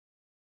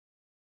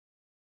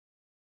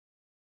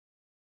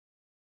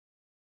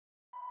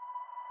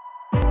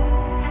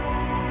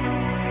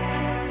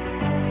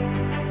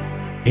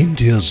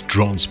India's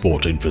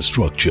transport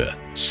infrastructure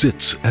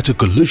sits at a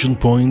collision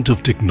point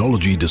of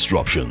technology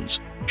disruptions,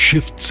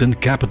 shifts in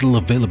capital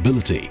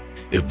availability,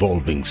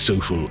 evolving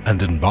social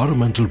and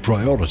environmental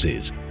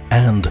priorities,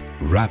 and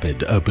rapid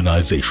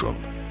urbanization.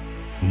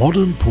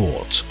 Modern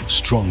ports,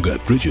 stronger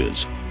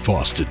bridges,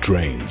 faster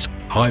trains,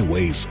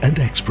 highways and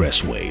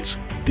expressways,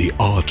 the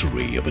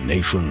artery of a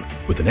nation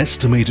with an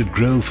estimated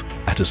growth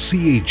at a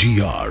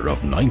CAGR of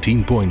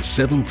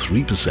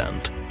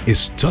 19.73%,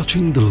 is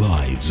touching the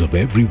lives of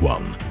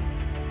everyone,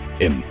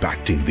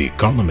 impacting the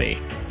economy,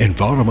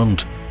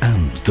 environment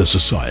and the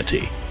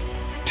society.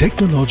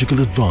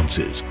 Technological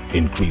advances,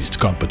 increased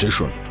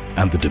competition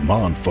and the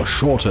demand for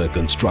shorter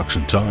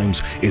construction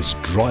times is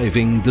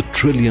driving the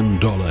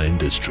trillion-dollar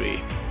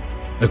industry.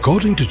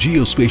 According to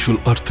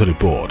Geospatial Earth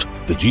Report,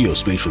 the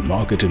geospatial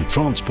market in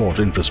transport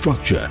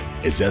infrastructure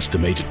is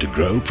estimated to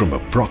grow from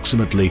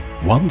approximately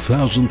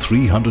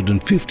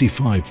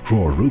 1,355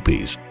 crore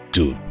rupees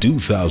to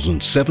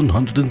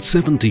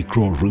 2,770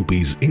 crore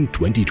rupees in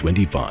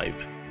 2025.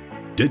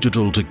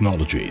 Digital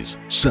technologies,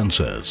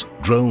 sensors,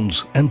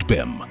 drones and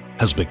BIM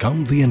has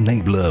become the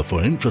enabler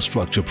for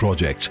infrastructure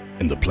projects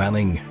in the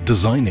planning,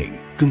 designing,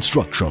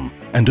 construction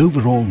and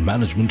overall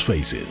management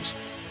phases.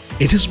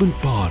 It has been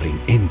powering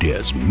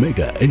India's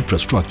mega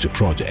infrastructure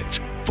projects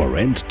for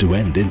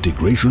end-to-end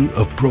integration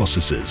of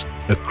processes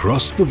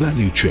across the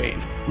value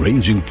chain,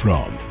 ranging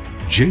from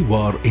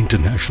Jewar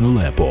International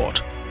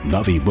Airport,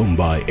 Navi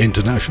Mumbai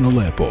International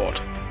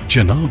Airport,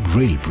 Chenab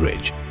Rail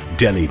Bridge,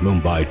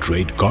 Delhi-Mumbai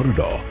Trade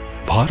Corridor,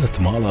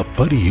 Bharatmala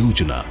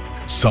Pariyojana,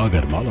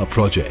 Sagarmala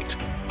Project,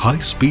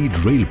 High-Speed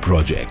Rail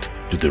Project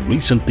to the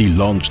recently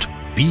launched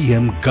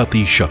PM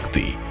Gati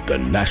Shakti, the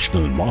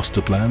National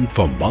Master Plan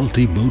for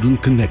Multimodal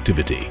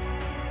Connectivity.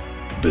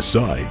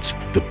 Besides,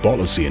 the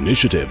policy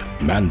initiative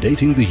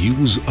mandating the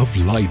use of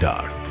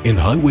LiDAR in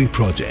highway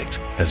projects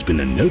has been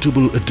a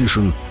notable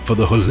addition for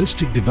the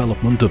holistic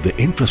development of the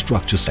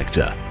infrastructure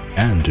sector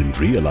and in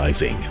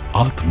realizing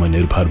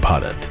Atmanirbhar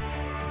Bharat.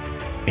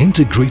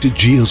 Integrated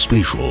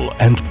geospatial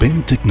and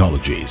BIM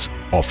technologies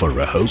offer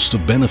a host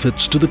of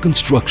benefits to the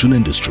construction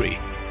industry,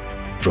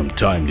 from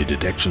timely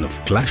detection of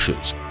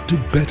clashes to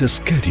better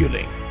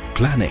scheduling,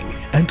 planning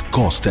and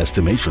cost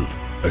estimation,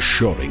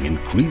 assuring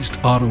increased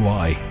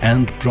ROI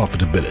and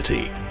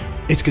profitability.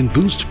 It can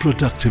boost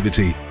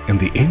productivity in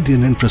the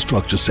Indian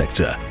infrastructure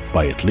sector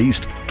by at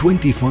least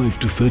 25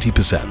 to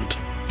 30%,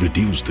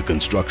 reduce the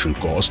construction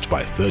cost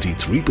by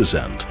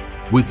 33%,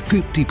 with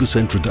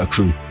 50%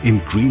 reduction in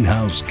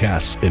greenhouse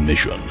gas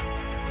emission.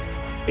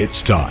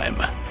 It's time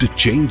to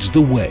change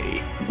the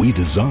way we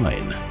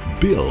design,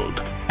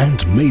 build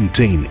and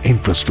maintain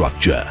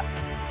infrastructure.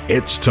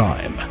 It's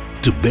time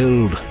to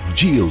build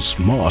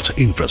GeoSmart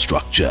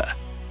Infrastructure.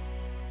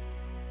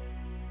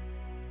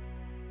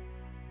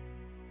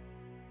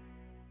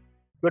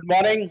 Good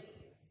morning.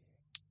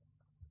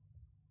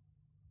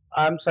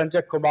 I'm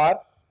Sanjay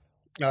Kumar,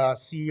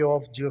 CEO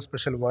of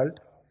Geospatial World.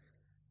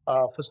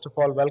 First of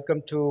all,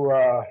 welcome to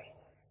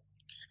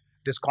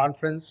this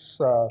conference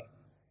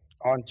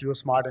on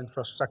GeoSmart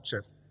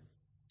Infrastructure.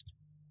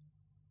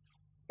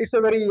 It's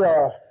a very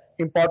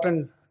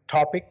important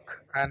topic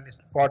and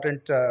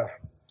important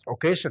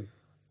occasion.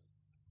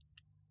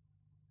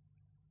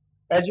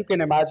 As you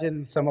can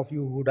imagine, some of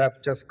you would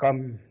have just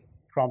come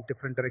from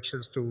different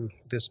directions to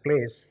this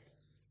place.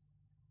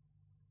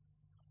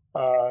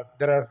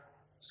 There are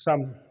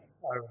some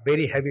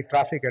very heavy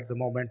traffic at the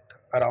moment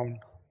around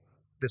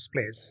this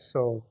place,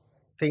 so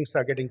things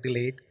are getting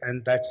delayed,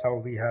 and that's how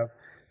we have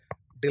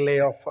delay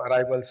of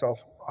arrivals of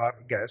our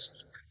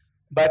guests.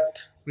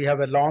 But we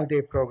have a long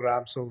day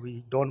program, so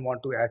we don't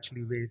want to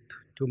actually wait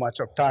too much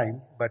of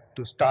time. But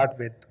to start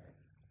with,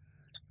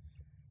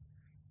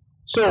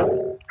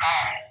 so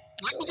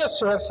let me just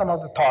share some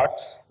of the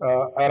thoughts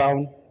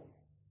around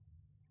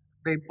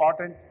the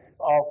importance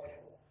of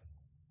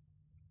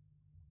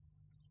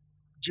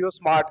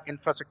GeoSmart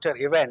Infrastructure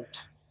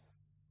event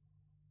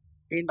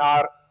in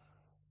our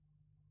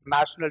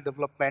national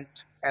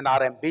development and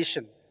our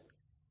ambition.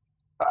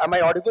 Am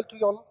I audible to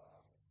you all?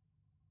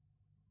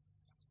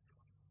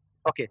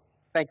 Okay,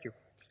 thank you.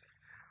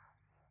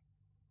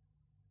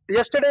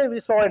 Yesterday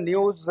we saw a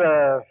news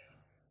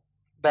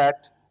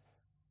that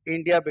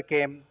India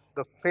became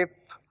the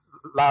 5th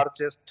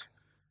largest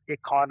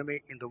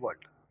economy in the world.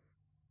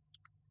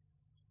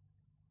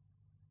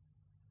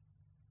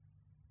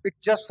 It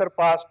just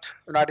surpassed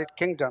United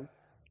Kingdom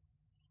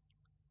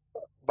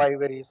by a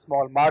very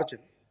small margin.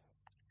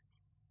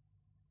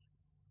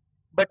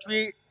 But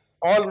we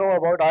all know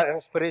about our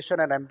aspiration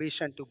and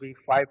ambition to be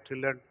 $5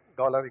 trillion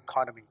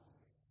economy.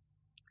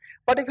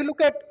 But if you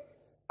look at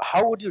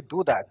how would you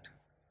do that,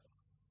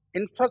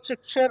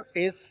 infrastructure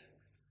is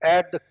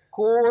at the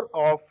core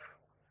of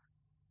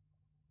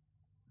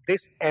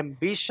this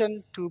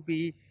ambition to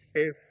be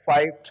a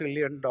 $5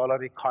 trillion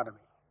economy.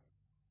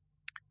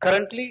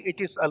 Currently,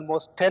 it is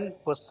almost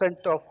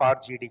 10% of our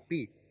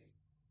GDP.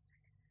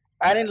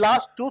 And in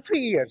last 2-3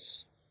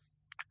 years,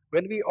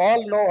 when we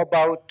all know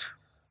about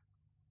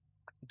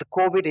the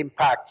COVID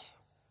impacts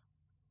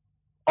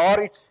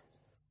or its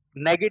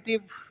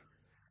negative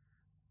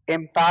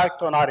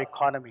impact on our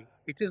economy.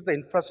 It is the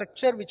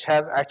infrastructure which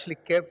has actually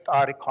kept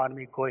our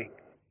economy going.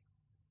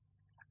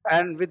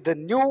 And with the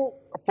new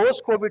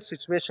post-COVID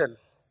situation,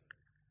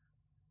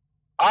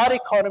 our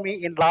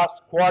economy in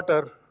last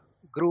quarter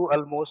grew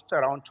almost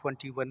around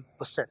 21%.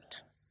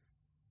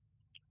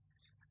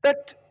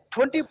 That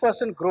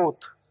 20%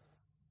 growth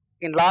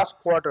in last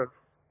quarter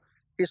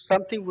is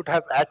something which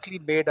has actually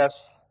made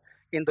us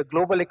in the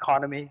global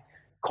economy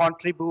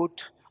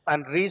contribute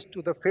and reach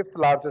to the 5th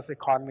largest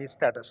economy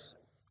status.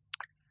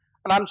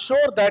 And I'm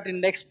sure that in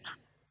next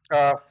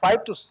 5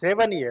 to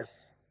 7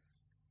 years,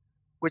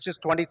 which is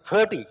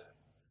 2030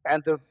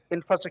 and the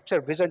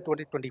infrastructure vision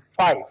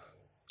 2025,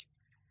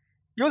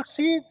 you'll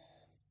see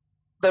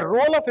the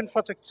role of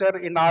infrastructure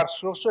in our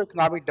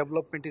socio-economic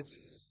development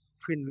is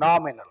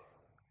phenomenal,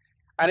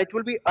 and it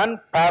will be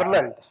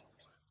unparalleled.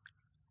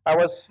 I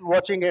was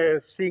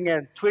seeing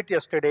a tweet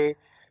yesterday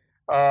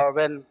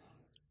when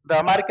the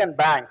American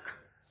Bank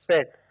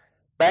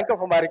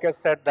of America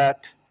said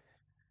that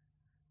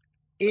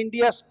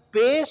India's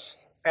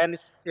pace and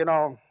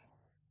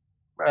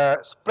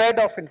spread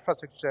of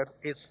infrastructure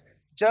is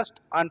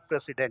just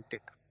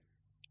unprecedented.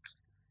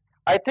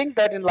 I think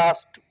that in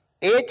last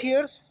 8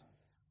 years,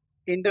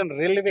 Indian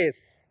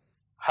railways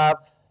have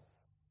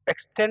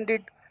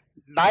extended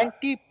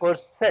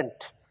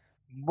 90%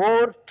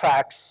 more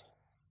tracks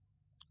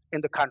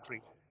in the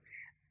country.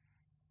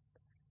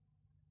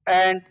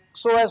 And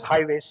so as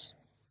highways,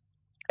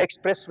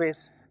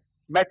 expressways,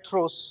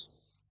 metros,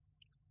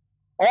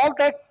 all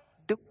that,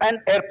 and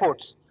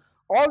airports,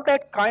 all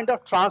that kind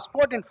of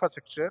transport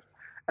infrastructure.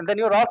 And then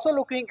you're also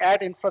looking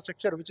at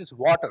infrastructure which is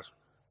water.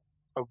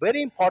 A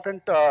very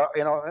important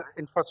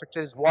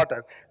infrastructure is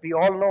water. We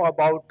all know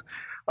about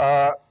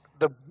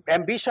the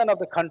ambition of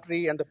the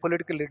country and the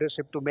political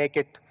leadership to make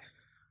it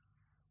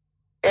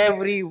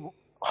every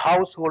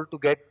household to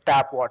get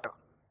tap water.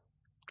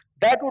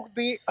 That would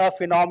be a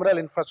phenomenal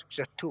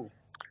infrastructure too.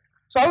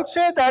 So I would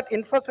say that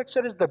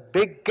infrastructure is the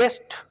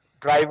biggest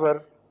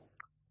driver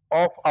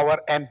of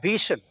our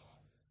ambition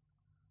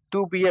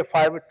to be a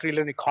 5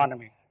 trillion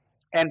economy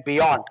and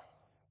beyond.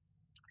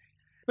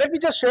 Let me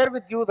just share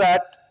with you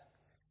that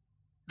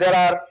there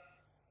are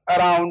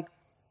around,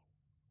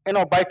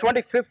 by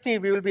 2050,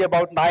 we will be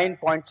about 9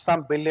 point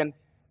some billion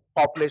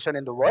population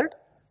in the world.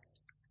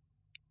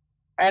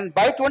 And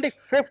by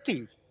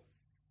 2050,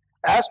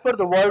 as per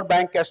the World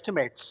Bank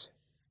estimates,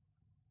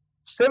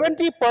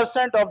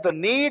 70% of the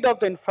need of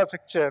the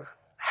infrastructure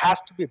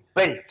has to be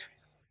built.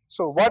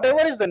 So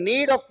whatever is the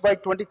need of by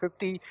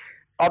 2050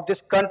 of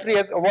this country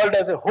as a world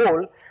as a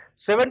whole,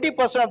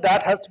 70% of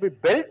that has to be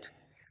built,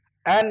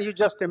 and you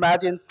just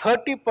imagine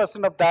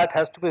 30% of that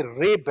has to be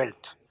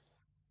rebuilt,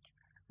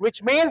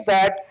 which means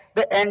that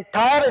the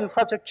entire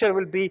infrastructure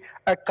will be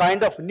a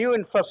kind of new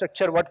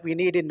infrastructure what we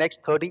need in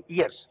next 30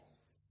 years.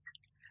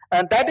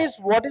 And that is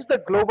what is the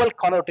global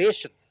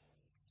connotation.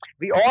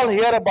 We all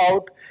hear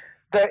about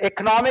the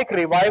economic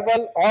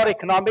revival or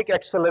economic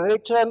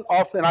acceleration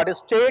of the United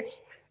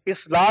States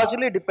is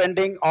largely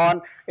depending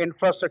on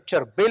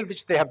infrastructure bill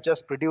which they have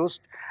just produced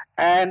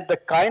and the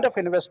kind of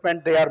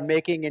investment they are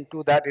making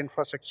into that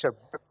infrastructure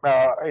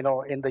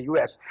in the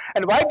US.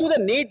 And why do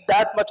they need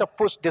that much of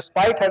push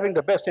despite having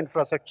the best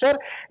infrastructure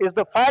is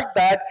the fact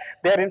that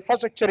their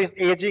infrastructure is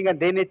aging and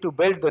they need to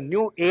build the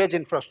new age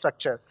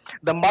infrastructure,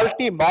 the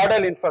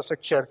multi-modal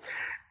infrastructure.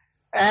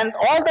 And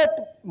all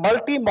that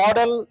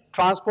multi-modal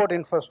transport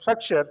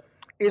infrastructure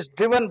is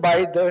driven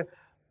by the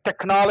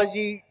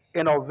technology,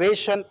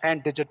 innovation,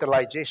 and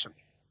digitalization.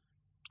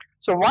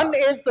 So one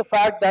is the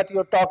fact that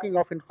you're talking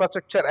of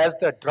infrastructure as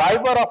the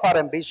driver of our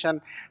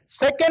ambition.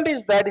 Second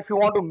is that if you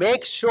want to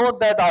make sure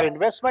that our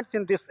investments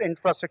in this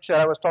infrastructure,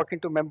 I was talking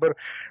to a member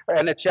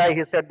NHI,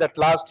 he said that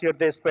last year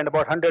they spent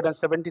about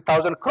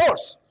 170,000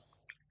 crores.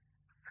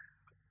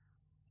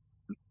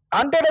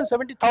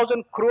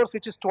 170,000 crores,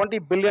 which is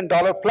 $20 billion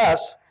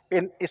plus,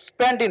 is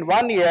spent in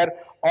 1 year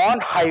on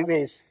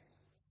highways.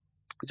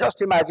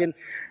 Just imagine.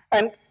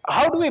 And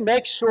how do we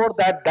make sure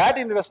that that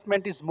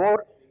investment is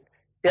more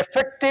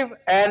effective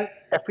and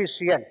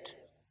efficient?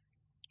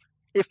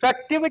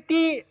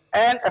 Effectivity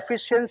and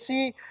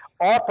efficiency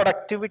or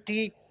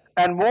productivity,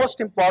 and most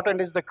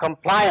important is the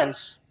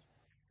compliance.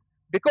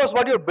 Because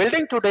what you're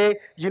building today,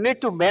 you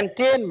need to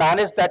maintain,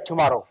 manage that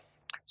tomorrow.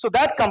 So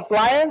that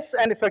compliance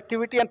and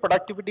effectivity and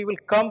productivity will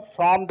come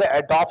from the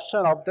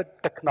adoption of the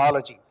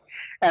technology.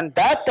 And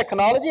that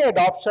technology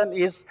adoption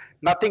is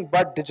nothing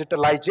but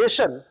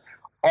digitalization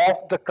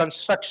of the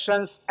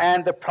constructions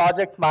and the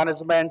project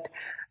management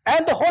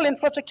and the whole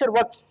infrastructure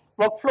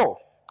workflow.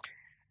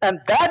 And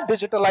that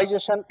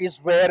digitalization is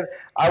where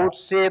I would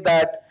say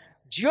that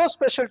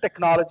geospatial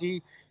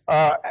technology,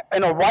 why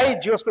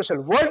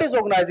Geospatial World is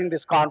organizing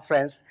this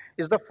conference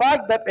is the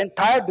fact that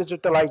entire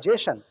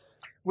digitalization,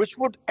 which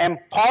would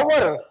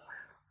empower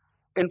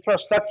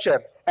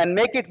infrastructure and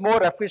make it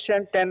more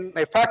efficient and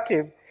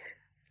effective,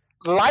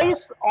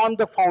 lies on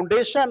the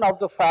foundation of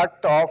the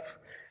fact of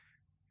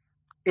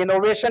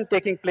innovation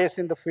taking place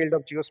in the field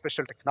of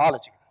geospatial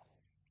technology.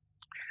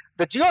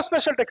 The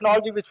geospatial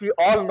technology, which we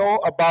all know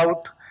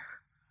about,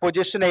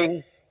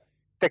 positioning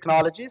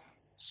technologies,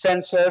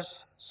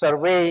 sensors,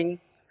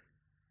 surveying,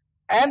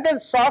 and then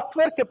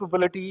software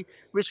capability,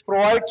 which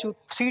provides you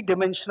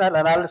three-dimensional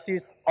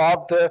analysis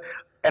of the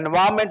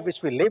environment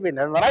which we live in.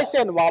 And when I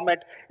say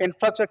environment,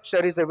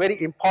 infrastructure is a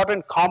very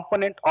important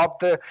component of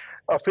the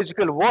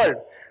physical world.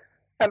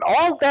 And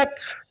all that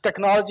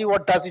technology,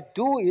 what does it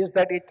do is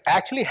that it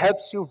actually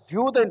helps you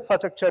view the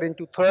infrastructure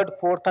into third,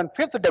 fourth, and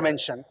fifth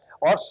dimension,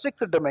 or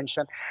sixth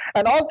dimension.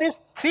 And all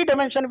these three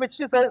dimension, which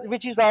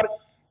is our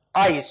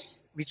eyes,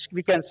 which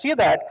we can see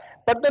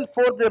that, but then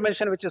fourth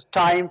dimension, which is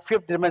time,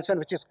 fifth dimension,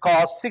 which is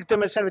cost, sixth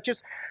dimension, which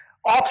is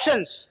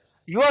options.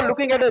 You are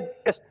looking at a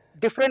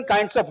different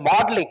kinds of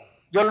modeling.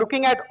 You're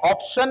looking at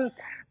option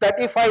that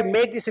if I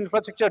make this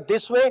infrastructure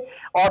this way,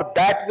 or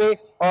that way,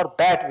 or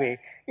that way.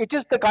 It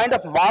is the kind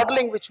of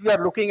modeling which we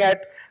are looking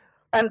at.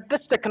 And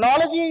this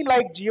technology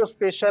like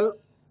geospatial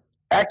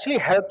actually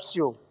helps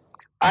you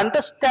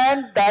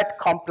understand that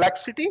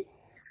complexity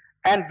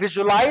and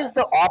visualize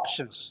the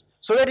options,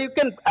 so that you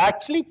can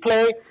actually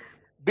play,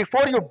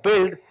 before you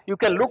build, you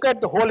can look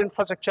at the whole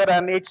infrastructure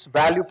and its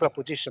value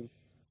proposition.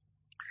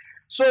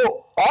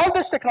 So all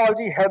this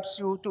technology helps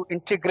you to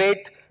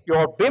integrate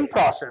your BIM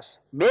process,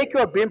 make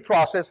your BIM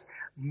process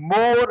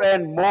more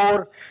and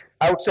more,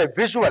 I would say,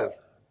 visual.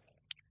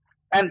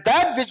 And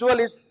that visual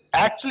is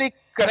actually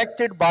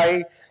connected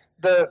by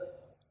the,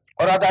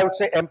 or rather I would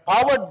say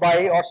empowered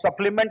by, or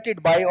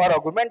supplemented by, or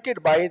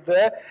augmented by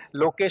the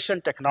location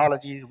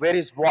technology, where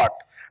is what.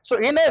 So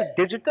in a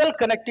digital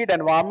connected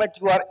environment,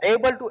 you are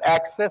able to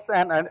access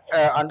and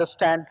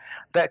understand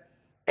that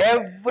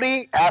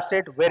every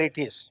asset where it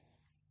is.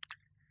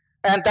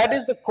 And that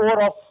is the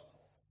core of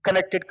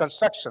connected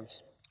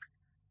constructions.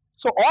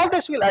 So all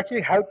this will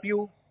actually help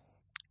you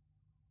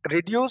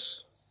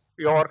reduce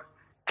your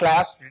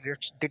class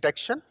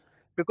detection,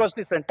 because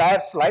this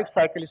entire life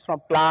cycle is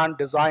from plan,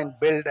 design,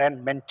 build,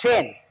 and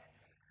maintain.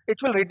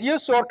 It will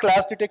reduce your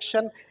class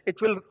detection.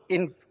 It will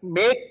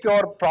make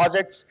your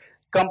projects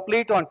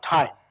complete on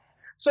time.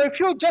 So if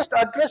you just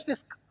address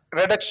this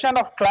reduction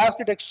of class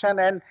detection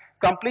and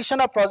completion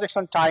of projects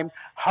on time,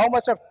 how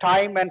much of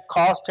time and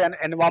cost and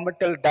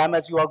environmental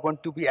damage you are going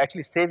to be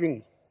actually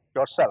saving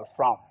yourself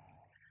from.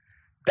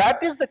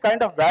 That is the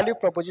kind of value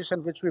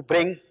proposition which we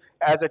bring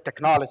as a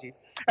technology.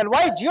 And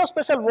why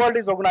Geospatial World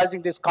is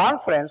organizing this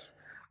conference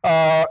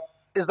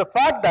is the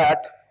fact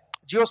that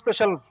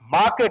geospatial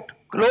market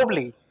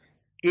globally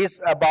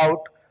is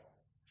about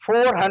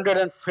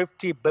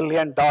 $450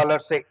 billion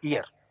a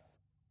year.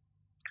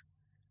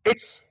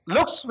 It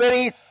looks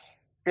very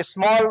a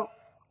small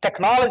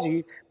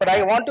technology, but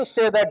I want to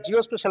say that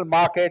geospatial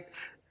market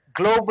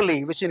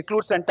globally, which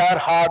includes entire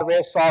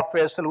hardware,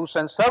 software,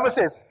 solutions,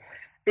 services,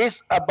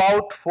 is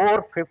about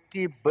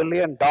 $450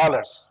 billion.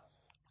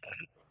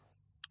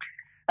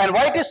 And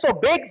why it is so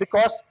big?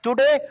 Because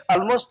today,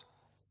 almost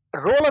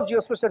role of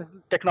geospatial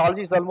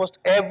technology is almost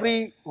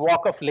every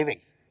walk of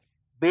living.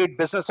 Be it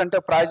business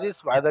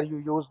enterprises, whether you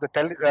use the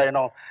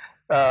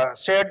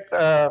shared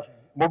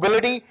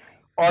mobility,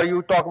 or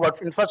you talk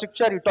about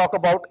infrastructure, you talk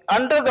about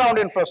underground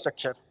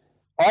infrastructure.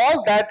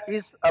 All that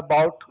is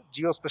about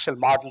geospatial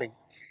modeling.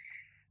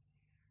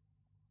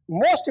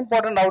 Most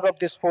important out of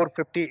this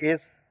 450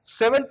 is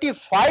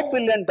 $75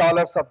 billion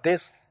of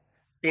this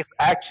is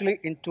actually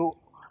into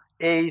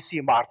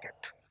AEC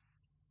market.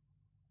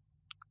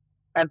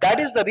 And that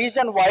is the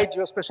reason why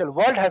Geospatial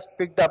World has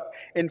picked up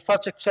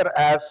infrastructure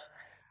as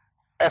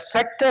a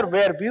sector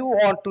where we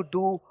want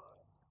to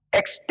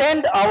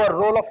extend our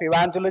role of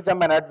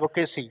evangelism and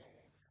advocacy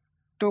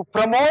to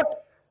promote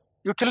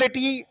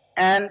utility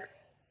and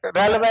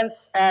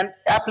relevance and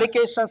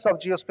applications of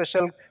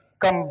geospatial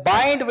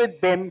combined with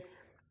BIM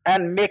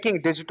and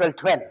making digital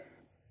twin.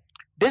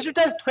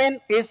 Digital twin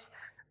is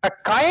a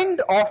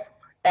kind of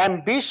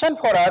ambition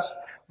for us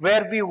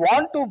where we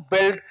want to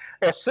build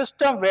a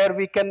system where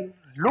we can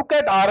look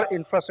at our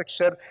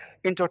infrastructure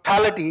in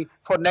totality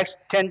for next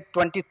 10,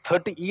 20,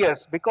 30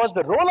 years, because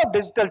the role of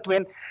digital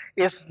twin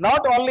is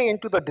not only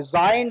into the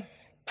design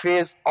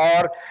phase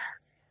or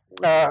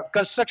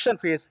construction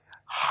phase,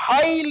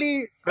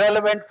 highly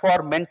relevant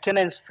for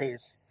maintenance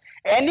phase.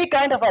 Any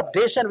kind of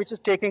updation which is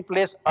taking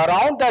place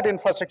around that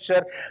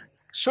infrastructure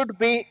should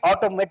be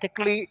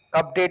automatically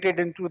updated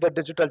into the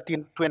digital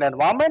twin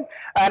environment,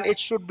 and it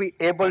should be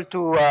able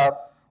to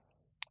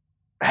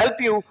help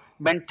you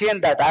maintain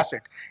that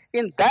asset.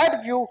 In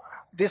that view,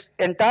 this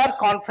entire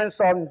conference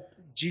on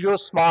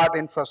GeoSmart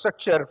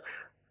Infrastructure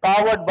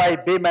powered by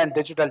BIM and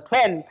digital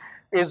twin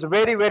is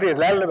very, very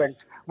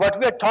relevant. What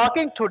we are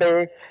talking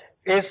today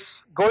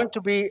is going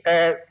to be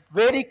a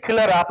very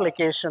killer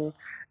application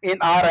in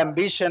our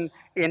ambition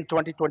in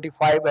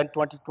 2025 and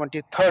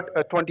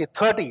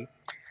 2030.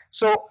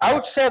 So I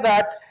would say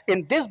that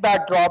in this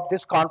backdrop,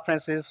 this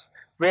conference is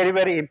very,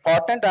 very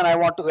important, and I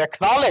want to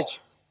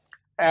acknowledge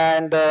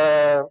and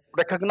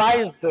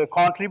recognize the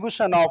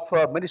contribution of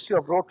Ministry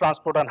of Road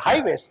Transport and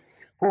Highways,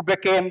 who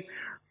became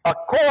a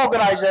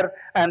co-organizer,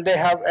 and they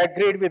have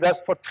agreed with us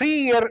for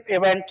 3-year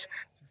event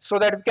so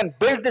that we can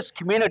build this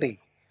community.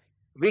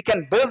 We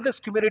can build this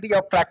community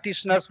of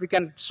practitioners. We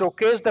can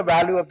showcase the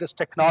value of this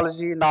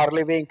technology in our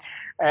living,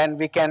 and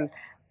we can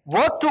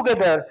work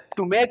together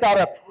to make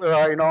our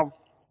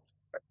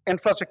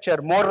infrastructure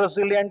more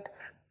resilient,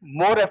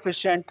 more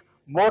efficient,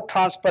 more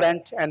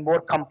transparent, and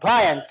more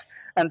compliant.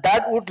 And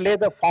that would lay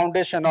the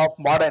foundation of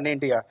modern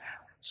India.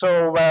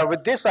 So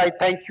with this, I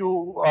thank you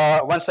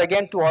once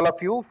again to all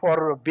of you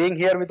for being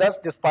here with us,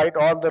 despite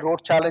all the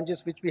road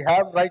challenges which we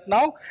have right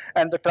now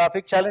and the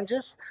traffic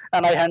challenges.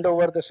 And I hand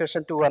over the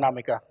session to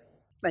Anamika.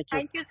 Thank you.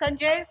 Thank you,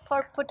 Sanjay,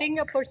 for putting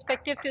a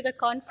perspective to the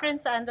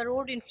conference and the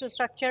road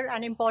infrastructure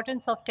and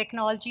importance of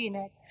technology in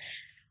it.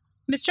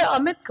 Mr.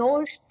 Amit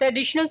Ghosh, the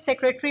Additional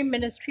Secretary,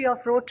 Ministry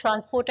of Road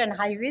Transport and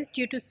Highways,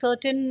 due to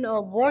certain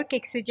work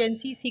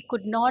exigencies, he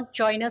could not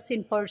join us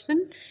in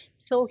person.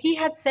 So he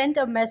had sent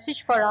a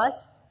message for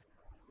us.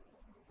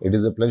 It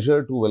is a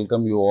pleasure to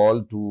welcome you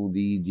all to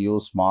the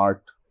GeoSmart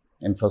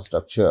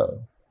Infrastructure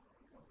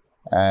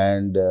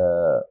and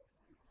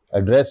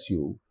address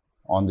you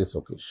on this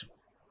occasion.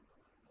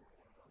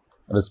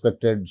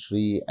 Respected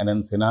Shri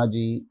Anand Sinha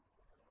ji,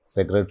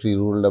 Secretary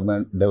Rural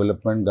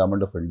Development,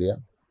 Government of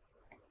India,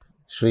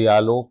 Shri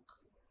Alok,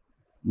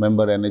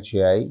 Member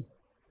NHAI,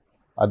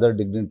 other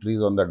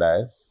dignitaries on the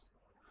dais,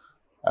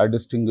 a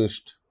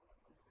distinguished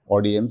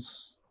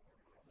audience.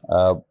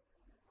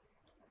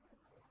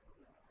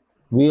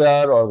 We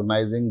are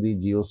organizing the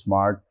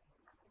GeoSmart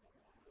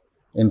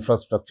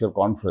Infrastructure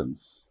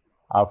Conference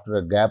after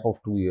a gap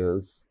of 2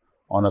 years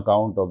on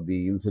account of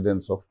the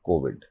incidence of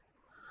COVID.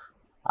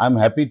 I am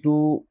happy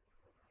to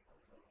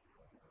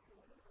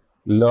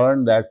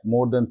learn that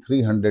more than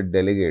 300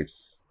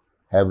 delegates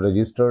have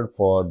registered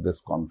for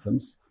this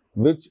conference,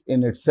 which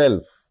in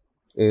itself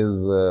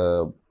is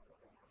a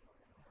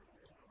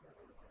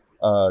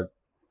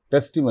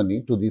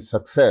testimony to the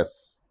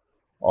success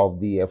of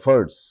the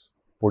efforts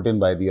put in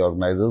by the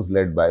organizers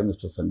led by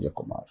Mr. Sanjay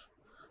Kumar.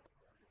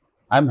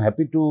 I am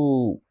happy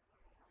to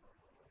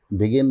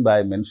begin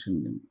by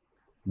mentioning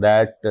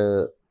that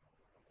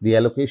the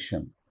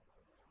allocation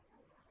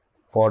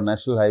for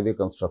national highway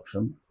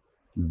construction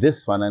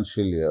this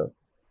financial year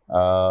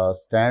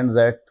stands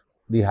at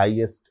the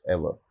highest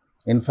ever.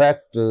 In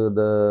fact,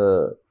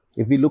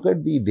 if we look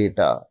at the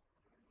data,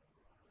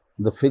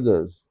 the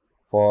figures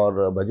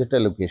for budget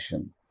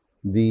allocation,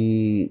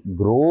 the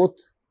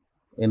growth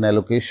in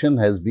allocation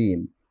has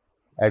been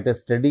at a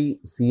steady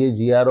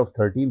CAGR of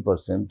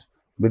 13%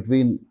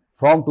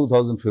 from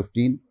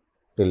 2015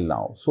 till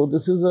now. So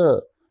this is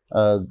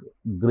a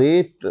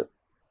great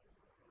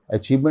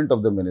achievement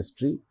of the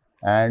ministry,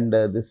 and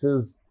this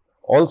is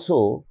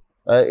also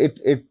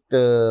it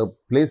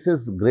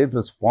places great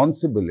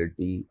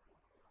responsibility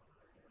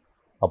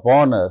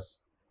upon us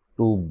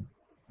to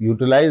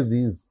utilize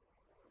these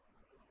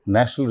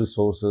national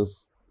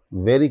resources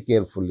very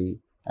carefully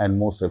and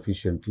most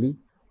efficiently.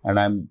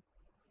 And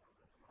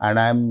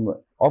I'm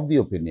of the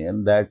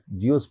opinion that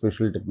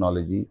geospatial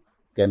technology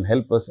can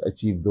help us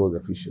achieve those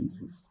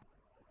efficiencies.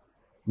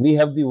 We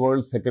have the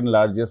world's second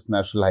largest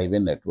national highway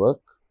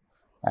network,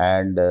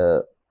 and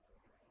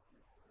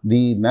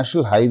the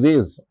national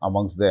highways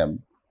amongst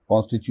them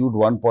constitute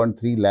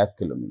 1.3 lakh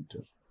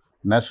kilometers.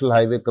 National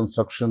highway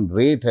construction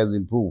rate has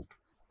improved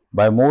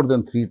by more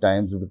than 3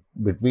 times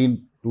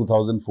between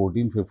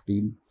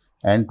 2014-15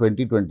 and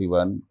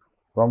 2021,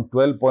 from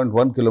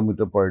 12.1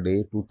 km per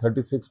day to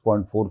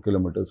 36.4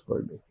 km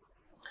per day.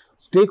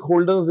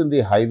 Stakeholders in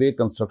the Highway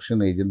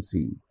Construction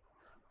Agency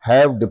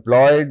have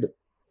deployed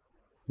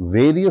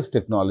various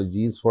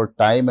technologies for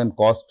time and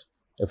cost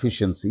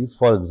efficiencies.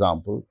 For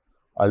example,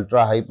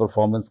 ultra high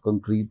performance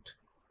concrete,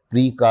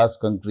 precast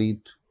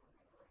concrete.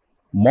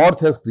 MoRTH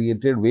has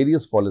created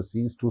various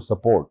policies to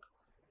support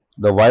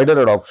the wider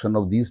adoption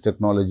of these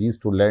technologies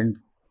to lend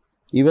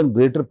even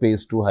greater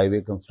pace to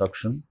highway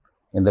construction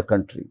in the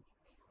country.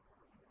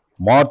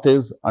 MoRTH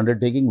is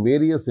undertaking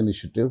various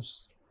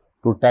initiatives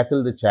to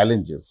tackle the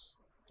challenges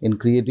in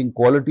creating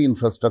quality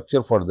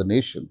infrastructure for the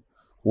nation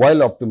while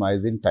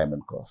optimizing time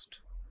and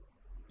cost,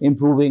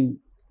 improving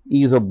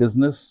ease of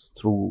business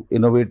through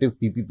innovative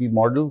PPP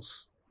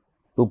models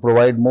to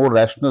provide more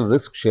rational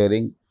risk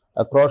sharing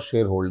across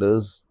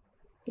shareholders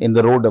in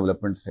the road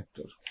development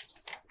sector,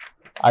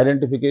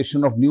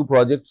 identification of new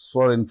projects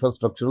for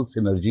infrastructural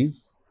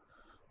synergies,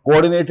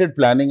 coordinated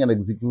planning and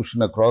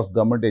execution across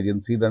government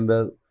agencies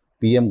under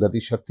PM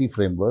Gati Shakti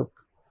framework,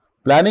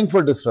 planning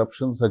for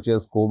disruptions such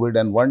as COVID,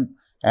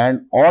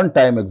 and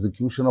on-time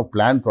execution of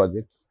planned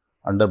projects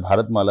under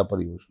Bharatmala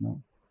Pariyojana,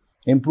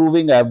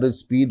 improving average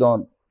speed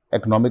on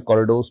economic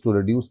corridors to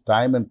reduce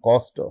time and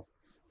cost of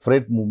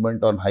freight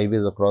movement on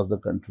highways across the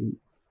country,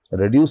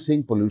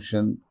 reducing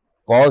pollution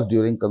caused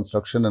during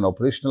construction and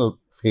operational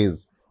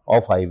phase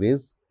of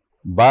highways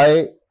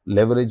by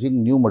leveraging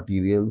new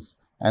materials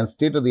and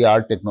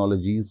state-of-the-art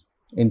technologies,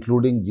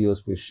 including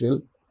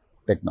geospatial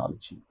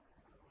technology.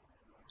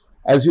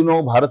 As you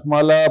know,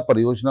 Bharatmala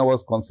Pariyojana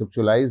was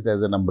conceptualized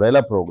as an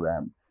umbrella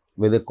program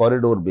with a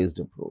corridor-based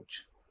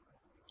approach.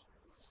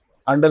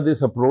 Under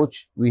this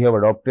approach, we have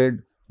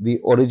adopted the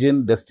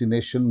origin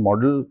destination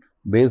model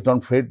based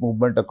on freight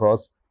movement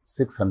across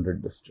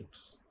 600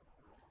 districts.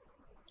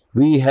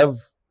 We have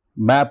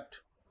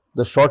mapped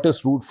the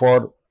shortest route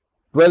for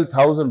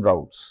 12,000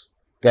 routes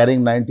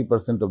carrying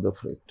 90% of the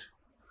freight.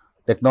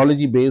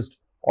 Technology based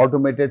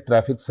automated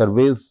traffic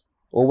surveys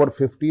over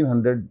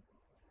 1,500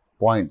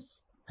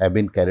 points have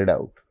been carried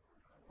out,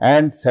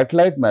 and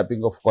satellite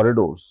mapping of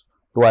corridors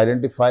to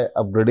identify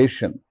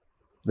upgradation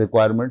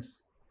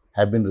requirements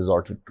have been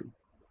resorted to.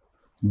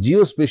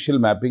 Geospatial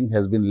mapping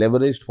has been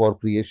leveraged for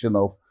creation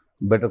of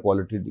better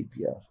quality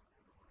DPR.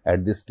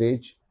 At this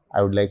stage,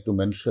 I would like to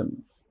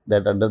mention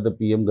that under the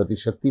PM Gati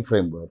Shakti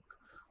framework,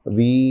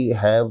 we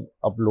have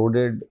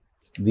uploaded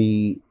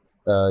the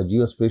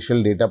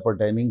geospatial data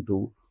pertaining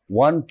to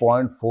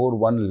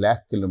 1.41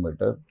 lakh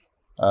kilometer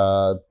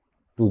to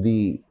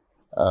the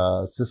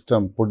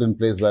system put in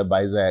place by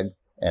BISAG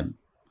N.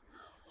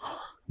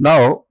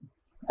 Now,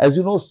 as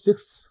you know,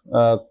 6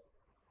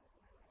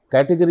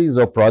 categories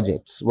of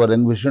projects were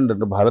envisioned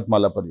under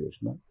Bharatmala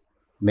Pariyojana,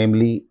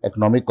 namely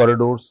economic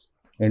corridors,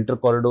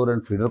 inter-corridor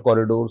and feeder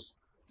corridors,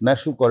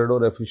 national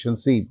corridor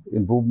efficiency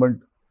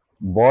improvement,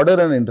 border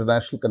and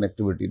international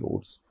connectivity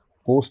roads,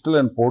 coastal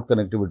and port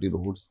connectivity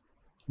roads,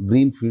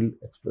 greenfield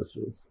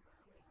expressways.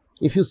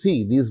 If you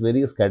see these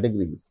various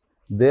categories,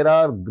 there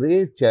are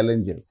great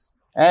challenges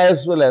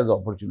as well as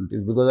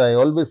opportunities, because I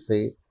always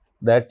say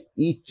that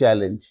each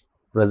challenge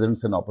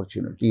presents an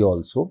opportunity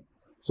also.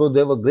 So,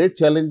 there were great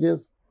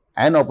challenges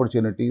and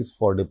opportunities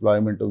for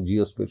deployment of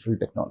geospatial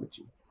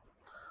technology.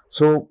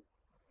 So,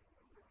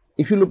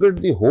 if you look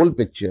at the whole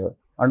picture,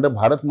 under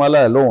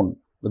Bharatmala alone,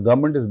 the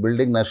government is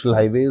building national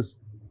highways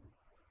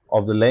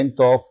of the length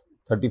of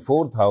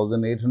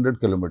 34,800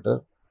 kilometers,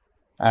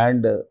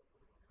 and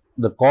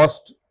the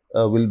cost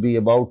will be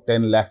about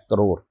 10 lakh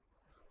crore.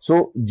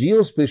 So,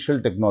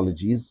 geospatial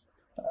technologies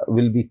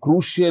will be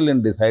crucial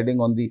in deciding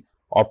on the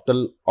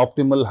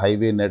optimal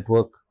highway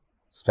network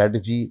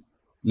strategy,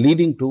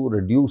 leading to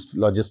reduced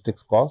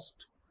logistics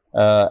cost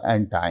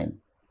and time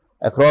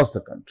across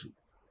the country.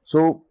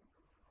 So,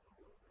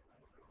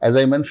 as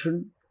I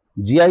mentioned,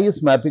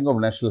 GIS mapping of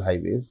national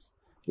highways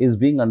is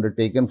being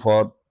undertaken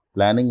for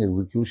planning,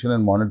 execution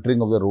and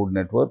monitoring of the road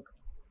network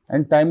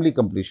and timely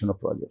completion of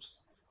projects.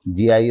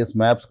 GIS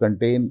maps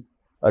contain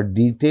a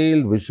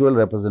detailed visual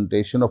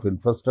representation of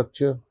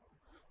infrastructure,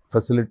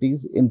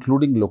 facilities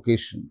including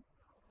location,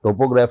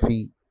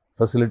 topography,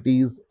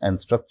 facilities and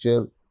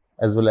structure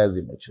as well as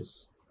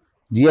images.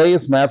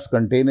 GIS maps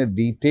contain a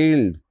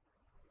detailed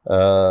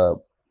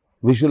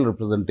visual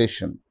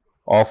representation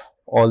of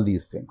all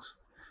these things.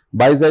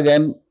 BISAG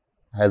N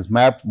has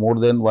mapped more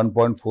than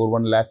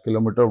 1.41 lakh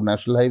kilometers of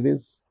national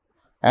highways,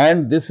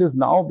 and this is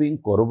now being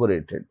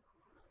corroborated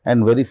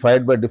and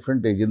verified by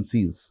different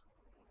agencies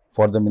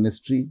for the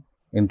ministry,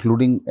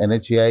 including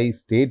NHAI,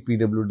 State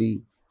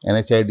PWD,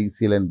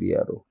 NHIDCL and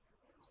BRO.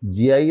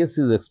 GIS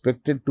is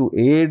expected to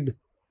aid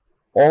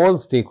all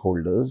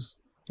stakeholders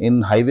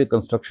in highway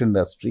construction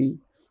industry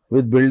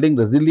with building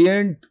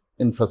resilient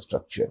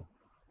infrastructure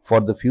for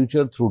the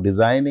future through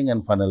designing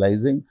and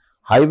finalizing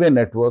highway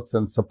networks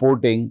and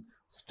supporting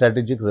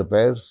strategic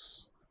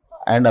repairs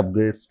and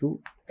upgrades to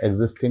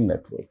existing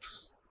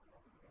networks.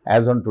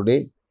 As on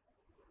today,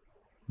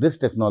 this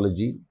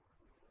technology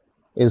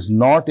is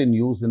not in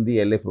use in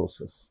the LA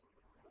process.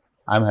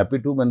 I am happy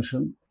to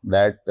mention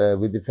that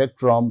with effect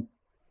from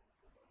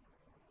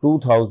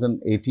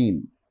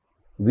 2018,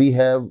 we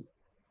have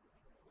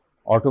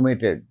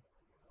automated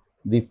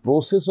the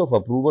process of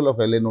approval of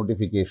LA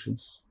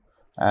notifications,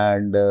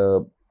 and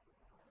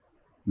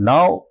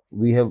now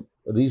we have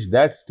reached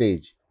that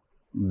stage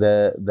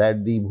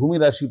that the Bhumi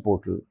Rashi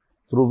portal,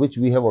 through which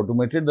we have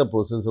automated the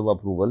process of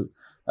approval,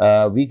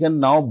 we can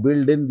now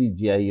build in the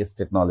GIS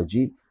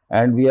technology,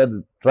 and we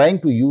are trying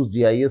to use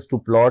GIS to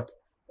plot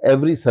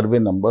every survey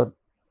number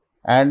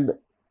and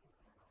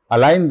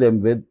align them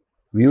with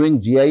viewing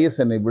GIS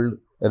enabled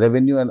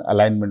revenue and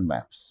alignment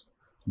maps.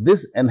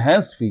 This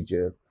enhanced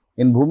feature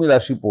in Bhumi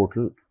Rashi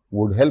portal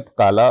would help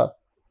Kala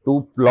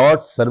to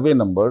plot survey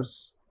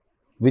numbers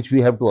which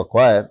we have to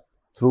acquire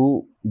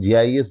through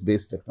GIS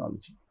based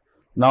technology.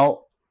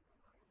 Now,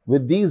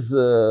 with these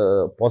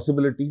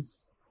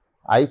possibilities,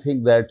 I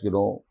think that,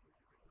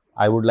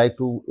 I would like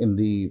to, in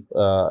the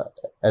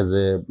as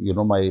a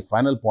my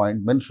final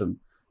point, mention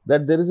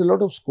that there is a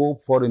lot of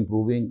scope for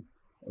improving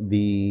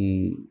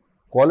the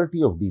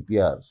quality of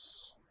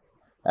DPRs,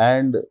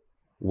 and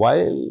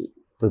while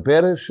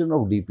preparation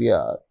of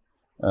DPR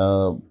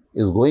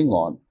is going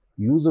on,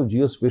 use of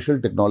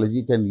geospatial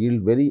technology can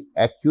yield very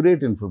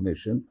accurate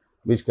information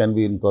which can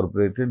be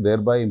incorporated,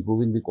 thereby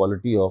improving the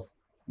quality of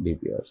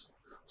DPRs.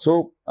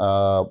 So,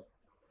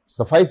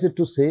 suffice it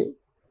to say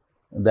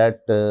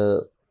that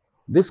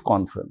this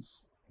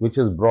conference, which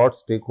has brought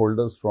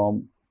stakeholders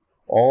from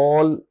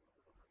all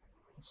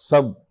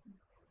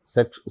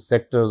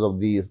sectors of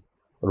the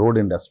road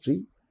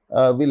industry,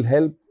 will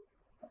help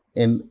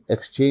in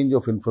exchange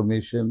of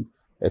information,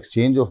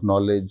 exchange of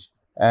knowledge,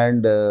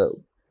 and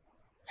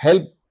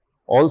help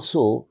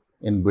also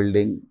in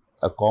building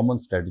a common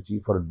strategy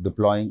for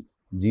deploying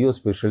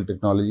geospatial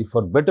technology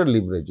for better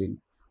leveraging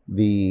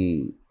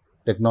the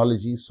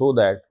technology so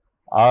that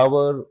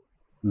our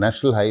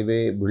national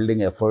highway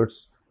building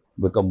efforts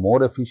become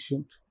more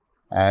efficient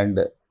and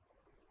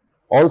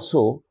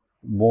also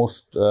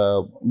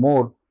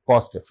more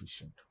cost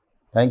efficient.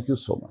 Thank you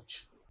so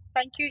much.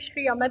 Thank you,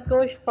 Shri Amit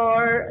Ghosh,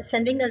 for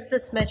sending us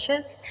this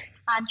message.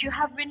 And you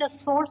have been a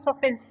source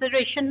of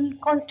inspiration,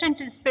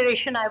 constant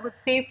inspiration, I would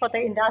say, for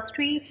the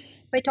industry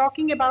by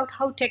talking about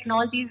how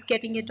technology is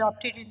getting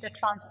adopted in the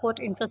transport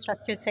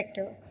infrastructure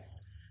sector.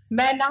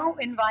 May I now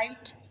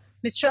invite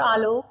Mr.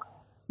 Alok,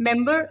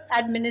 Member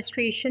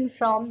Administration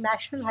from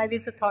National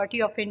Highways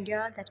Authority of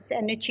India, that is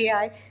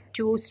NHAI,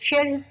 to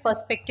share his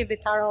perspective with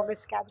our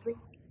August gathering.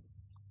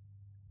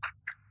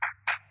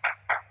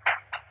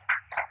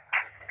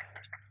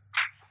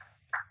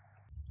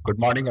 Good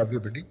morning,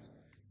 everybody.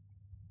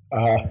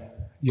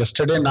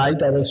 Yesterday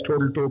night, I was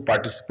told to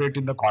participate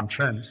in the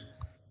conference.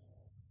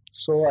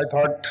 So I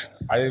thought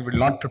I will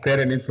not prepare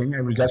anything.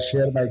 I will just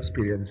share my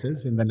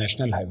experiences in the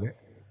National Highway.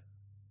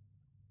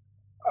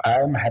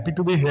 I am happy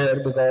to be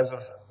here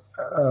because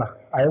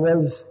I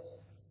was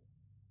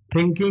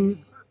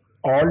thinking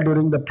all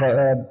during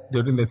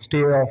the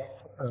stay of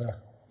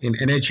in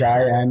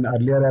NHI, and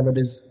earlier I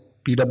was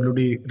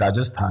PWD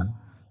Rajasthan,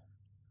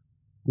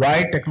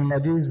 why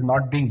technology is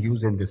not being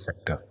used in this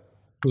sector.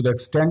 To the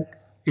extent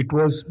it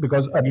was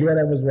because earlier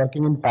I was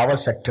working in power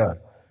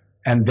sector,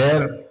 and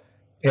there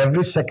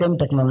every second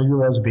technology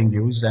was being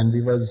used, and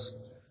we was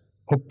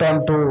hooked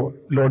on to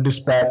load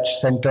dispatch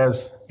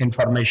centers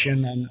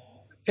information, and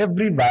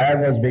every wire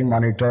was being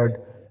monitored.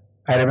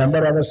 I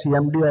remember I was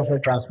CMD of a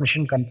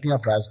transmission company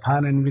of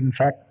Rajasthan, and in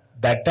fact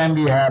that time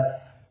we have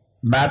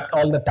mapped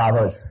all the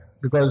towers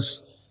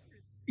because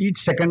each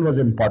second was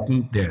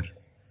important there.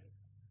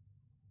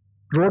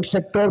 Road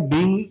sector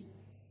being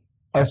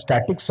a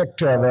static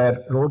sector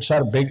where roads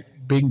are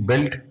being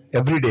built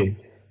every day,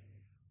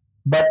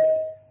 but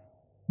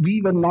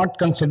we were not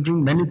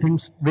considering many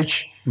things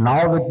which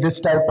now with this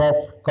type of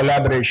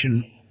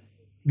collaboration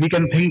we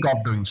can think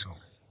of doing so.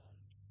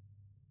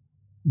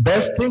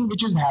 Best thing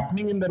which is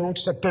happening in the road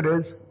sector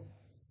is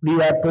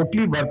we are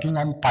totally working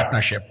on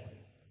partnership.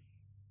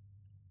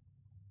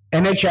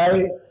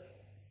 NHI,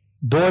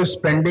 though is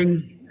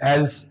spending,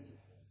 as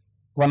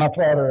one of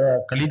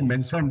our colleagues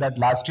mentioned, that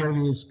last year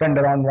we spent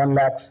around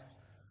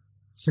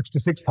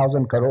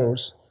 1,66,000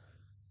 crores.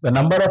 The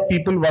number of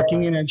people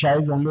working in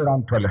NHI is only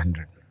around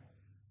 1,200.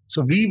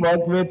 So we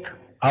work with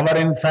our,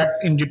 in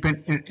fact,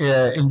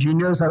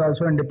 engineers are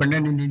also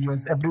independent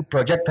engineers. Every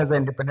project has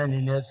independent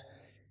engineers.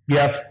 We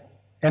have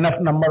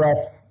enough number of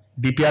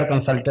DPR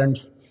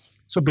consultants.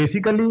 So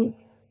basically,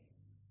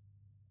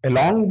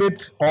 along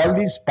with all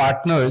these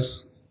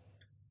partners,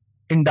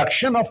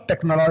 induction of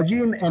technology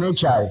in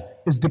NHI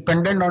is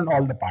dependent on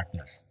all the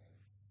partners.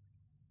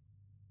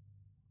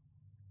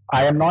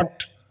 I am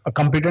not a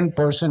competent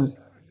person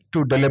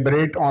to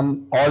deliberate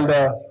on all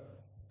the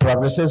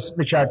progresses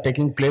which are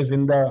taking place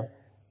in the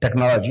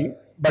technology,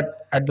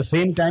 but at the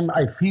same time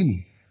I feel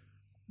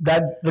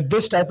that with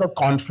this type of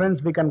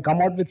conference we can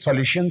come out with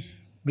solutions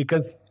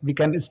because we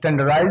can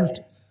standardize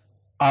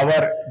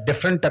our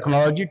different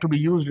technology to be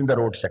used in the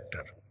road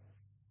sector.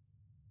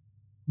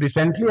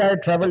 Recently I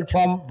traveled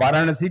from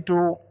Varanasi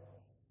to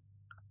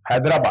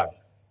Hyderabad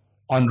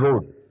on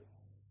road,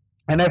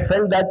 and I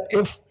felt that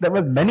if there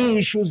were many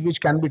issues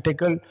which can be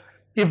tackled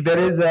if there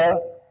is a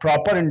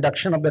proper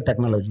induction of the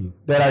technology.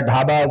 There are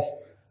dhabas,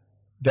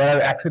 there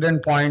are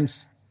accident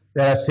points,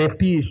 there are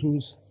safety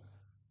issues.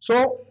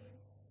 So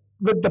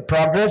with the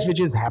progress which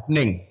is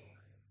happening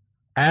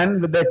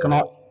and with the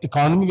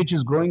economy which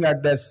is growing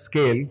at this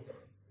scale,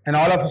 and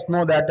all of us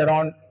know that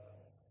around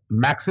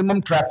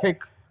maximum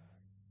traffic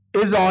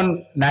is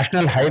on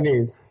national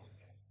highways,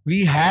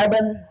 we have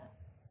an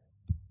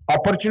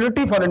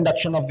opportunity for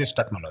induction of this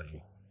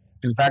technology.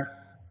 In fact,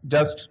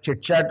 just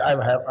chit chat I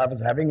was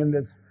having in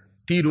this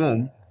tea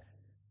room,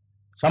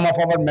 some of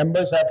our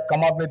members have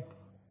come up with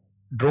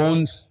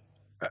drones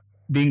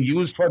being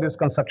used for this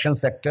construction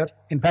sector.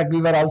 In fact,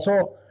 we were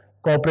also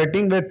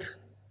cooperating with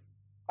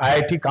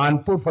IIT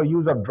Kanpur for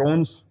use of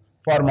drones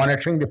for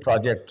monitoring the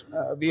project.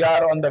 We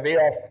are on the way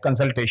of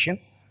consultation.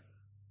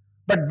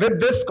 But with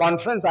this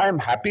conference, I am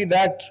happy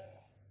that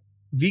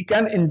we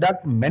can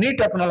induct many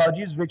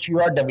technologies which you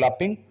are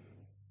developing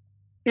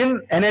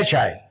in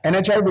NHI.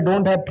 NHI, we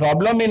don't have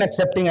problem in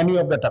accepting any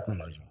of the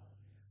technology.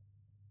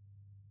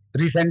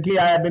 Recently,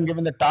 I have been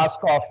given the task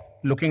of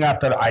looking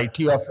after IT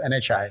of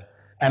NHI,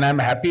 and I'm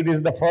happy this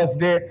is the first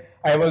day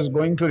I was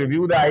going to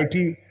review the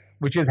IT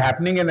which is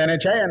happening in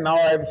NHI, and now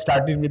I've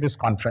started with this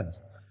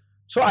conference.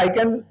 So I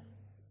can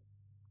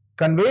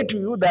convey to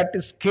you that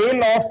the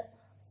scale of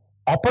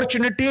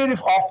opportunity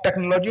of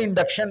technology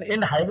induction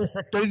in highway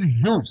sector is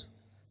huge.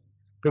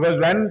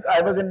 Because when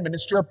I was in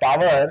Ministry of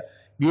Power,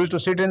 we used to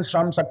sit in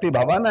Shram Shakti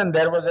Bhavan, and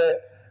there was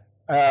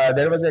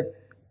a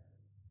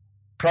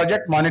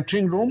project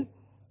monitoring room,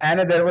 and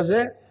there was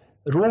a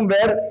room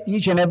where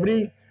each and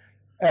every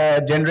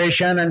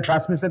generation and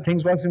transmission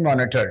things was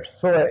monitored.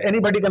 So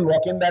anybody can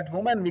walk in that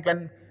room and we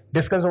can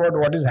discuss about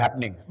what is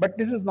happening. But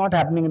this is not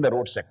happening in the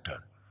road sector.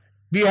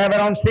 We have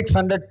around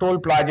 600 toll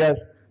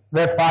plazas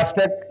where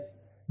FASTag,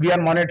 we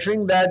are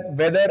monitoring that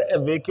whether a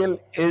vehicle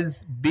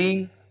is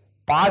being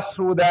passed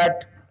through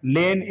that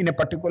lane in a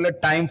particular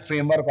time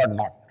framework or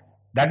not.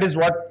 That is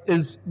what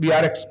we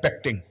are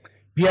expecting.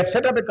 We have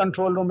set up a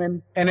control room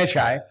in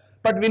NHI,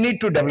 but we need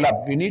to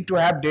develop. We need to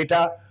have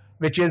data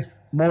which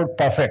is more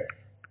perfect.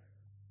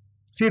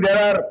 See, there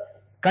are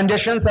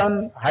congestions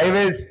on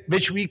highways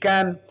which we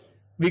can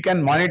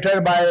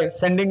monitor by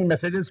sending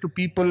messages to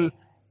people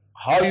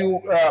how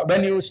you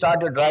when you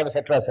start your drive,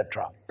 etc.,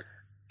 etc.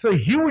 So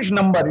huge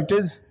number, it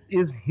is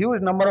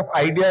huge number of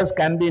ideas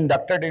can be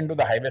inducted into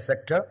the highway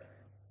sector.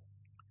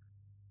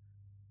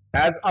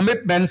 As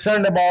Amit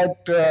mentioned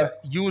about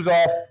use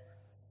of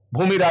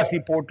Bhumi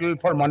Rasi portal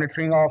for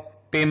monitoring of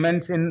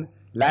payments in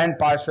land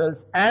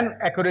parcels and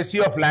accuracy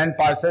of land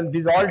parcels,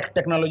 these all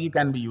technology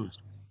can be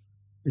used.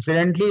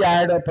 Incidentally, I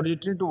had a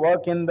opportunity to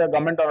work in the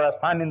government of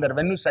Rajasthan in the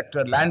revenue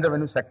sector, land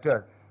revenue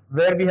sector,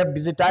 where we have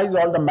digitized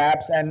all the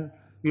maps and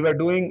we were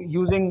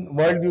using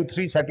WorldView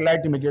 3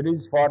 satellite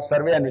imageries for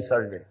survey and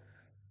resurvey.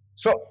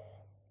 So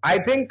I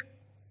think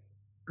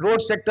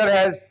road sector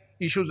has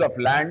issues of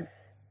land,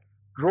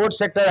 road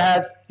sector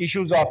has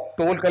issues of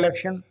toll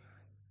collection.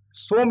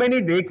 So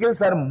many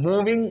vehicles are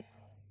moving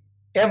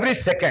every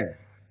second.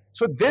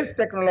 So these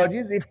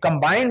technologies, if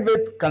combined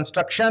with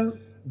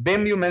construction,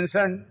 BIM you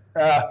mentioned,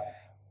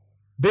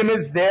 BIM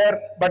is there,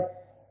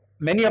 but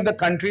many of the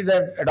countries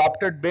have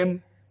adopted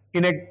BIM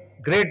in a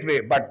great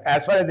way. But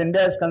as far as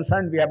India is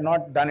concerned, we have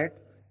not done it.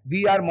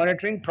 We are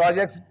monitoring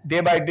projects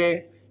day by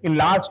day. In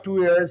last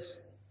 2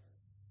 years,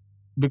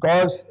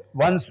 because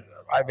once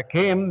I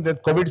came, the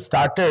COVID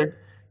started,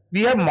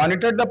 we have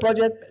monitored the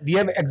project, we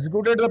have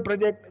executed the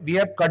project, we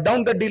have cut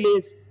down the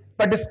delays,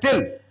 but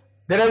still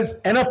there is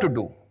enough to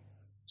do.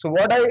 So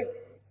what I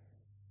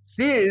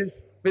see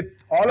is with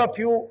all of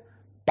you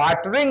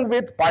partnering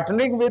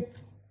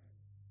with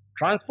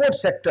transport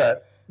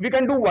sector, we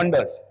can do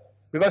wonders.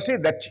 Because see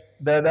that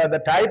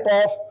the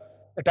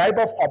type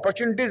of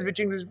opportunities which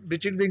is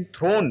being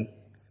thrown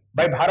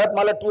by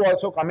Bharatmala 2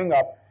 also coming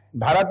up.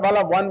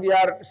 Bharatmala 1 we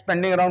are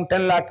spending around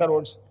 10 lakh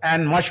crores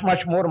and much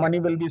more money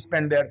will be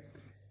spent there.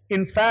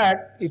 In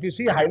fact, if you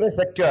see highway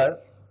sector,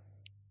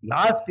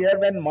 last year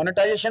when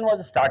monetization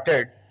was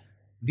started,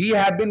 we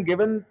have been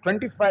given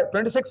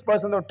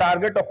 26% of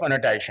target of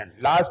monetization.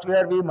 Last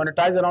year we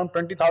monetized around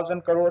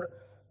 20,000 crore.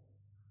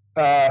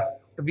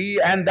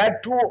 And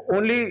that too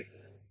only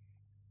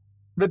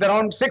with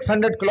around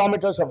 600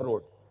 kilometers of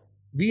road.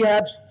 We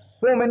have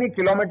so many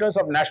kilometers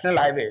of national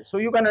highway. So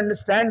you can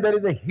understand there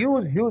is a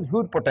huge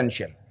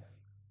potential.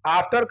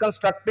 After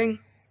constructing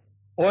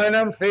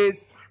O&M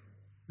phase,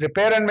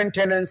 repair and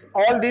maintenance,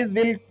 all these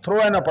will throw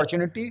an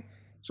opportunity.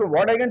 So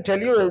what I can tell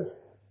you is,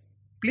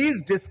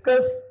 please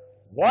discuss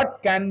what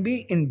can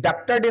be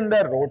inducted in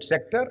the road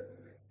sector,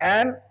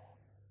 and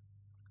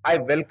I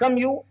welcome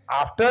you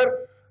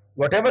after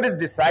whatever is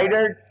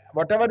decided,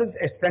 whatever is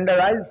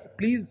standardized,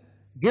 please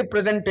give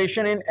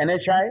presentation in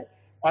NHI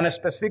on a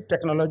specific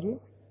technology.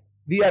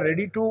 We are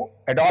ready to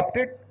adopt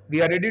it.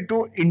 We are ready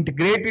to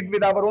integrate it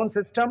with our own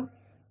system.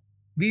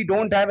 We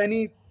don't have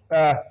any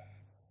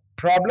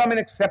problem in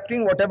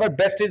accepting whatever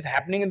best is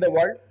happening in the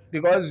world,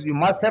 because you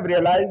must have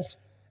realized,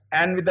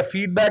 and with the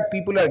feedback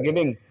people are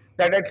giving,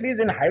 that at least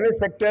in highway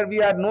sector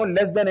we are no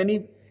less than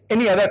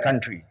any other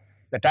country.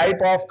 The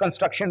type of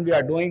construction we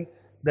are doing,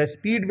 the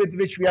speed with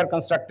which we are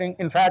constructing.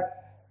 In fact,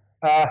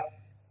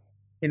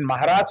 in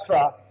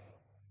Maharashtra,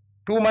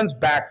 2 months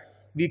back,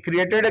 we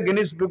created a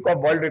Guinness Book of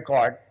World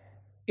Record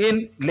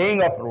in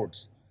laying of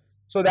roads.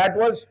 So that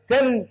was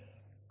 10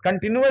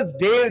 continuous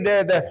days,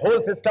 the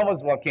whole system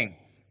was working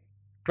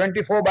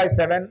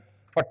 24/7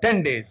 for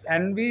 10 days,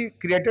 and we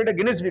created a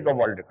Guinness Book of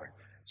World Record.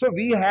 So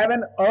we have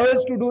an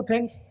urge to do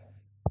things.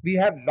 We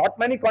have not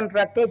many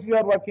contractors who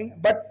are working,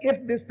 but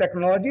if this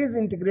technology is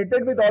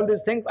integrated with all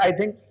these things, I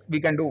think we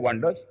can do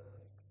wonders.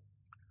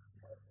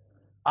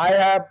 I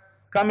have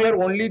come here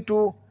only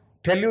to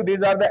tell you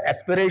these are the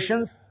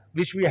aspirations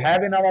which we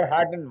have in our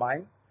heart and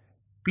mind.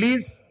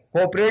 Please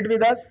cooperate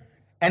with us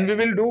and we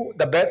will do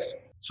the best.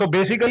 So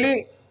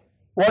basically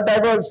what I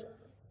was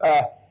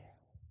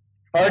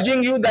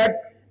urging you, that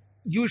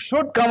you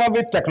should come up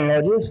with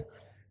technologies,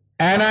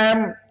 and I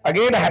am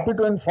again happy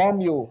to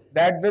inform you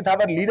that with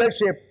our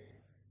leadership,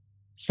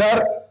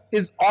 sir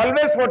is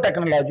always for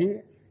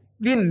technology.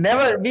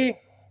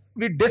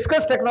 We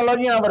discuss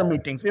technology in our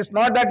meetings. It's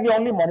not that we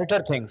only monitor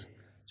things.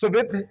 So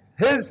with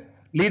his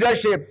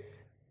leadership,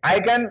 I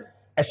can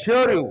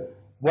assure you,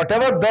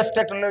 whatever best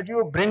technology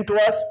you bring to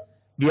us,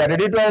 we are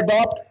ready to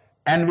adopt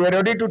and we are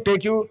ready to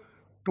take you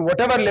to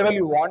whatever level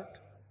you want.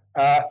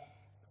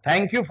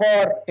 Thank you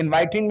for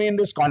inviting me in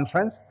this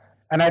conference,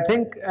 and I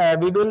think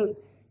we will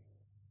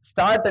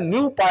start a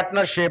new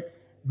partnership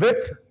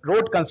with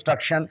road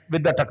construction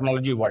with the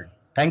technology world.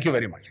 Thank you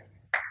very much.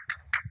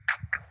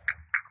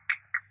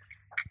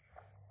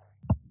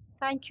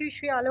 Thank you,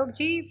 Shri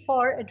Alokji,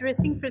 for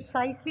addressing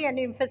precisely and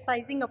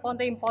emphasizing upon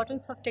the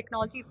importance of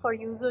technology for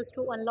users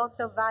to unlock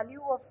the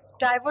value of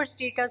diverse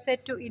data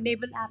set to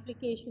enable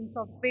applications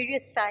of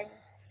various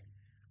types.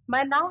 May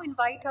I now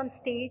invite on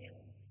stage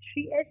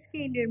Shri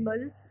S.K.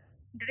 Nirmal,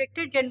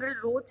 Director General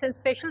Roads and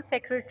Special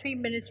Secretary,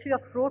 Ministry of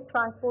Road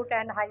Transport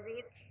and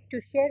Highways, to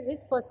share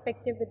his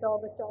perspective with the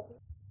august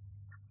audience.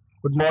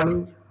 Good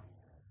morning,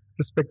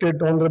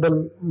 respected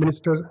Honorable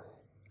Minister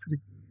Sri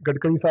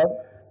Gadkari Sahab,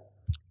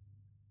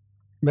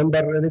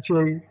 Member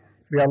NHA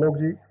Sri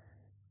Alokji,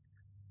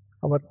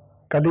 our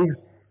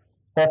colleagues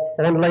of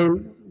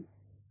online,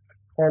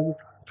 all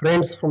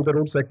friends from the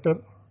road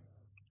sector,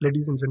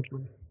 ladies and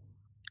gentlemen.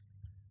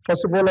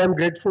 First of all, I am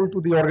grateful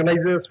to the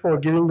organizers for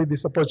giving me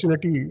this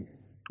opportunity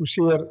to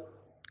share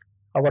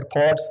our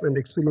thoughts and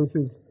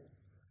experiences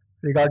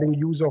regarding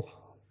use of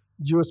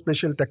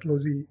geospatial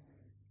technology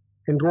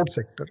in road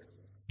sector.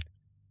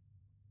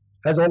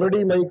 As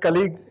already my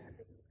colleague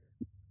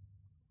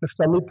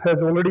Mr. Amit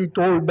has already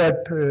told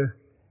that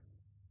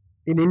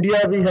in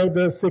India we have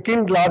the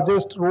second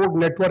largest road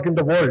network in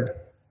the world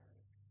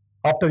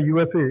after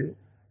USA,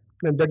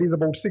 and that is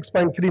about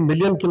 6.3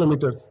 million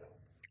kilometers.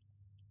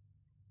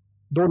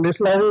 Though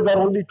national highways are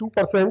only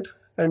 2%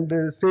 and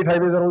state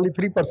highways are only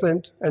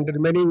 3%, and the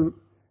remaining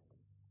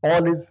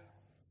all is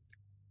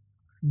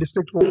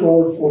district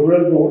roads or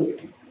rural roads.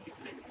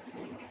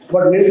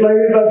 But national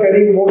highways are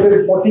carrying more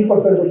than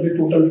 40% of the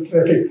total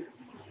traffic.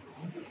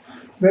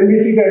 When we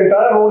see the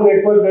entire road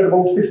network, that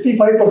about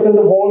 65%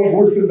 of all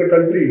goods in the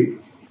country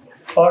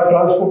are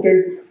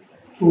transported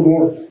through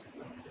roads.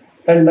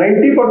 And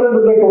 90%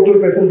 of the total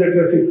passenger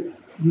traffic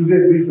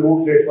uses this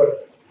road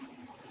network.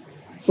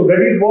 So that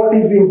is what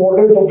is the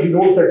importance of the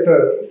road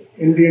sector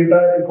in the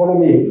entire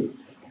economy.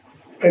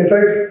 In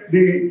fact,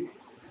 the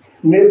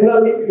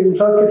National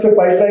Infrastructure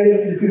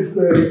Pipeline, which is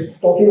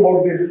talking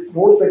about the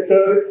road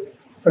sector,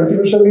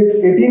 contribution is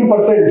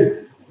 18%.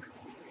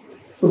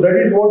 So that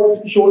is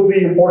what shows the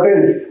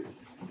importance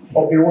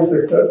of the road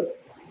sector.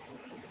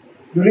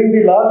 During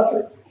the last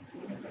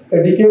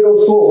decade or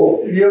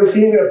so, we have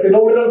seen a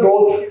phenomenal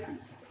growth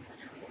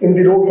in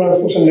the road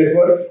transportation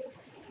network.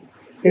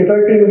 In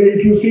fact,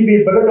 if you see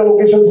the budget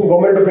allocation from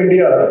Government of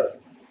India,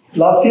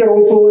 last year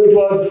also it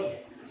was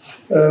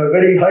a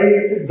very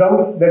high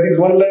jump, that is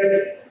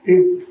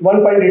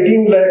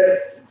 1.18 lakh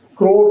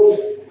crores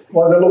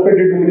was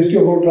allocated to Ministry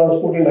of Road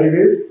Transport and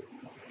Highways.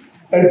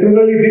 And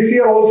similarly, this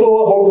year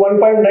also about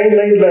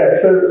 1.99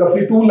 lakhs, so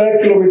roughly 2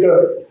 lakh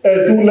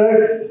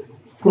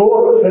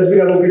crore has been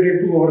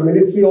allocated to our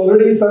ministry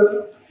already,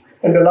 sir.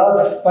 In the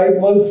last 5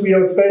 months, we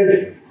have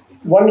spent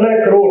 1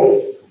 lakh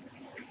crore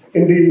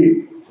in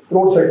the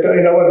road sector,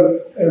 in our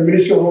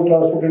Ministry of Road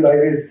Transport and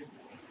Highways.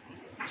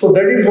 So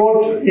that is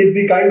what is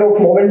the kind of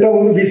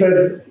momentum which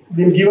has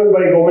been given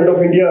by Government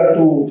of India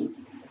to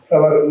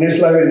our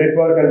national highway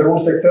network and the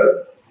road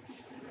sector.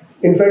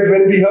 In fact,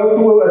 when we have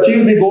to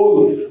achieve the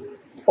goal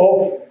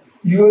of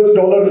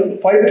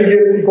 $5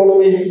 trillion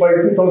economy by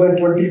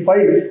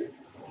 2025,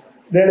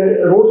 then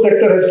road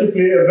sector has to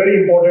play a very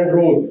important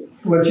role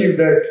to achieve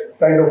that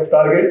kind of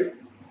target.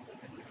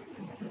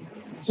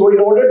 So in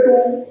order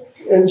to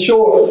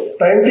ensure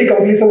timely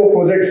completion of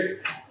projects,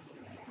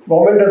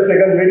 government has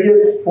taken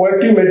various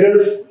proactive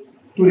measures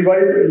to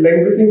revive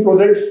languishing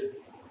projects,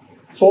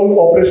 solve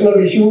operational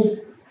issues,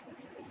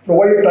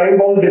 provide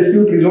time-bound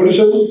dispute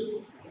resolution,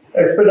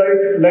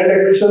 expedite land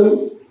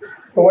acquisition,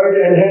 provide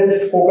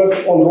enhanced focus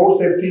on road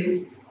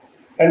safety,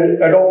 and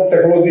adopt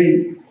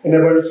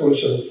technology-enabled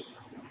solutions.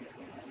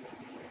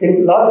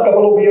 In last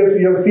couple of years,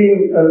 we have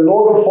seen a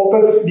lot of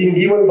focus being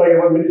given by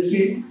our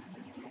ministry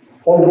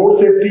on road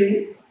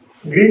safety,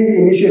 green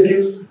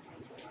initiatives,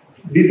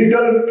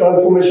 digital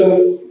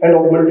transformation, and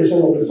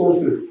augmentation of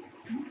resources.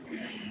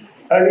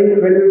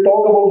 And when we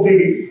talk about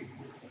these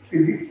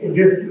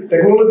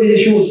technology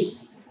issues,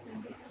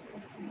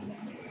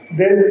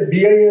 then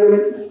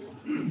BIM,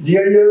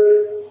 GIS,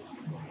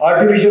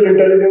 artificial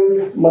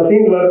intelligence,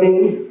 machine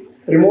learning,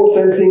 remote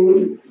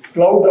sensing,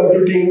 cloud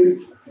computing,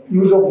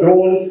 use of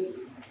drones,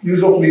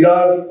 use of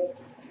LiDARs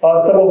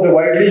are some of the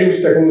widely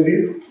used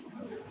technologies.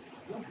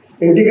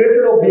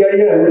 Integration of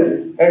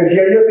BIM and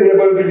GIS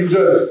enable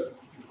users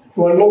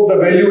to unlock the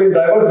value in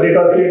diverse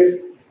data sets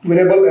to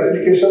enable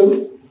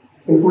application,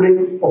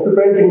 including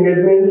occupant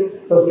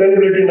engagement,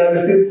 sustainability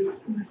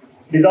analysis,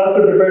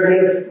 disaster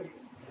preparedness,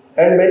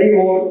 and many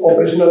more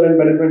operational and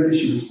management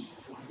issues.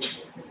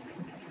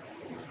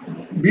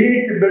 Be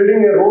it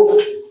building a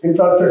roads,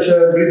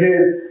 infrastructure,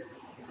 bridges,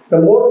 the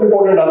most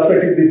important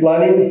aspect is the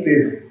planning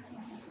stage.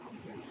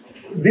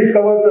 This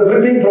covers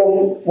everything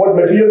from what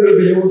material will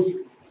be used,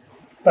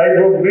 type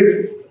of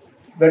bridge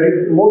that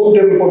is most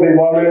suitable for the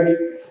environment,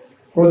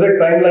 project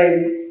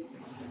timeline.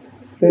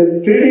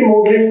 Then 3D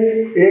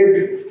modeling aids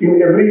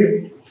in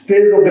every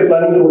stage of the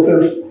planning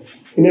process,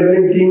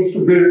 enabling teams to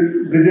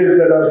build bridges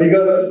that are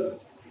bigger,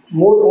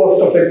 more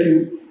cost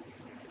effective.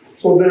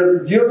 So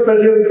the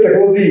geospatial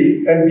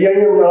technology and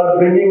BIM are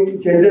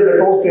bringing changes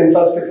across the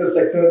infrastructure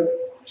sector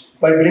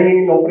by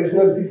bringing in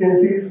operational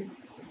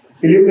efficiencies,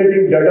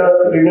 eliminating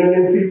data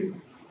redundancy,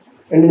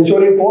 and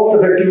ensuring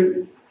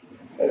cost-effective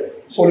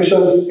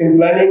solutions in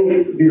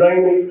planning,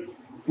 design,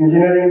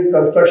 engineering,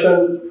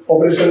 construction,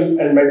 operation,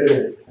 and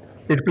maintenance.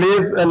 It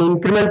plays an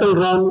incremental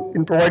role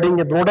in providing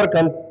a broader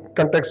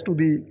context to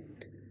the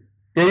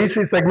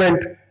AEC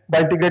segment by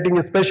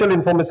integrating special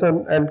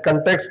information and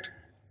context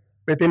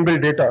with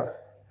inbuilt data.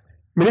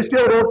 Ministry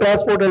of Road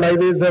Transport and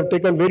Highways have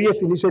taken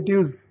various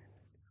initiatives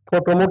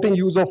for promoting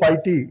use of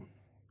IT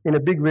in a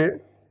big way.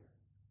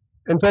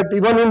 In fact,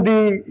 even in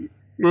the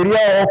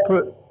area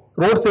of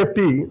road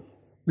safety,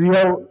 we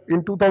have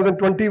in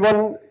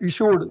 2021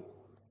 issued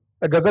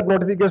a gazette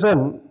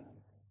notification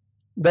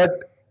that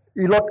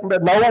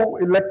now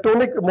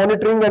electronic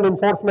monitoring and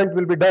enforcement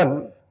will be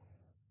done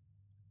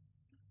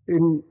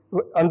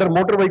under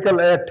Motor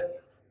Vehicle Act,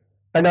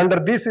 and under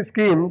this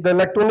scheme, the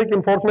electronic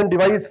enforcement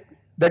device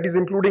that is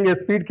including a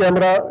speed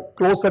camera,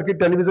 closed circuit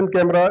television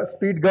camera,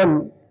 speed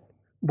gun,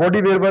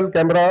 body wearable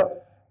camera,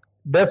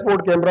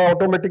 dashboard camera,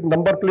 automatic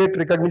number plate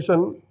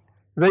recognition,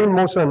 weigh in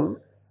motion,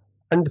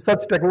 and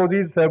such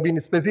technologies have been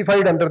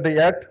specified under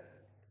the Act.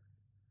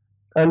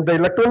 And the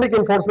electronic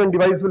enforcement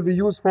device will be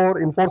used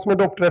for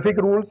enforcement of traffic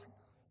rules,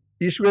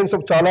 issuance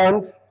of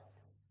challans.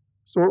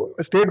 So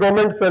state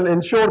governments shall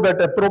ensure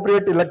that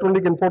appropriate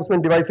electronic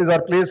enforcement devices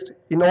are placed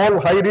in all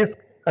high risk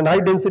and high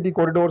density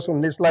corridors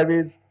on national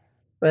highways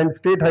and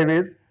state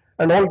highways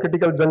and all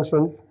critical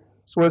junctions,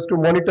 so as to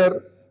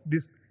monitor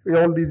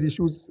all these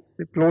issues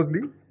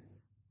closely.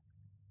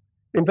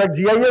 In fact,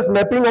 GIS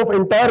mapping of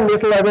entire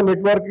national highway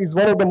network is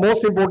one of the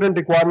most important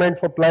requirements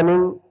for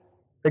planning,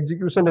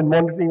 execution and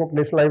monitoring of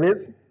national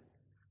highways.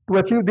 To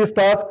achieve this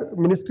task,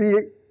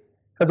 Ministry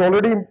has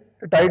already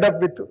tied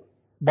up with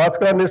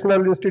Bhaskara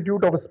National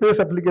Institute of Space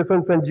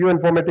Applications and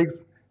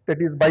Geoinformatics,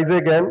 that is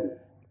BISAGAN.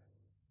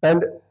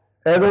 And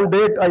as on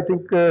date, I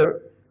think a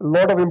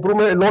lot of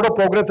improvement, a lot of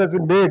progress has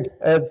been made,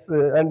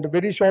 and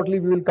very shortly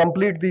we will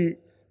complete the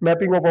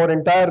mapping of our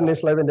entire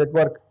national highway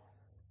network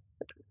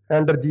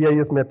under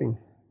GIS mapping.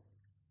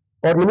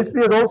 Our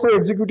ministry has also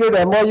executed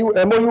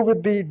MOU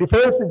with the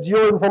Defense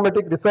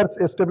Geoinformatic Research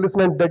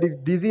Establishment, that is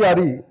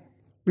DGRE,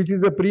 which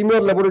is a premier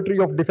laboratory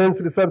of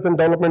Defense Research and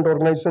Development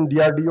Organization,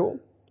 DRDO,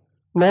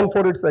 known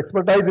for its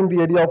expertise in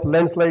the area of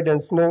landslide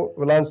and snow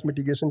avalanche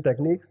mitigation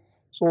techniques.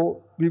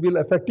 So we will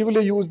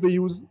effectively use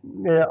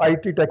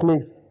IT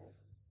techniques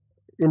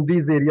in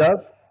these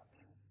areas.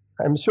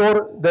 I'm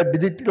sure that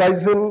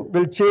digitalization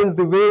will change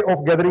the way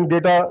of gathering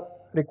data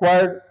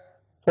required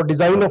for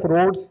design of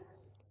roads.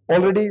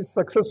 Already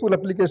successful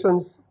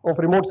applications of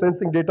remote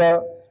sensing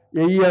data,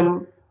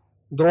 AEM,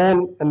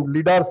 drone and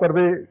LIDAR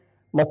survey,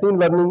 machine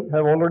learning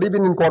have already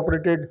been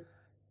incorporated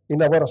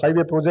in our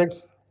highway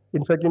projects.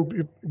 In fact,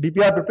 in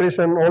DPR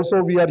preparation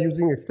also we are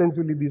using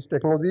extensively these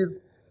technologies.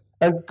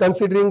 And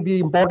considering the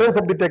importance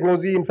of the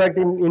technology, in fact,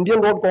 in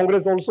Indian Road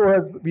Congress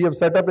also we have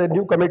set up a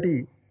new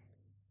committee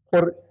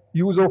for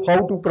use of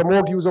how to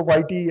promote use of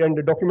IT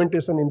and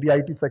documentation in the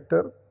IT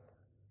sector.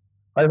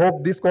 I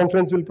hope this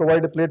conference will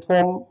provide a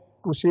platform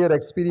to share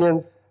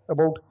experience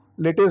about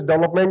latest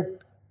development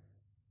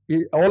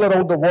all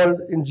around the world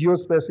in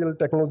geospatial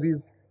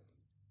technologies,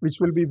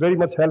 which will be very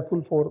much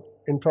helpful for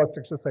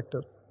infrastructure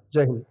sector.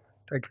 Jai Hind.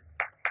 Thank you.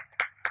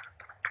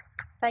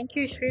 Thank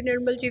you, Shri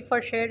Nirmalji,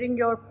 for sharing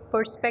your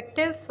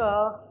perspective.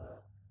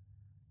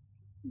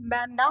 May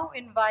I now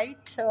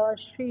invite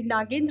Shri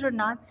Nagendra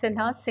Nath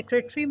Sinha,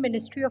 Secretary,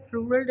 Ministry of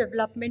Rural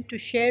Development, to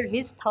share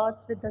his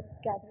thoughts with this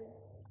gathering.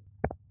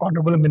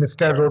 Honorable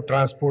Minister, Road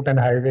Transport and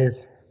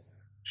Highways,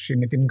 Shri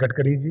Nitin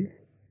Gadkari ji,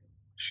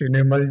 Shri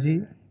Nirmal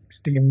ji,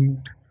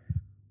 esteemed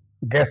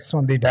guests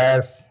on the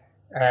dais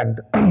and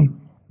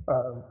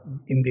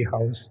in the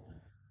house.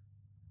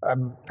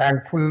 I'm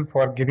thankful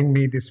for giving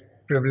me this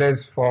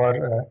privilege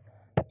for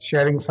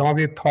sharing some of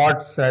the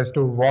thoughts as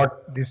to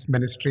what this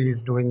ministry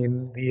is doing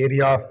in the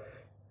area of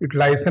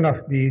utilization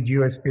of the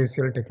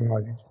geospatial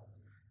technologies.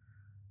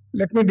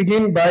 Let me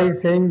begin by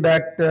saying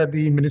that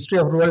the Ministry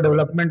of Rural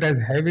Development has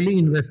heavily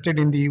invested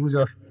in the use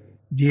of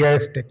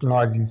GIS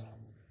technologies.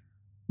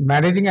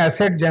 Managing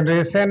asset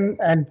generation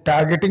and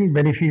targeting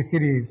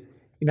beneficiaries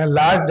in a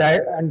large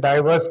and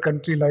diverse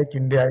country like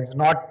India is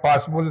not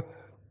possible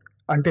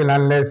until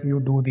unless you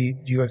do the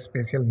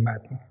geospatial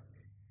mapping.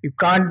 You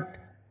can't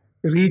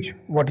reach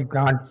what you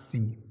can't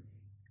see.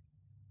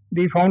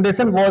 The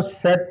foundation was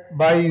set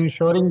by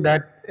ensuring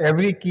that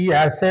every key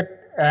asset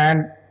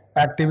and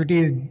activity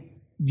is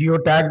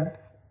geotagged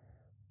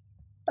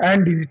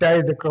and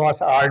digitized across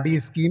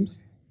RD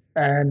schemes,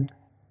 and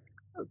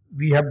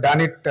we have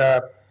done it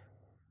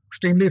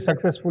extremely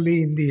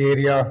successfully in the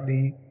area of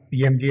the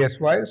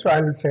PMGSY, so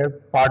I will share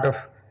part of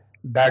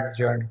that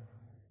journey.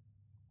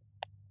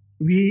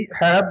 We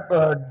have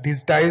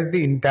digitized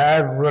the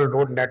entire rural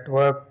road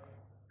network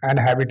and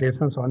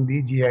habitations on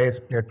the GIS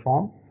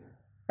platform,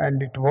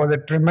 and it was a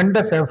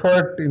tremendous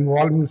effort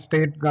involving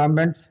state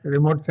governments,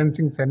 remote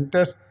sensing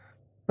centers,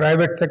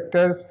 private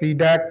sectors,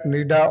 CDAC,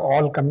 NIDA,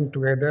 all coming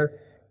together.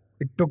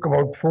 It took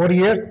about 4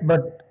 years,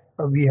 but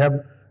we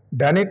have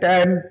done it,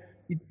 and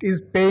it is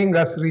paying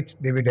us rich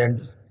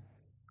dividends.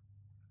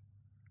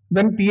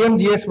 When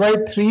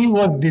PMGSY 3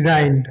 was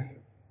designed,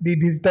 the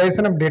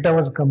digitization of data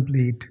was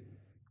complete,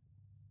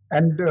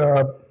 and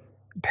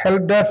it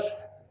helped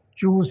us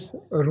choose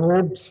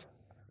roads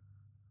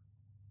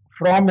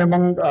from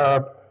among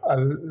a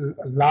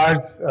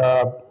large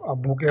a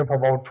bouquet of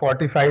about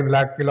 45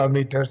 lakh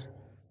kilometers.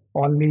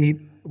 Only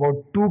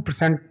about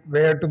 2%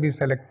 were to be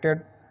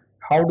selected.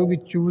 How do we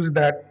choose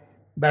that?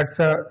 That's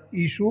a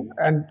issue,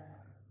 and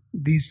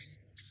the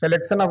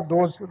selection of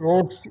those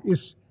roads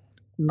is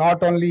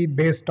not only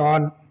based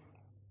on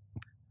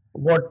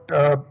what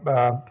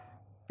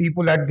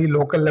people at the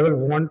local level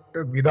want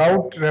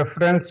without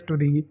reference to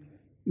the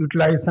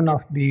utilization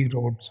of the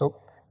road. So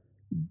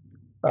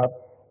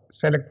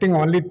selecting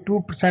only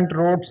 2%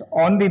 roads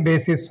on the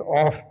basis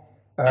of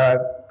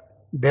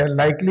their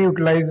likely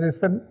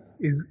utilization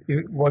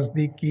was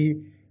the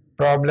key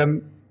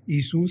problem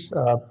issues,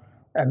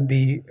 and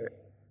the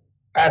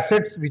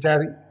assets which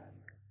are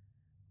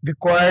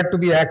required to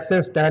be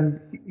accessed and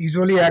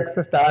easily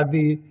accessed are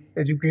the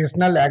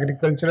educational,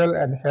 agricultural,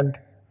 and health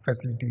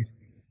facilities.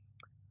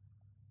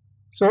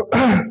 So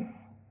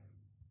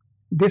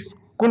this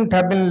couldn't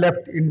have been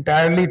left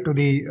entirely to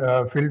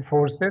the field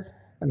forces,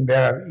 and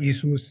there are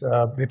issues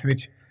with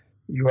which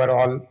you are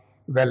all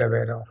well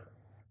aware of.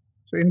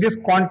 So in this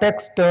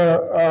context,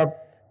 a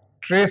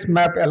trace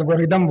map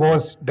algorithm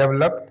was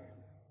developed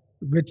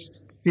which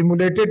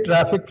simulated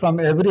traffic from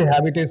every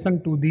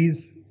habitation to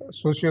these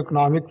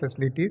socioeconomic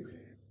facilities,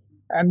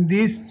 and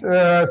this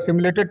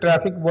simulated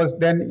traffic was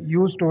then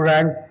used to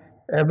rank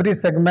every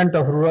segment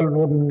of rural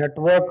road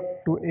network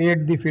to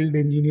aid the field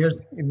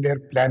engineers in their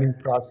planning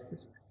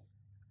process.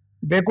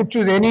 They could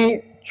choose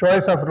any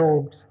choice of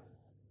roads,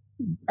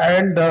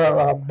 and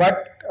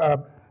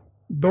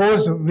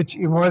those which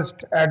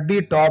emerged at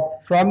the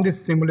top from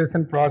this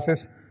simulation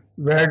process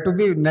were to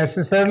be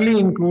necessarily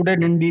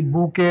included in the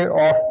bouquet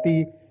of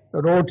the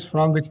roads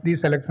from which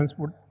these selections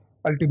would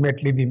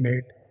ultimately be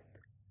made.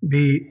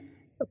 The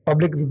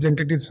public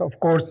representatives, of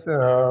course,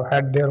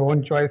 had their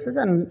own choices,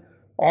 and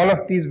all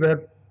of these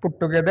were put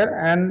together,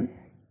 and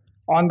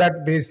on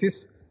that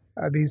basis,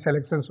 these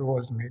selections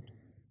was made.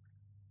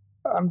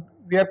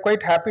 We are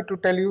quite happy to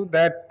tell you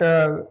that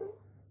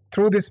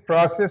through this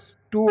process,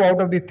 2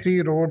 out of the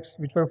 3 roads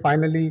which were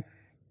finally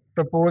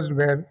proposed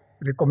were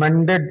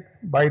recommended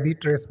by the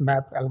trace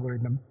map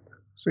algorithm.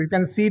 So you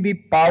can see the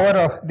power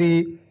of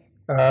the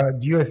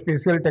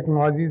geospatial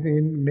technologies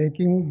in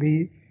making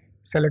the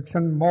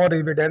selection more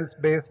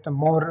evidence-based,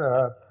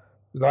 more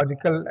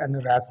logical and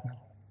rational.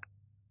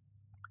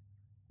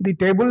 The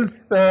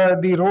tables,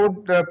 the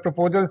road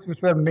proposals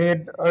which were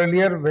made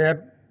earlier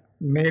were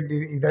made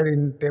either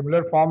in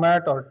tabular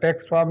format or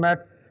text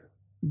format,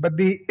 but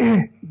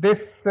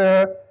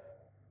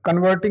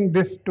converting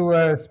this to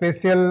a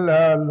spatial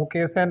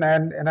location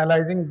and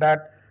analyzing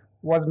that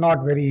was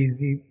not very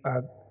easy.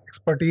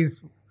 Expertise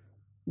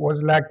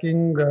was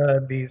lacking,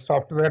 the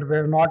software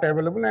were not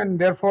available, and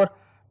therefore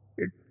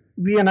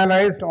we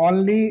analyzed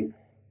only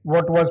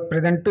what was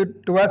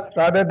presented to us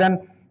rather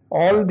than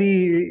all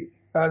the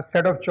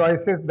set of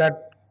choices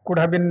that could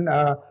have been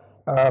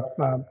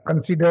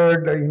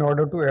considered in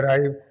order to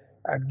arrive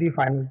at the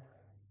final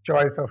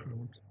choice of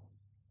routes.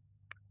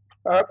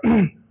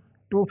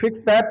 To fix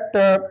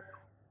that,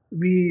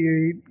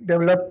 we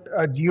developed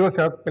a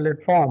GeoSmart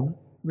platform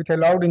which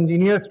allowed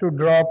engineers to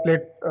draw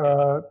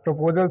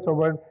proposals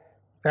over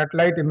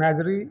satellite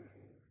imagery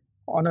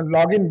on a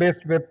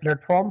login-based web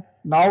platform.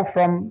 Now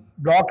from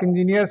block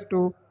engineers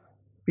to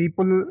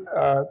people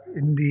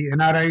in the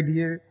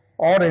NRIDA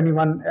or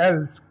anyone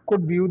else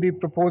could view the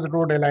proposed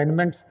road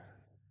alignments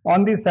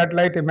on the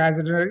satellite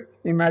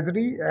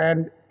imagery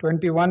and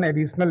 21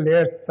 additional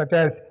layers such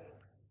as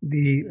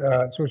the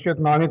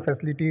socioeconomic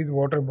facilities,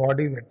 water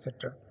bodies,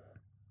 etc.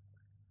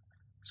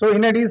 So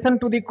in addition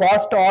to the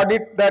cost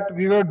audit that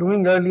we were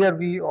doing earlier,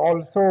 we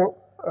also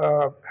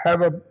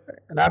have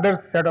another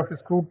set of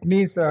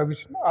scrutinies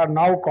which are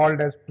now called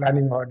as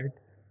planning audit,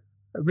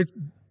 which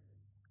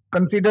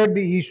considered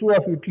the issue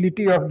of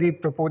utility of the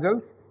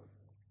proposals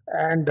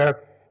and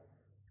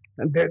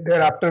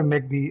thereafter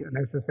make the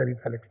necessary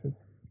selections.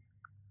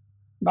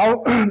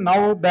 Now,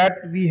 now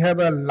that we have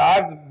a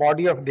large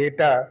body of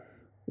data,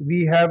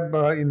 we have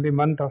in the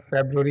month of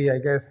February, I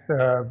guess,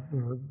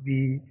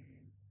 we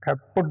have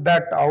put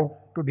that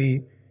out to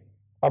the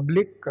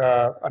public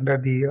under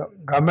the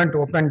government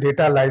open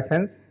data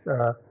license.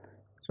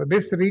 So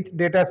this rich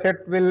data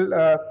set will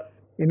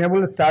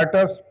enable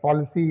startups,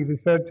 policy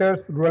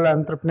researchers, rural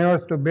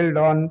entrepreneurs to build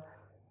on,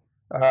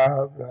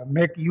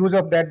 make use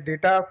of that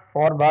data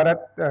for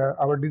Bharat.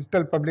 Our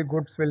digital public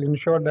goods will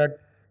ensure that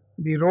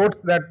the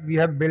roads that we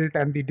have built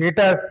and the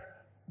data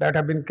that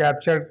have been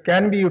captured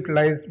can be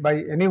utilized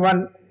by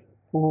anyone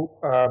who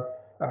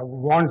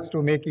wants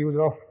to make use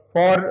of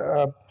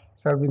for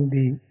serving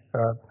the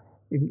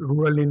in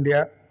rural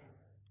India.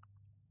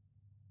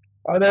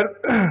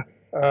 Other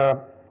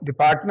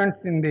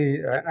departments in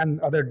the and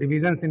other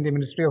divisions in the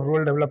Ministry of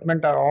Rural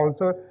Development are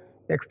also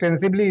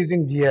extensively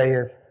using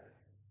GIS.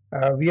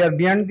 We are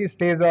beyond the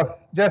stage of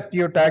just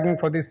geotagging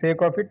for the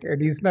sake of it.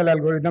 Additional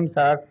algorithms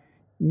are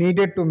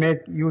needed to make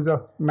use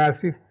of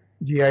massive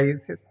GIS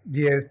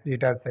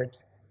data sets.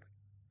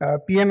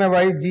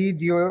 PMAY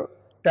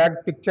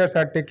geotag pictures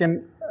are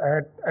taken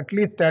at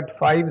least at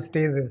 5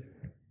 stages.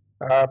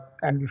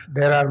 And if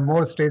there are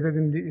more stages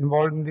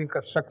involved in the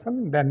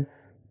construction, then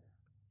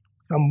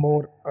some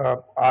more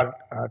are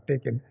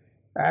taken.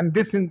 And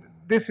this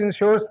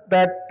ensures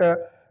that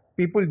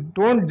people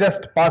don't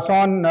just pass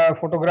on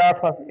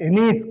photograph of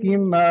any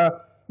scheme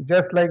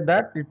just like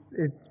that.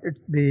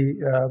 It's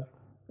the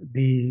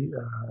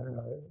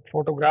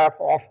photograph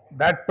of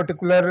that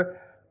particular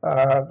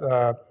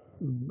house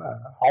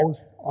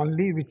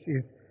only, which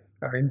is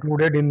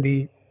included in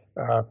the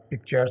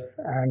pictures,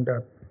 and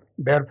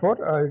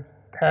therefore it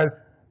has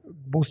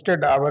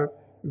boosted our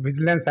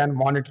vigilance and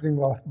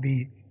monitoring of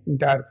the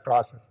entire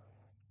process.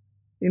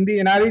 In the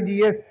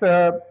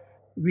NREGS,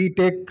 we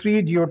take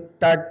 3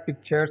 geotag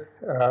pictures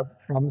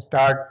from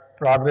start,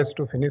 progress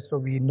to finish, so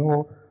we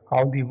know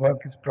how the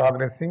work is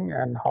progressing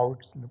and how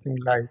it's looking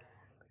like.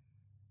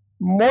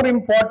 More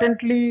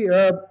importantly,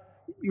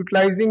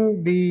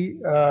 utilizing the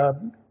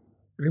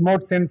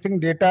remote sensing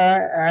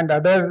data and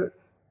other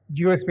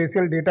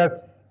geospatial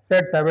data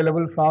sets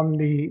available from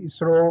the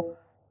ISRO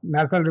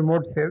National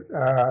Remote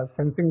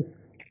Sensing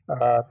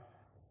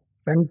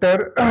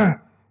Center,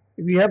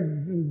 we have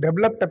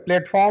developed a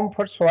platform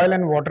for soil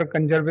and water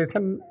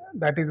conservation,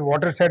 that is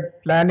watershed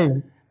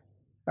planning.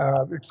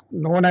 It's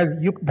known as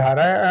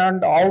Yukdhara,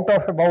 and out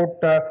of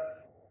about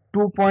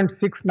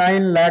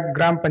 2.69 lakh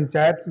gram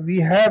panchayats, we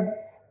have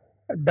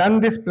done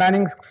this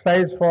planning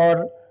exercise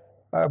for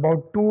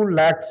about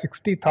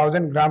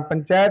 2,60,000 gram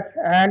panchayats,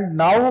 and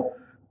now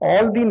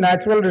all the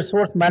natural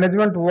resource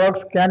management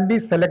works can be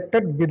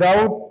selected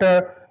without,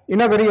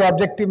 in a very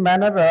objective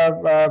manner,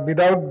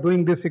 without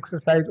doing this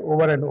exercise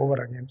over and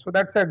over again. So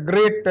that's a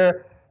great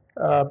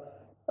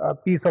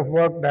piece of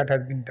work that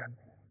has been done.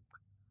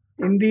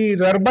 In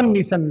the urban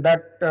mission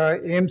that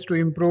aims to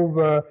improve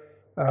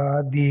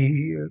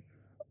the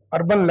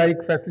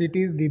urban-like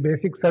facilities, the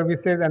basic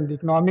services and the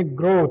economic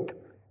growth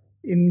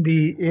in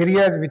the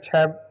areas which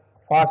have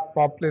fast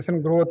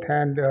population growth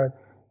and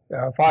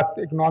fast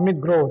economic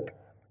growth,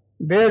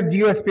 their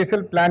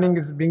geospatial planning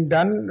is being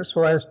done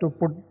so as to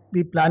put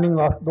the planning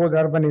of those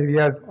urban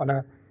areas on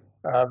a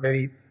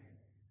very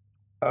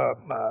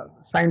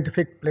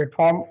scientific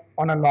platform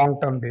on a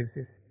long-term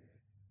basis.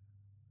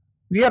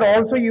 We are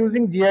also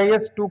using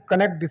GIS to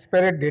connect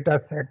disparate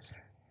data sets.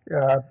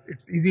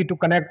 It's easy to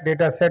connect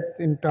data sets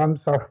in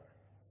terms of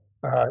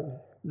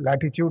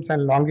latitudes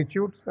and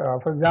longitudes.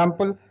 For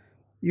example,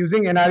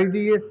 using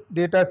NREGS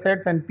data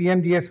sets and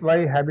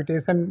PMGSY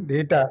habitation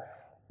data,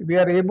 we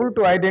are able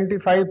to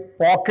identify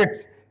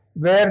pockets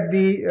where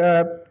the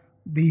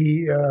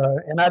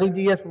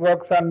NREGS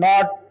works are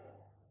not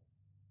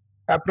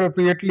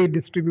appropriately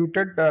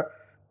distributed.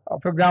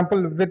 For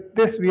example, with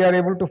this we are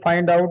able to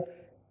find out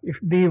if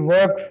the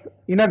works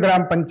in a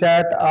gram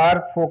panchayat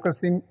are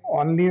focusing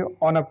only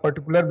on a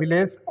particular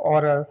village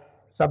or a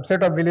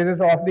subset of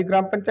villages of the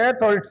gram panchayats,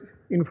 or it's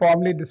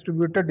informally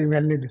distributed,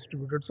 evenly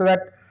distributed. So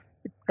that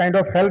it kind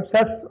of helps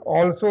us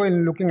also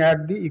in looking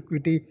at the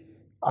equity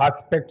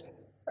aspects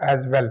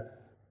as well.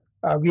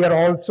 We are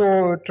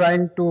also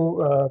trying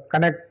to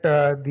connect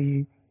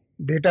the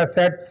data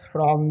sets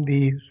from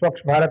the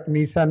Swachh Bharat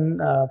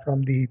Mission,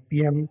 from the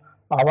PM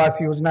Awas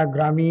Yojana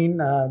Gramin,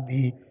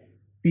 the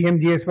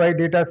PMGSY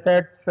data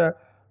sets,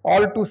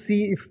 all to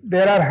see if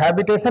there are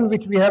habitation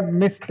which we have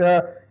missed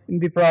in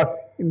the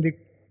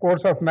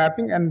course of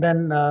mapping, and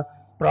then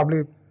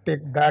probably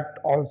take that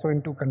also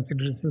into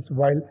considerations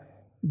while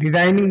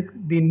designing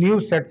the new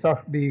sets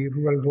of the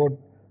rural road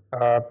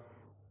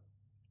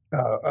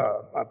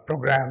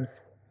programs.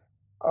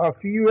 A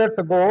few years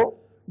ago,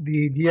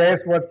 the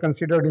GIS was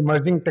considered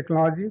emerging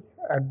technologies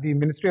at the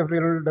Ministry of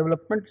Rural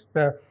Development. It's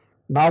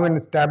now an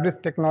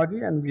established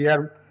technology, and we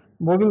are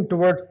moving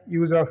towards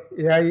use of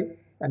AI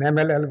and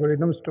ML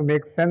algorithms to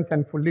make sense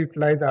and fully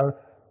utilize our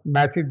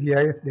massive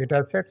GIS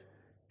data sets.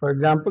 For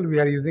example, we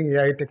are using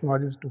AI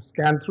technologies to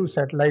scan through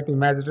satellite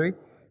imagery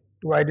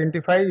to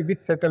identify which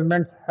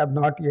settlements have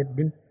not yet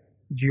been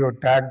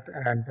geotagged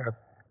and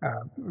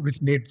which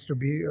needs to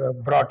be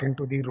brought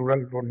into the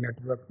rural road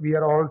network. We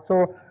are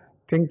also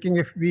thinking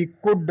if we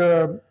could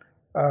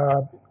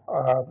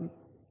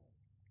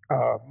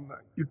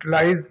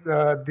utilize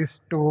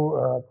this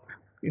to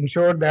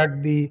ensure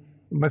that the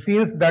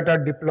machines that are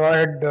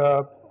deployed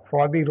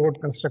for the road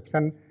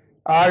construction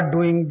are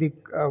doing the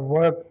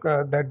work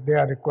that they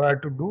are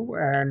required to do,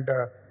 and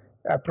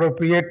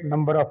appropriate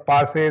number of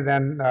passes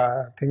and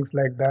things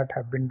like that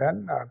have been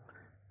done.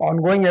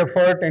 Ongoing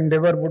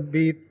endeavor would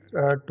be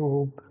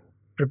to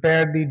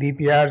prepare the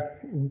DPRs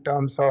in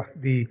terms of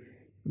the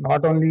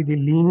not only the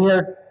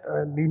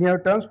linear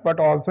terms but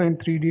also in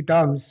 3D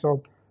terms,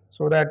 so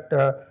that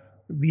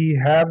we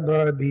have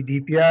the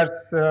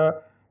DPRs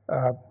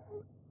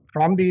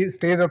from the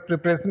stage of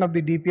preparation of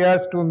the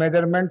DPRs to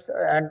measurements,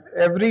 and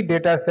every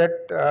data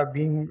set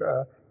being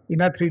in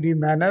a 3D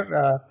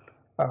manner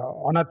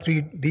on a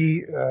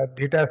 3D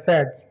data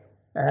sets,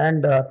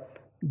 and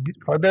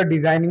further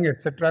designing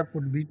etc.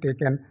 could be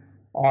taken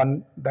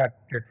on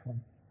that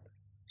platform.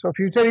 So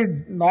future is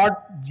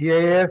not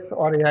GIS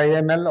or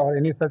AIML or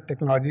any such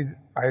technologies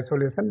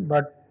isolation,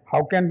 but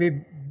how can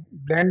we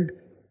blend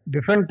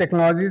different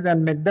technologies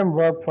and make them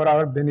work for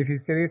our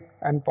beneficiaries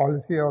and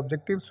policy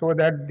objectives, so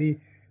that the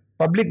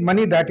public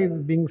money that is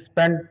being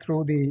spent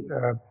through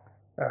the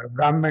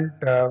government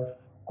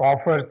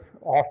coffers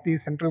of the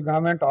central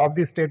government, of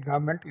the state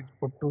government, is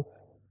put to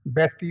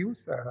best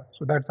use.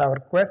 So that's our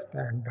quest,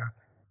 and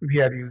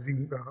we are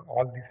using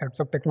all these sets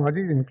of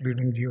technologies,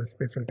 including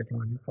geospatial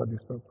technology, for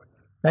this purpose.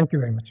 Thank you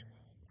very much.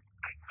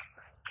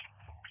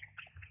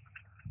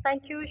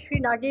 Thank you,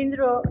 Shri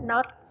Nagendra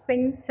Nath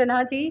Singh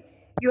Sinha ji.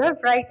 You have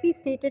rightly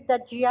stated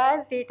that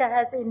GIS data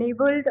has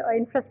enabled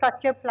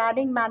infrastructure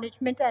planning,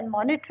 management, and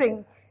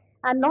monitoring.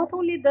 And not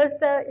only this,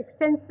 the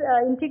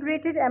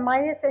integrated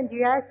MIS and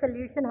GIS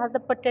solution has the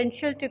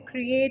potential to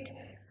create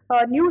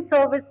new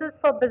services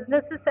for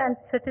businesses and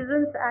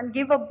citizens and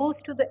give a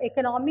boost to the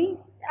economy,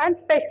 and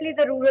especially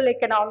the rural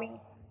economy.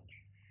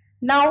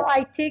 Now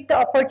I take the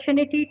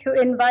opportunity to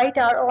invite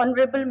our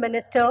Honorable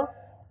Minister,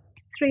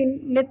 Sri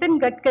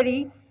Nitin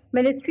Gadkari,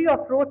 Ministry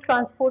of Road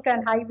Transport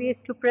and Highways,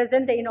 to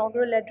present the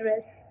inaugural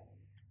address.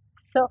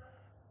 Sir.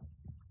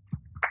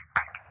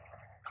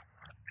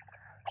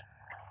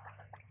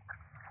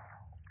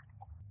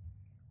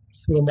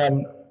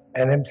 Shriman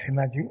N.M.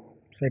 Sinha ji,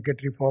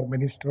 Secretary for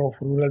Minister of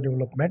Rural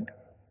Development.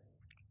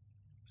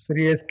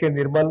 Sri S.K.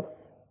 Nirmal,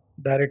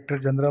 Director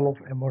General of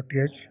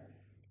MOTH.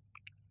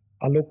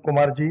 Alok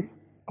Kumar ji,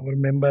 our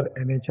member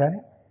NHI.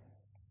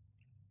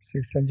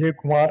 Sri Sanjay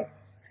Kumar,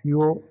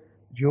 CEO,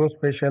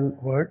 Geospatial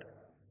World.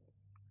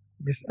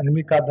 Ms.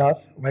 Anmika Das,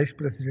 Vice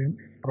President,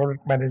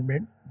 Product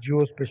Management,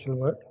 Geospatial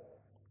World.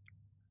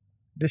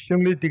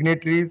 Distinguished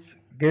dignitaries,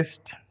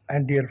 guests,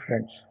 and dear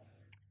friends.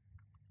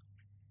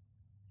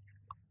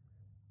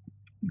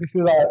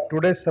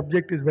 Today's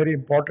subject is very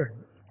important,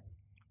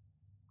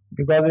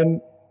 because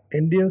in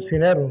Indian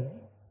scenario,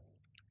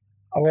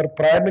 our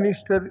Prime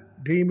Minister's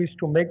dream is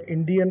to make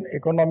Indian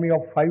economy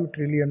of $5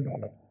 trillion.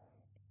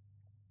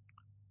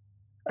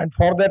 And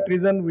for that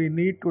reason, we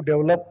need to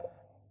develop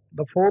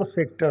the 4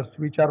 sectors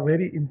which are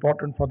very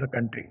important for the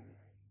country: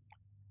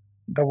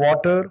 the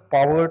water,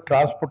 power,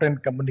 transport,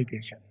 and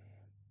communication.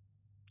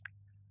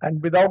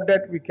 And without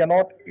that, we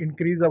cannot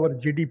increase our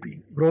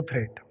GDP growth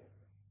rate.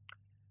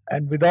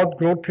 And without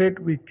growth rate,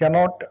 we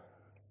cannot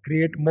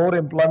create more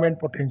employment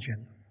potential.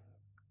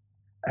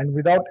 And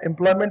without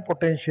employment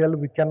potential,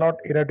 we cannot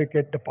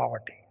eradicate the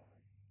poverty.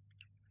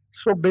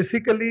 So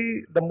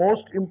basically, the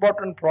most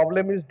important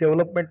problem is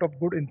development of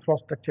good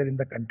infrastructure in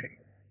the country.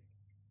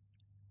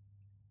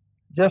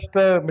 Just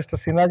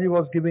Mr. Sinha ji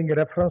was giving a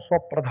reference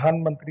of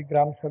Pradhan Mantri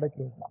Gram Sadak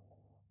Yojana.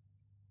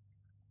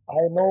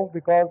 I know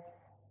because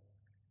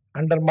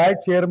under my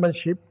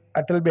chairmanship,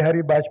 Atal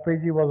Bihari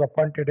Vajpayee ji was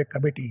appointed a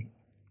committee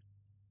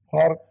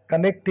for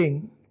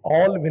connecting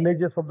all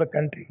villages of the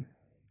country.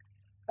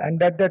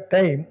 And at that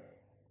time,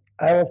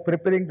 I was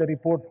preparing the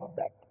report for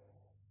that.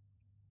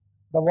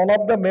 One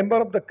of the member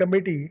of the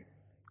committee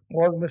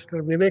was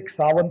Mr. Vivek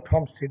Sawant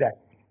from SIDAC.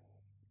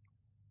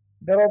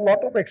 There were a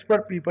lot of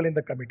expert people in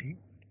the committee.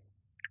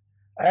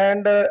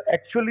 And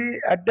actually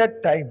at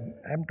that time,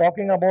 I'm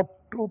talking about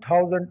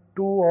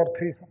 2002 or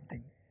 3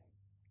 something.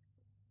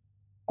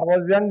 I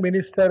was young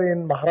minister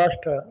in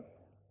Maharashtra.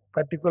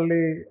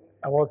 Particularly,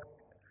 I was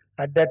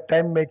at that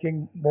time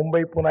making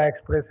Mumbai-Pune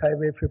Express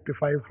Highway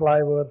 55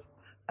 flyovers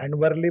and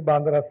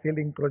Worli-Bandra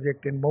ceiling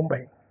project in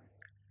Mumbai.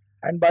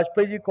 And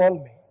Vajpayee ji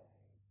called me.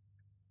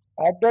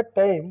 At that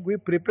time, we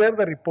prepared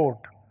the report.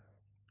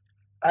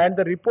 And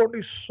the report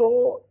is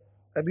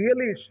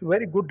it's a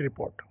very good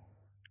report.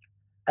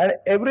 And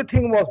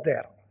everything was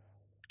there.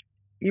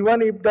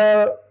 Even if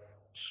the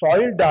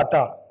soil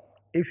data,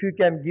 if you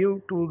can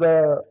give to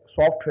the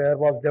software,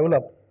 was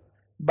developed,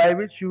 by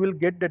which you will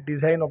get the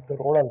design of the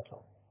road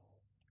also.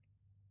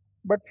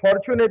 But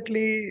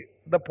fortunately,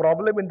 the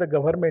problem in the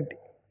government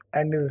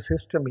and in the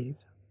system is,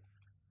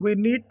 we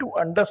need to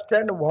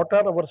understand what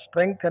are our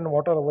strengths and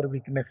what are our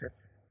weaknesses.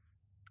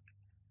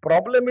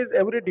 Problem is,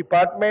 every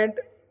department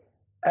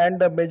and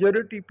the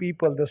majority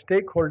people, the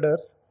stakeholders,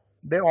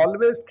 they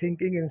always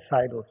thinking in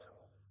silos.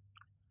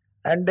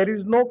 And there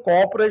is no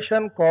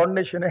cooperation,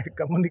 coordination and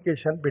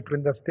communication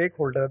between the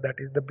stakeholders. That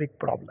is the big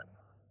problem.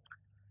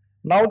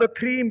 Now the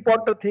 3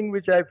 important things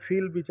which I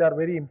feel which are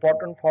very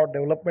important for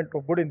development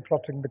of good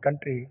infrastructure in the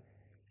country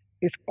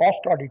is cost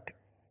audit,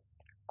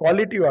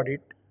 quality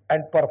audit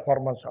and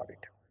performance audit.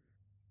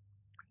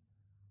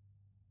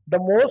 The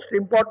most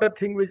important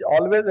thing which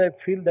always I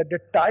feel that the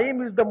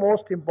time is the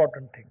most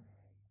important thing.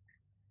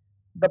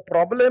 The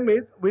problem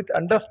is with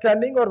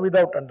understanding or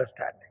without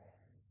understanding.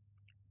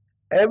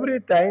 Every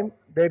time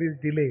there is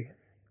delay,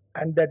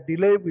 and that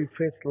delay we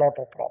face lot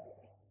of problems.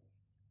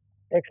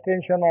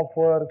 Extension of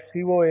work,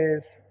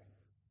 COAs.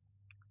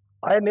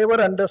 I never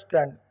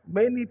understand.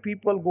 Many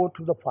people go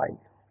to the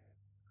file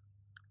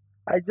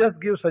I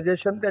just give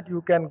suggestion that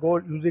you can go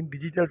using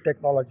digital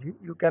technology.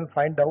 You can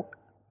find out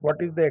what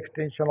is the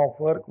extension of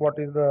work, what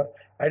is the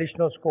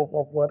additional scope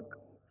of work.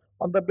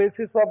 On the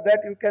basis of that,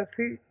 you can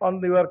see on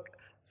your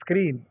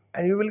screen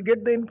and you will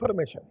get the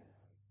information.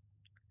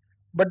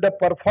 But the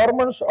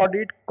performance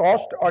audit,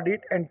 cost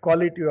audit and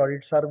quality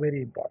audits are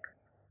very important.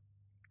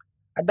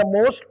 And the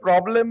most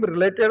problem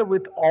related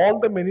with all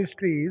the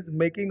ministries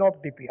making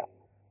of DPR.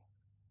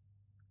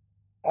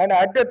 And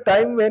at the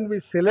time when we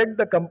select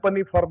the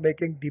company for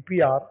making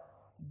DPR,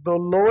 the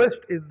lowest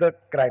is the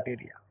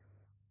criteria.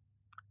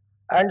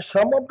 And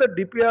some of the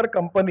DPR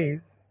companies,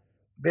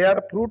 they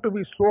are proved to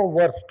be so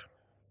worst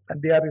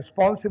and they are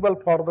responsible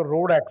for the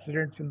road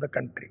accidents in the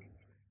country.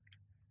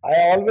 I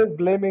always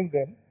blaming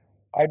them.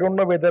 I don't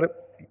know whether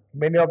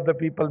many of the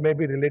people may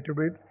be related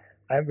with.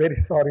 I am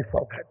very sorry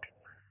for that.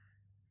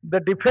 The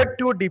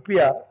defective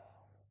DPR,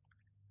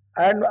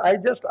 and I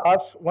just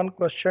ask one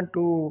question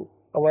to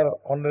our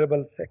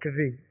Honorable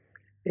Secretary.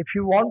 If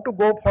you want to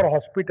go for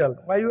hospital,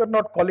 why you are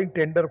not calling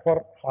tender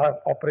for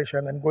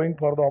operation and going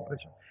for the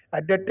operation?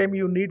 At that time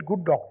you need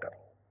good doctor.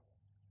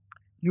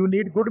 You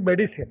need good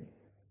medicine.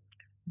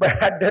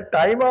 But at the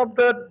time of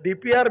the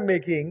DPR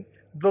making,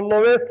 the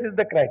lowest is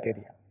the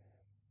criteria.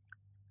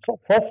 So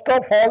first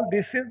of all,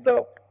 this is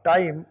the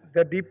time,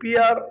 the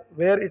DPR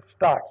where it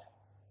starts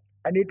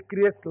and it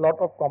creates a lot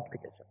of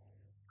complications.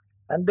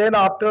 And then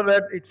after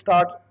that it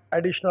starts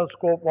additional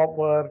scope of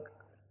work,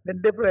 then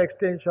different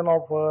extension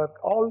of work,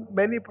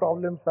 many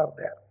problems are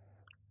there.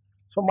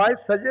 So my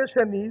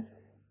suggestion is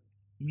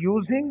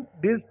using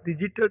this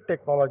digital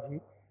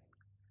technology,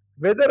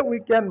 whether we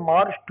can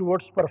march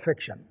towards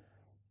perfection.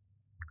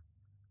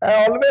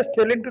 I always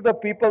telling to the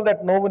people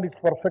that no one is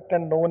perfect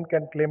and no one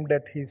can claim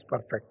that he is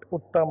perfect.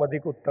 Uttam,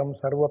 Adhik Uttam,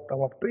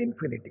 Sarvottam up to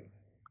infinity.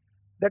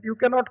 That you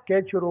cannot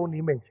catch your own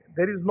image.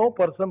 There is no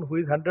person who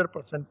is 100%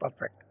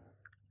 perfect.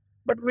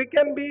 But we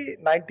can be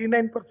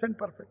 99%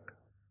 perfect.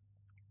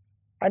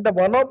 And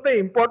one of the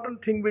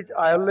important thing which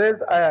I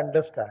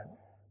understand,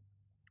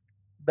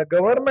 the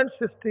government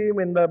system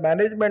in the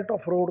management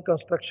of road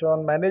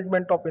construction,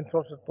 management of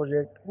infrastructure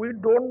project, we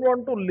don't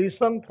want to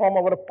listen from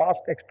our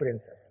past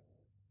experiences.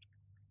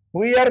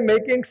 We are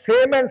making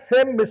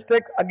same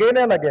mistake again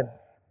and again.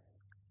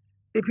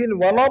 If in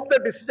one of the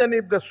decision,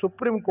 if the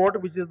Supreme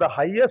Court, which is the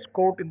highest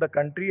court in the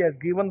country, has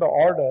given the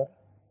order,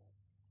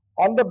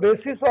 on the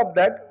basis of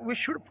that, we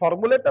should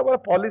formulate our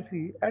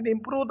policy and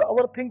improve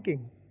our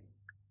thinking.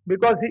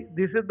 Because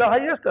this is the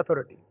highest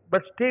authority.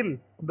 But still,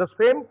 the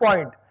same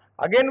point,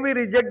 again we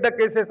reject the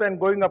cases and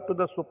going up to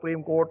the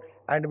Supreme Court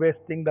and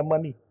wasting the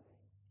money,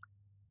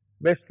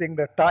 wasting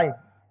the time.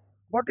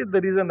 What is the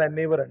reason? I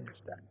never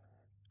understand.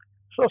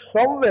 So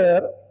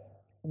somewhere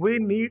we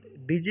need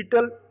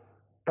digital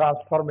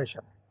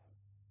transformation.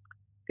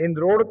 In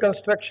road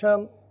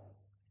construction,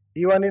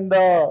 even in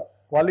the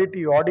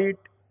quality audit,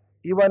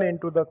 even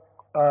into the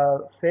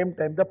same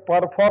time the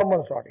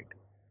performance audit.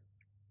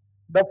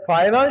 The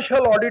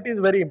financial audit is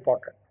very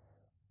important.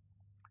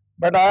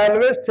 But I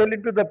always tell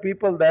it to the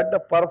people that the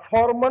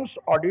performance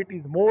audit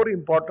is more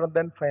important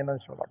than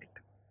financial audit.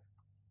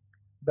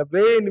 The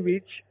way in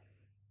which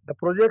the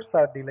projects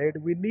are delayed,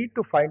 we need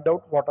to find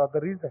out what are the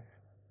reasons.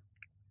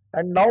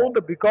 And now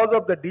because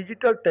of the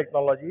digital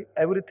technology,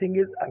 everything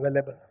is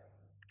available.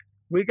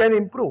 We can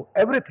improve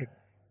everything.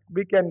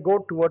 We can go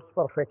towards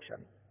perfection.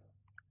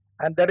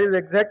 And that is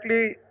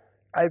exactly,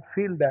 I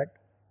feel that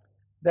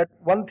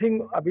one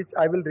thing which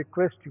I will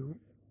request you,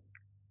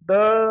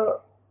 the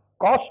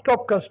cost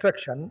of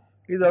construction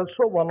is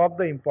also one of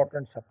the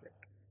important subject.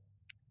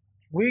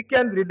 We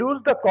can reduce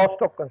the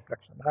cost of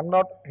construction. I am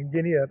not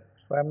engineer,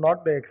 so I am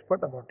not the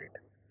expert about it.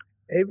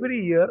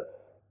 Every year,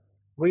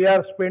 we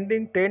are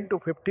spending 10 to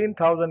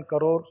 15,000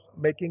 crores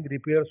making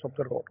repairs of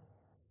the road.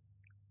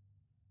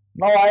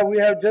 Now we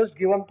have just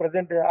given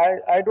present,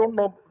 I don't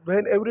know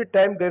when every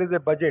time there is a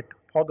budget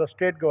for the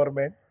state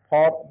government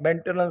for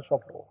maintenance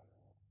of road.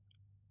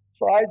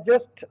 So I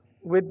just,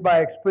 with my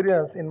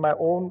experience in my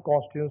own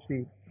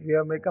constituency, we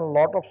have making a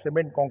lot of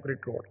cement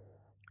concrete road,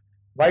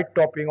 white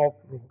topping of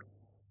road.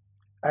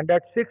 And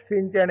at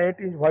 6-inch and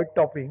 8-inch white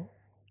topping,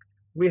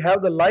 we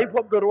have the life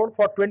of the road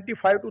for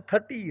 25 to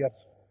 30 years.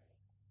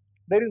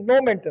 There is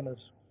no maintenance.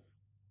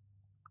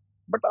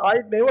 But I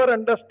never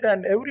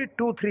understand, every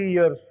 2-3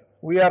 years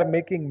we are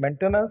making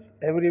maintenance,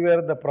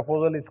 everywhere the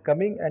proposal is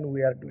coming and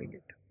we are doing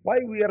it. Why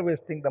we are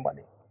wasting the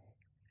money?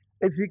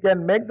 If we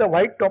can make the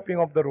white topping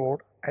of the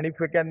road, and if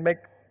we can make,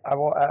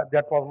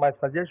 that was my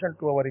suggestion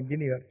to our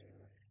engineers,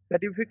 that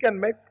if we can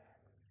make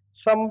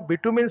some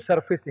bitumen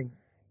surfacing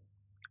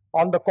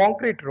on the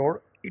concrete road,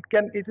 it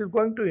is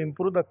going to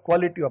improve the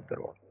quality of the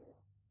road.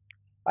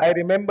 I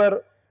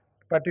remember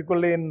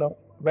particularly in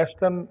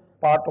western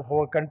part of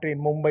our country, in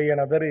Mumbai and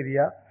other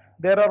area,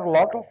 there are a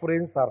lot of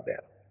rains are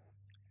there.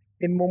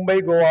 In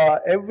Mumbai,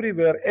 Goa,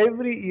 everywhere,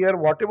 every year,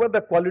 whatever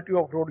the quality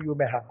of road you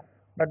may have,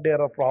 but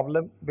there are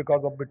problems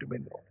because of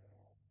bitumen road.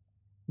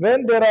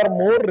 When there are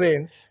more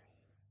rains,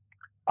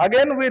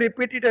 again we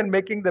repeat it and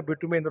making the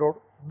bitumen road,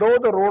 though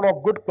the road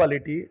of good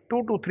quality,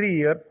 2 to 3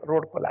 years,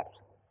 road collapse.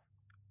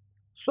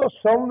 So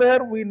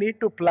somewhere we need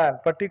to plan,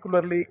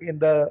 particularly in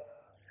the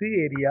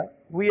sea area,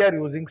 we are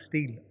using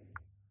steel.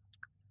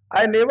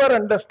 I never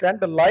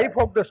understand the life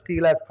of the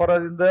steel as far as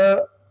in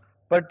the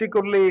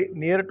particularly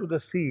near to the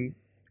sea.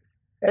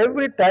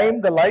 Every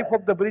time the life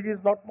of the bridge is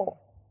not more.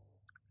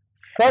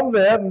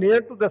 Somewhere near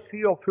to the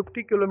sea of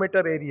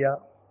 50-kilometer area,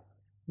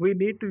 we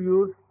need to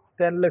use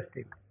stainless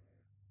steel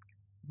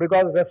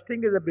because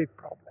rusting is a big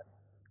problem.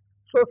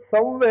 So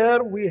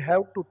somewhere we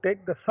have to take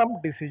some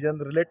decision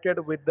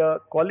related with the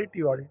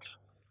quality audits,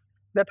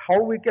 that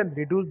how we can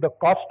reduce the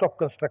cost of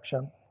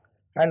construction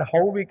and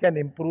how we can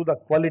improve the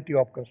quality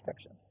of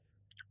construction.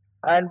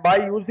 And by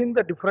using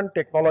the different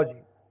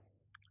technology,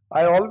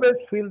 I always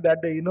feel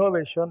that the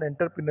innovation,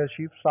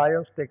 entrepreneurship,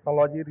 science,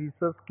 technology,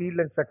 research, skill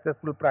and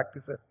successful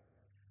practices,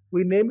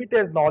 we name it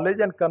as knowledge,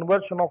 and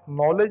conversion of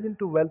knowledge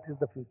into wealth is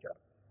the future.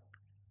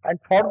 And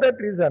for that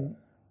reason,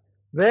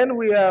 when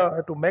we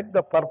have to make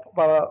the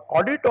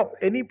audit of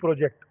any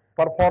project,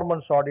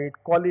 performance audit,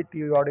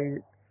 quality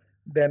audit,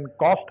 then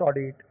cost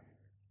audit,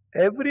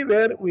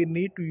 everywhere we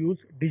need to use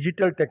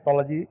digital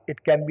technology.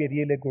 It can be a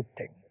really good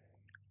thing.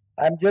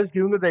 I am just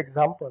giving you the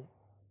example.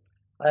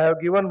 I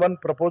have given one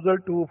proposal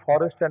to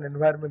Forest and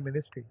Environment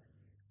Ministry,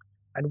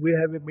 and we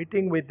have a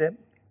meeting with them.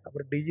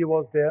 Our DG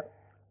was there,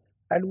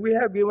 and we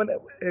have given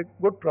a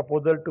good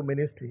proposal to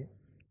Ministry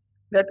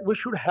that we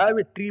should have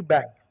a tree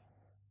bank.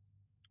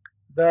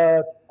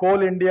 The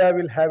Coal India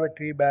will have a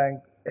tree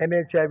bank,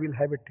 NHI will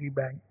have a tree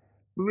bank.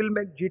 We will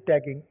make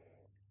G-tagging,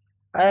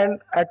 and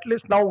at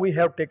least now we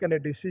have taken a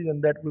decision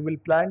that we will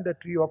plant the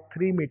tree of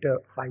 3-meter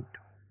height.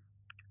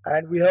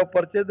 And we have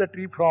purchased the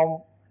tree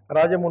from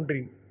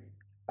Rajamundry,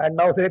 and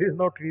now there is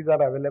no trees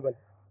are available.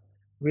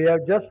 We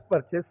have just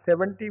purchased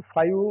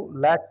 75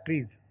 lakh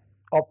trees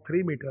of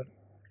 3 meter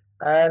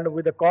and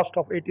with a cost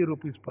of 80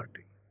 rupees per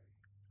tree.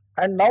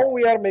 And now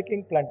we are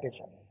making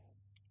plantation,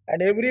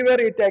 and everywhere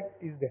it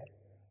is there.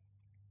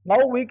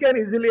 Now we can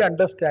easily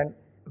understand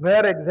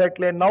where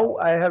exactly. Now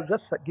I have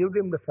just give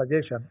them the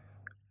suggestion.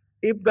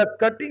 If the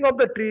cutting of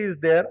the tree is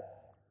there,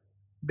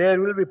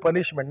 there will be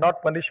punishment,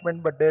 not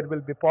punishment, but there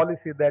will be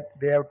policy that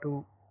they have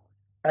to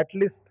at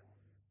least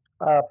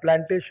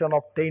plantation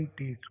of 10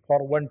 trees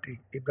for one tree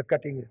if the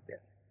cutting is there.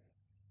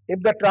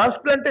 If the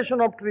transplantation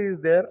of tree is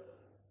there,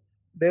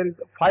 there is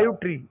 5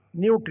 tree,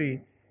 new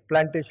tree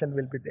plantation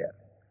will be there.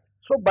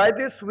 So by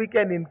this we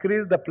can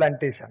increase the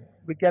plantation,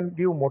 we can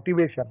give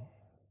motivation,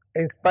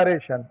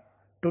 inspiration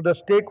to the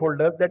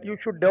stakeholders that you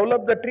should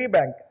develop the tree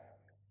bank.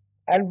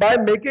 And by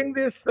making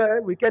this,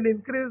 we can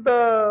increase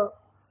the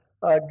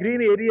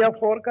green area of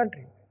our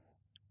country.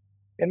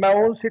 In my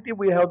own city,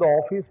 we have the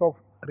office of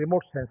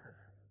remote census.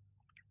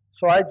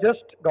 So I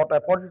just got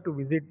appointed to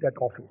visit that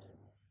office.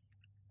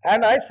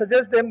 And I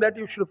suggest them that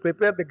you should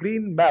prepare the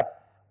green map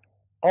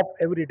of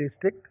every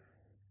district,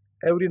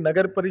 every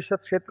Nagar Parishad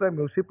Kshetra,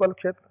 municipal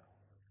Kshetra.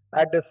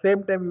 At the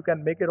same time, you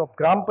can make it of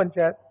Gram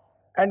Panchayat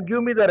and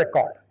give me the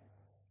record.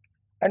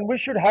 And we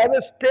should have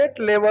a state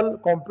level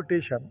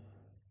competition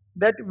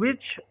that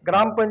which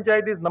Gram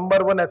Panchayat is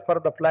number 1 as far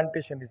as the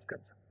plantation is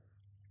concerned,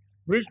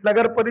 which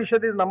Nagar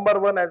Parishad is number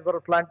 1 as far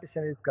as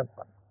plantation is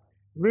concerned,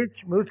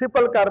 which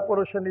municipal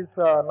corporation is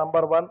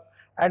number 1,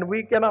 and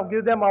we can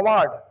give them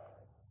award.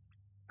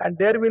 And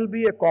there will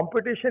be a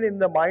competition in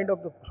the mind of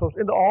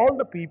all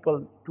the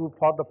people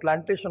for the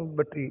plantation of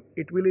the tree.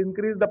 It will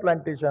increase the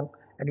plantation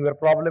and your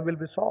problem will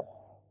be solved.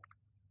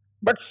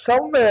 But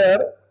somewhere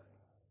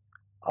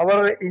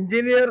our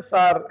engineers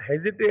are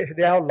hesitate.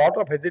 They have a lot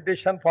of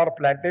hesitation for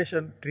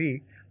plantation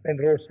tree in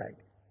roadside.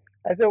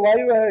 I say, why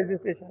you have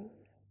hesitation?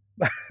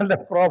 The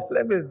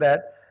problem is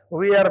that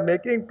we are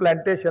making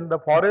plantation. The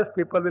forest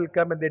people will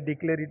come and they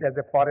declare it as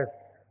a forest.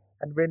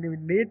 And when you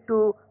need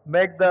to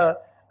make the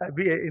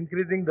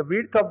increasing the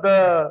width of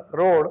the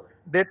road,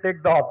 they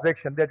take the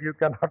objection that you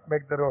cannot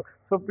make the road.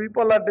 So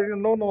people are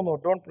saying, no,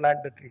 don't plant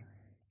the tree.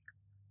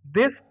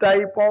 This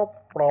type of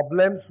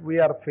problems we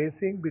are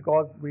facing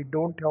because we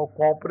don't have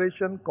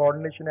cooperation,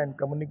 coordination and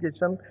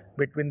communication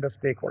between the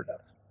stakeholders.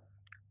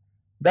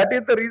 That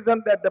is the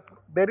reason that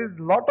there is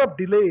a lot of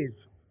delays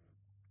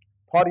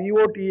for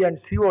EOT and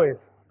COS,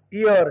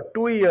 year,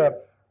 2 years,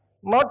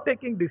 not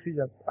taking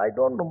decisions. I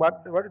don't know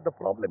what is the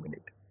problem in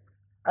it.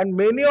 And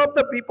many of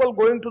the people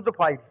going to the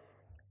file.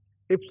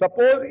 If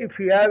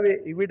you have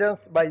evidence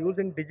by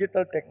using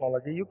digital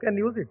technology, you can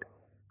use it.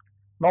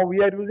 Now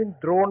we are using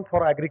drone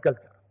for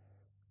agriculture.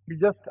 You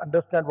just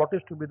understand what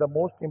is to be the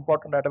most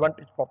important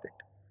advantage for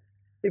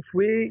it.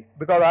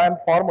 Because I am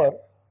farmer,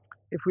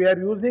 if we are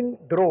using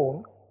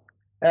drone,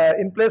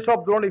 in place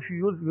of drone, if you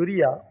use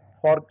urea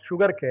for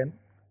sugarcane,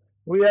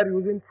 we are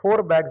using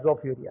 4 bags of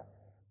urea.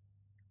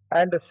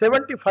 And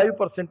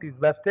 75% is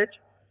wastage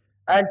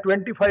and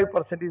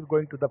 25% is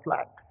going to the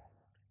plant.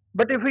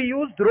 But if we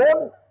use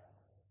drone,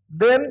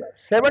 then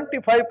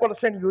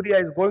 75% urea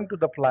is going to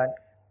the plant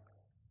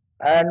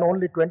and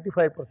only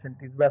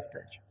 25% is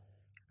wastage.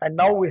 And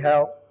now we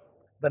have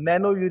the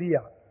nano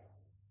urea,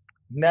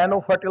 nano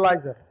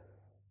fertilizer.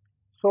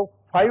 So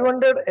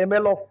 500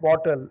 ml of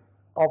bottle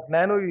of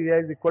nano urea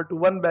is equal to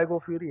 1 bag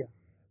of urea.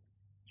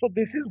 So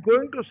this is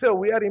going to say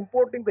we are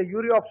importing the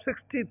urea of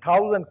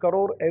 60,000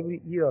 crore every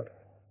year.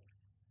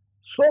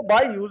 So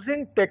by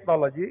using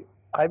technology,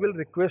 I will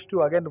request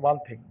you again one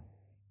thing.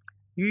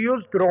 You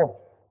use drone,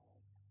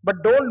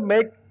 but don't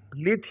make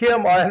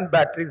lithium ion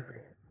batteries.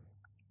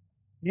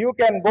 You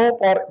can go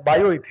for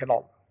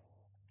bioethanol.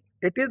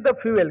 It is the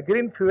fuel,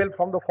 green fuel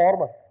from the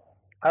farmer.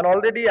 And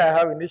already I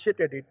have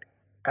initiated it.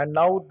 And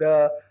now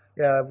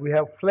we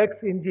have flex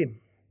engine.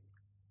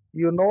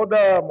 You know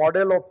the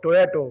model of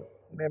Toyota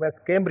named as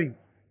Camry.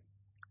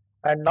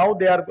 And now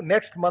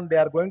next month they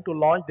are going to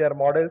launch their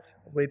models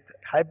with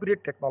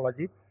hybrid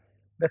technology.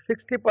 The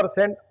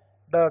 60%,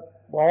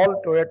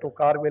 all Toyota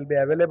car will be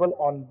available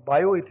on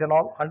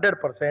bioethanol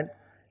 100%,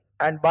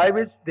 and by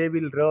which they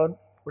will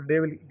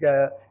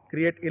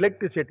create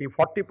electricity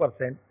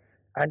 40%,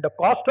 and the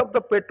cost of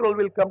the petrol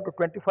will come to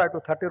 25 to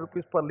 30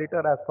 rupees per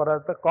liter as far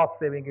as the cost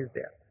saving is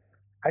there.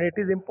 And it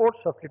is import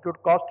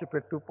substitute, cost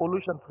effective,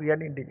 pollution free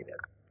and indigenous.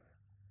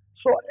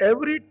 So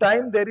every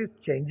time there is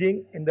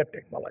changing in the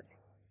technology,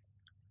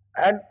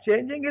 and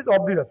changing is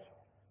obvious.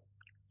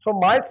 So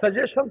my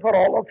suggestion for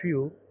all of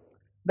you,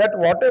 that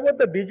whatever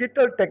the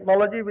digital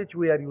technology which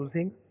we are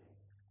using,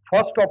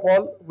 first of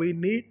all, we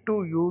need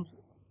to use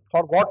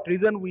for what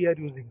reason we are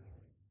using.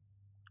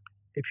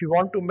 If you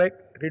want to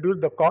reduce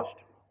the cost,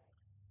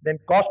 then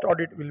cost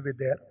audit will be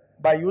there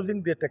by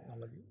using the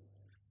technology.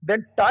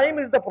 Then time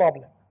is the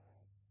problem.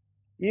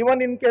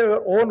 Even in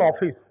your own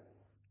office,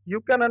 you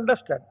can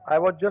understand. I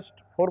was just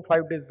 4 or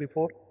 5 days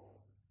before,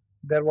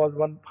 there was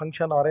one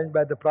function arranged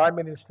by the Prime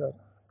Minister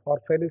for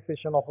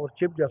felicitation of our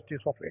Chief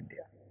Justice of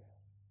India.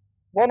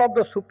 One of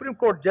the Supreme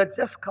Court judge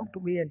just come to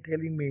me and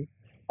telling me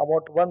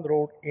about one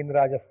road in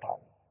Rajasthan.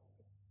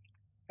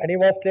 And he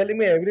was telling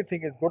me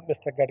everything is good,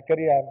 Mr.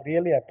 Gadkari, I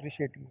really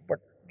appreciate you, but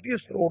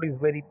this road is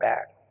very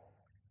bad.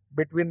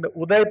 Between the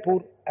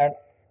Udaipur and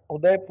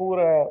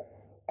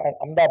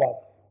Ahmedabad.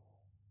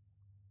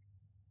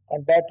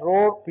 And that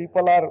road,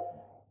 people are,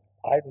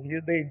 he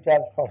is the in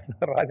charge for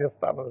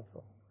Rajasthan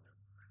also.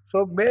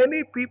 So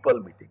many people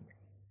meeting.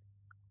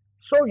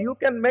 So you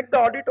can make the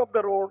audit of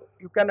the road,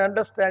 you can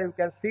understand, you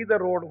can see the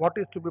road, what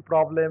is to be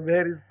problem,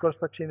 where is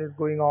construction is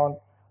going on,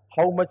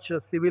 how much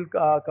civil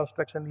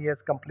construction he has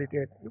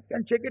completed. You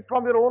can check it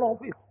from your own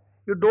office.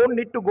 You don't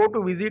need to go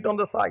to visit on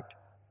the site.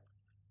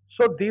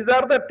 So these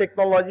are the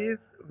technologies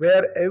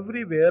where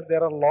everywhere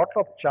there are a lot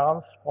of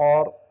chance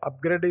for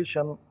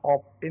upgradation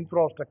of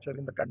infrastructure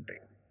in the country.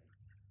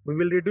 We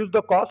will reduce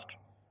the cost,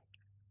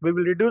 we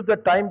will reduce the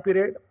time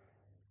period,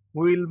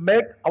 we will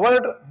make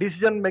our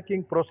decision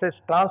making process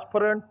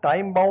transparent,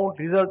 time bound,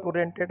 result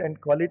oriented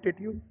and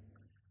qualitative,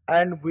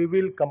 and we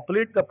will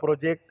complete the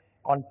project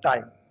on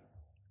time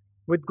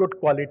with good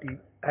quality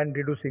and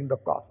reducing the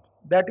cost.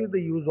 That is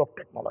the use of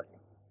technology.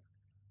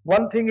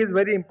 One thing is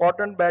very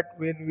important, that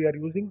when we are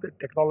using the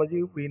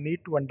technology, we need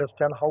to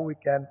understand how we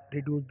can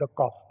reduce the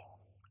cost,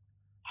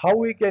 how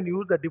we can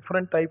use the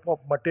different type of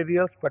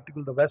materials,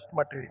 particularly the waste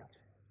materials,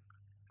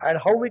 and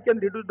how we can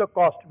reduce the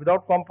cost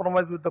without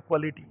compromise with the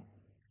quality,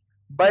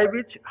 by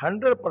which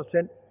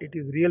 100% it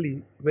is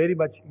really very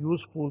much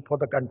useful for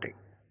the country.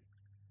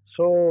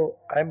 So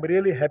I am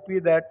really happy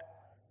that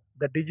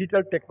the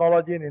digital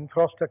technology and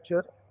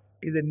infrastructure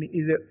is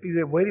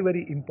a very,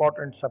 very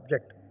important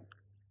subject.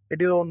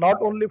 It is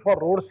not only for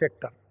road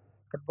sector,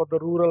 but for the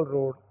rural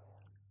road,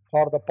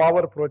 for the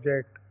power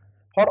project,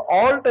 for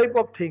all type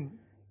of things.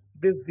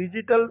 This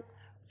digital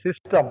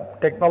system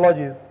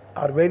technologies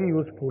are very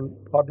useful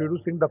for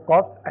reducing the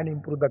cost and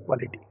improve the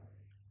quality.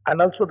 And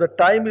also the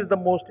time is the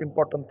most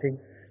important thing.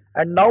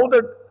 And now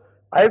that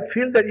I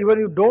feel that even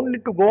you don't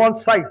need to go on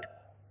site,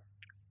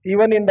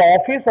 even in the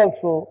office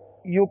also,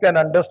 you can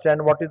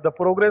understand what is the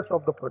progress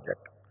of the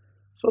project.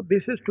 So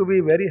this is to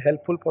be very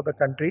helpful for the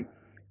country.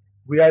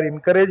 We are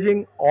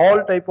encouraging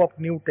all type of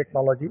new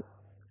technology,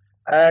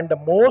 and the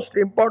most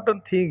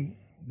important thing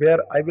where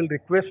I will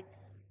request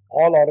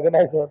all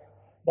organizers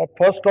that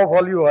first of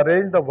all you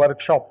arrange the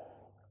workshop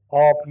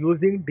of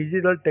using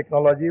digital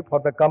technology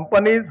for the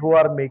companies who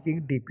are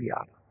making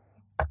DPR.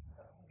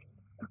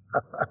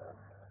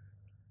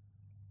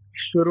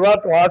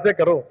 शुरुआत वहां से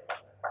करो.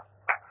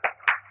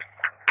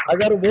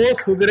 अगर वो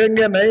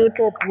सुधरेंगे नहीं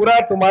तो पूरा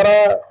तुम्हारा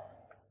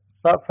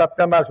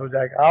सत्यानाश हो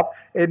जाएगा. आप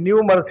a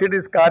new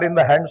Mercedes car in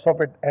the hands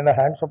of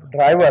a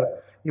driver,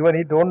 even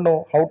he don't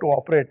know how to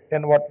operate,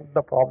 then what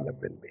the problem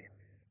will be.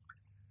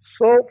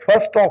 So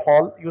first of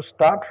all, you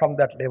start from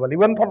that level,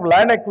 even from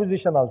land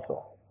acquisition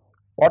also.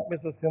 What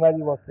Mr. Sinha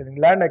ji was saying,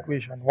 land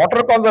acquisition,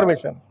 water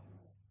conservation.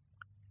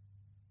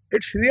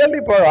 It's really,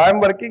 I am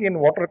working in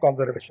water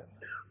conservation.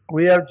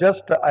 We have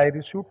I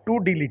received 2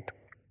 delete,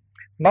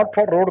 not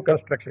for road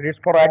construction, it's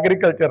for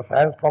agriculture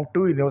science from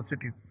 2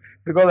 universities,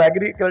 because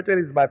agriculture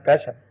is my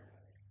passion.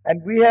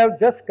 And we have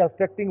just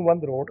constructing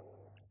one road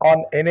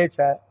on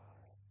NHI.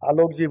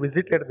 Alok ji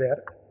visited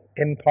there.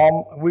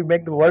 We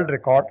make the world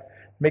record,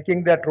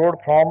 making that road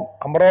from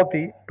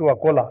Amravati to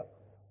Akola.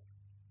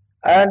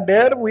 And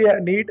there we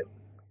need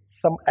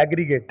some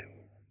aggregate.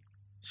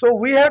 So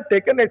we have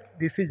taken a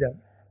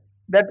decision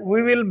that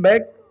we will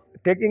make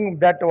taking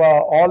that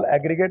all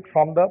aggregate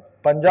from the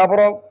Punjab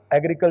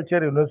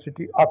Agriculture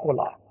University,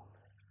 Akola.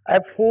 I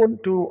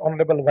phoned to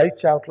Honorable Vice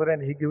Chancellor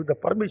and he gave the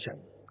permission.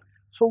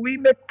 So we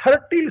made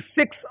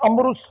 36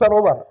 Amrut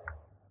Sarovar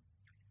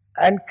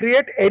and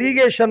create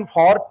irrigation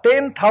for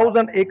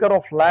 10,000 acre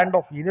of land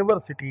of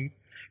university.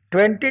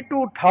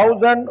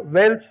 22,000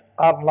 wells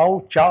are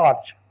now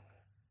charged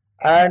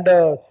and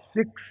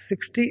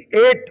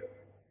 68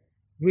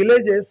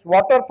 villages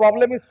water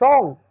problem is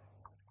solved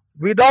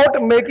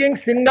without making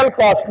single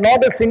cost,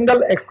 not a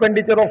single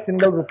expenditure of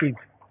single rupees.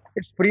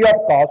 It's free of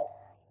cost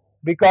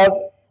because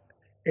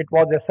it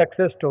was a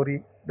success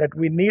story that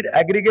we need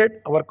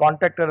aggregate. Our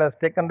contractor has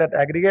taken that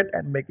aggregate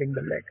and making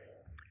the legs.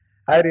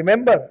 I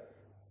remember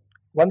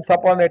once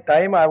upon a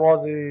time I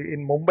was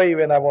in Mumbai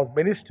when I was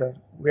minister.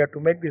 We had to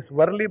make this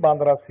Worli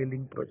Bandra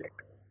ceiling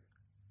project.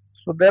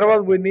 So there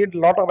was, we need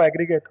lot of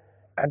aggregate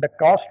and the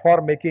cost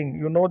for making,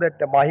 you know that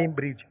the Mahim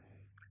bridge.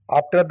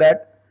 After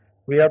that,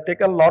 we have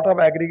taken lot of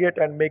aggregate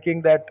and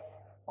making that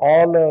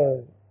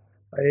all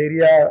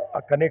area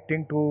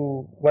connecting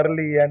to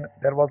Worli, and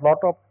there was lot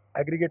of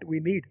aggregate we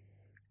need.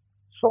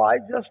 So I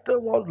just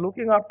was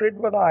looking after it,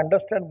 but I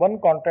understand one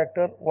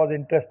contractor was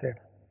interested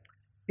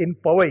in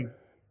Powai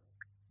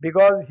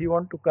because he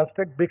want to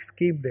construct big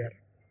scheme there,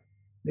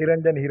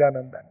 Niranjan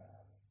Hiranandan.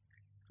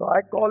 So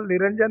I called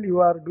Niranjan, you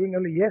are doing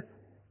only, yes,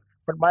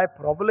 but my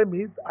problem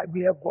is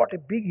we have got a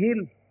big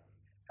hill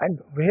and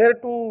where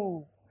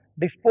to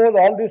dispose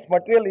all this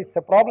material is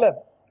a problem.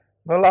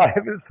 Well, I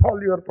will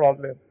solve your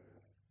problem.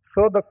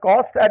 So the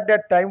cost at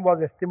that time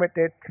was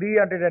estimated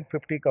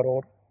 350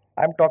 crore.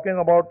 I am talking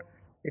about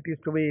it is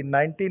to be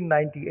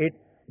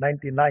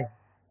 1998-99.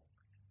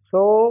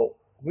 So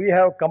we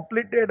have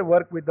completed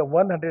work with the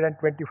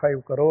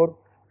 125 crore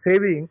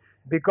saving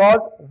because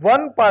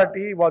one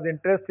party was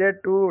interested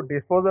to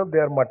dispose of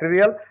their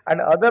material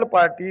and other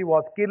party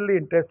was keenly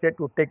interested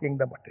to taking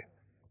the material.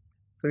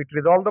 So it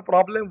resolved the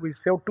problem. We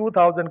saved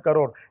 2,000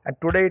 crore and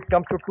today it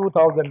comes to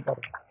 2,000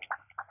 crore.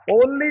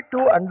 Only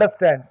to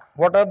understand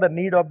what are the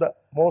need of the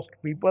most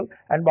people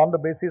and on the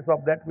basis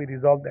of that we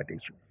resolve that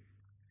issue.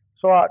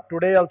 So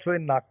today also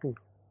in Nagpur,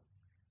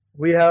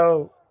 we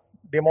have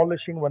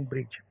demolishing one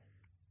bridge.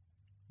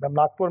 The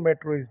Nagpur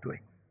Metro is doing.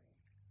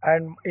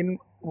 And in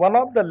one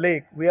of the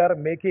lake, we are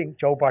making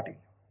chowpatty.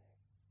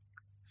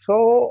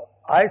 So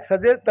I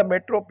suggest the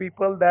metro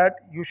people that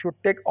you should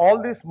take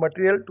all this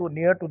material to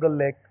near to the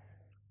lake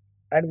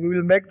and we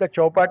will make the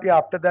chowpatty.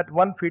 After that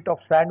 1 feet of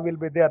sand will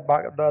be there.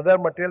 The other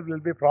material will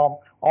be from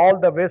all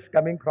the waste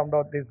coming from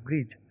this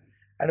bridge.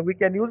 And we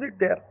can use it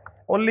there.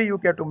 Only you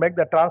get to make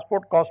the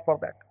transport cost for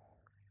that.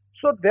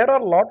 So there are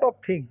a lot of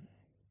things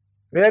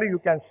where you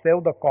can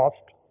save the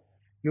cost.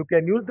 You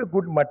can use the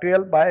good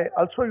material by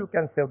also you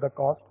can save the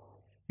cost.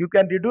 You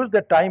can reduce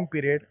the time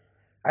period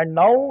and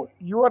now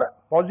your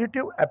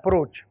positive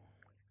approach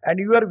and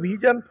your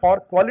vision for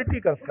quality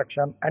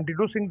construction and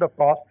reducing the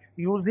cost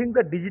using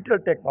the digital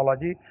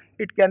technology,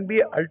 it can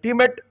be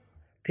ultimate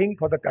thing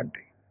for the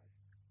country.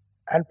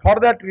 And for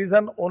that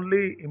reason,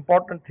 only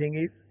important thing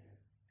is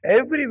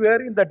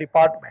everywhere in the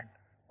department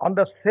on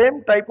the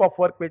same type of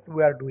work which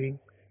we are doing,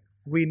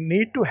 we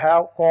need to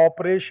have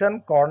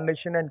cooperation,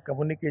 coordination and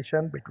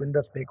communication between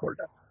the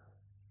stakeholders.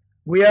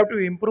 We have to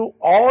improve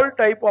all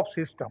type of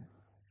system.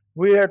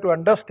 We have to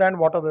understand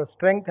what are the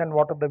strengths and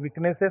what are the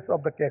weaknesses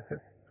of the cases.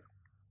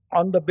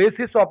 On the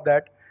basis of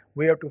that,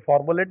 we have to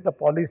formulate the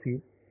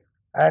policy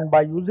and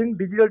by using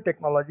digital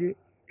technology,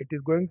 it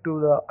is going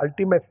to the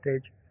ultimate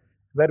stage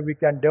where we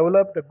can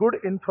develop the good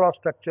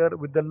infrastructure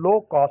with the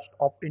low cost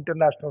of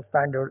international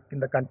standard in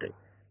the country.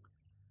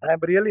 I am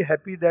really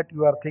happy that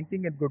you are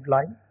thinking in good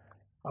line.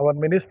 Our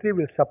ministry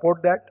will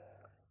support that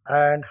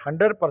and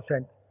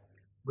 100%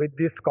 with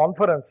this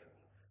conference,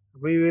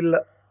 we will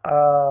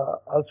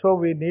also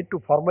we need to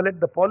formulate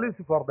the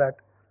policy for that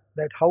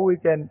how we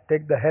can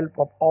take the help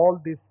of all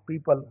these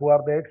people who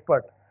are the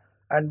expert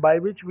and by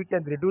which we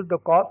can reduce the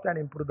cost and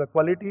improve the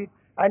quality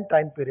and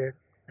time period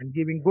and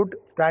giving good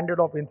standard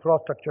of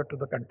infrastructure to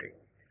the country.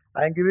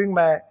 I am giving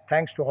my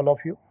thanks to all of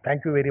you.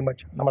 Thank you very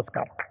much.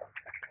 Namaskar.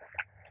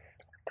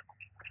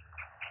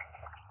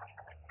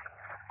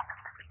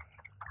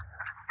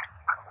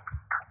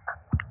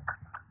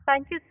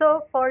 Thank you,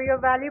 sir, for your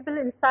valuable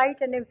insight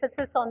and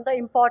emphasis on the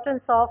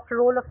importance of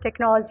role of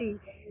technology.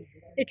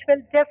 It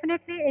will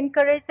definitely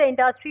encourage the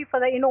industry for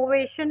the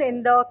innovation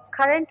in the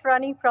current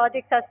running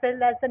projects as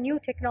well as the new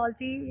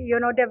technology,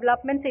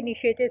 developments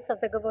initiatives of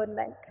the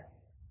government.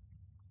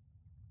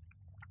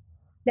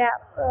 Now,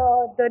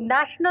 the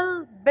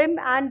National BIM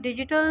and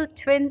Digital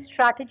Twin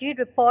Strategy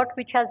Report,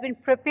 which has been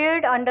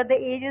prepared under the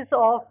aegis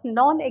of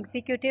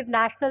non-executive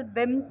National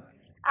BIM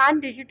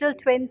and Digital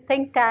Twin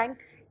think tank,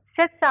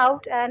 sets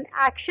out an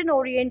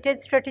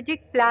action-oriented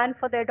strategic plan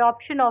for the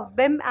adoption of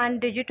BIM and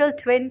digital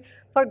twin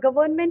for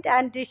government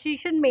and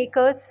decision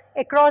makers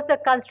across the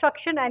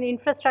construction and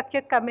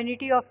infrastructure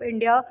community of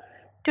India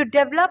to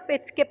develop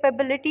its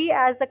capability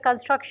as the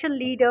construction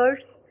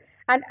leaders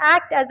and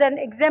act as an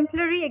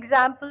exemplary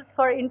examples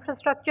for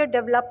infrastructure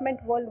development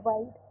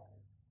worldwide.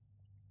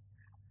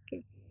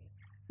 Okay.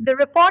 The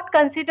report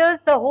considers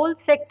the whole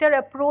sector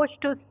approach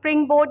to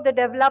springboard the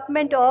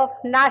development of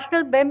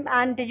national BIM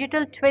and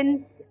digital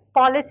twin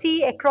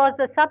policy across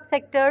the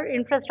subsector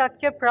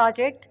infrastructure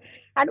project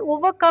and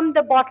overcome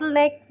the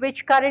bottleneck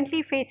which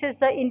currently faces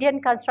the Indian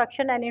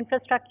construction and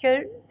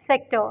infrastructure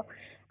sector.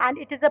 And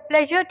it is a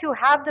pleasure to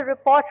have the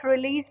report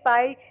released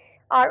by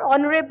our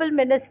Honorable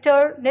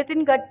Minister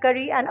Nitin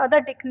Gadkari and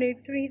other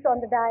dignitaries on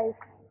the dais.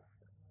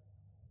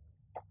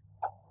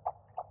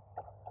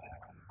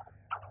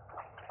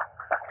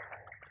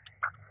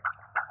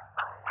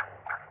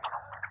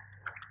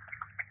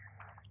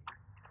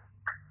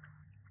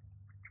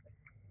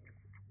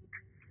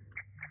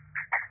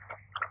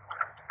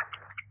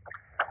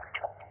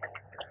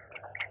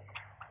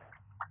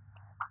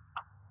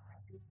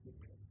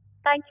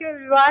 Thank you,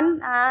 everyone.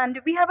 And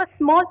we have a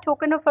small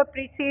token of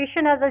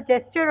appreciation as a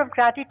gesture of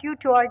gratitude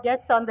to our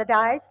guests on the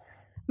dais.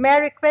 May I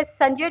request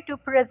Sanjay to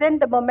present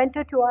the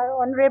memento to our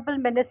Honorable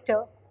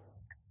Minister.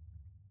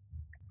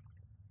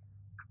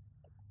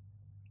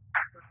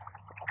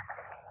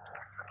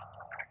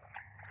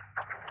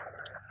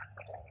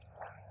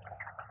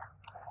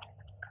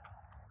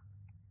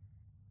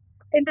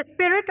 In the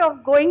spirit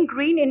of Going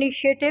Green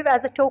initiative,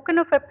 as a token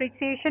of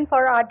appreciation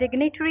for our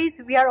dignitaries,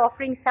 we are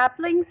offering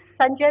saplings.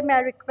 Sanjay, may I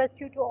request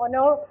you to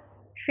honor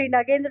Sri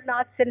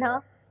Nagendranath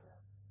Sinha.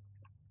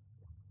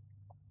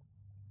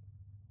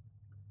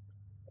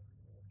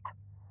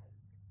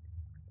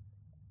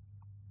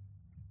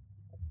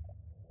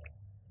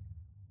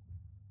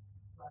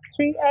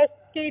 Sri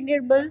S.K.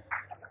 Nirmal.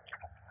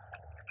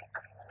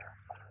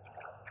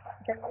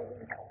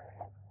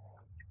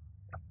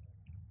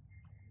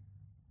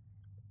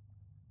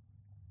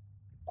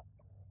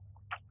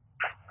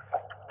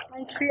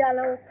 And Sri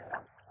Alok.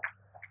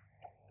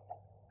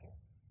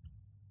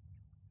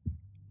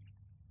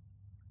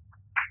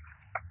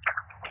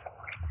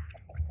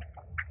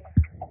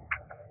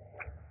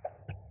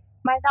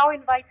 I now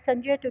invite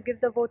Sanjay to give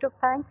the vote of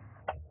thanks.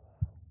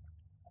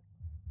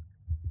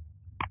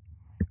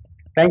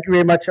 Thank you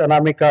very much,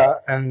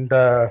 Anamika, and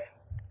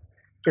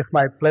it's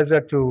my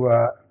pleasure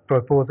to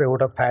propose a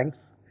vote of thanks.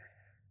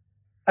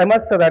 I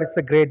must say that it's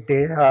a great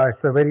day.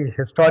 It's a very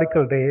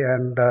historical day,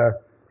 and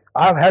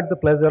I've had the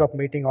pleasure of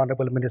meeting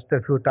Honorable Minister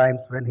a few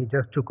times when he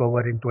just took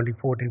over in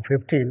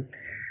 2014-15,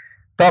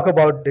 talk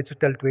about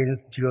digital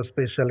twins,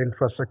 geospatial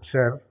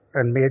infrastructure,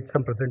 and made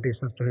some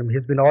presentations to him.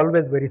 He's been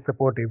always very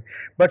supportive.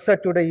 But sir,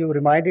 today you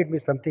reminded me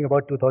something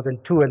about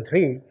 2002 and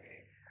 3.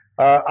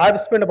 I've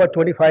spent about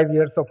 25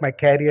 years of my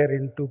career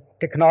into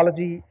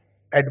technology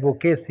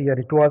advocacy, and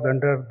it was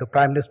under the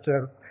Prime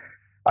Minister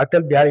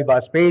Atal Bihari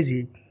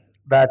Vajpayee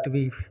that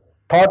we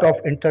thought of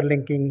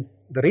interlinking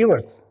the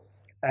rivers.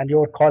 And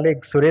your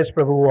colleague Suresh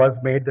Prabhu was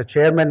made the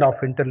chairman of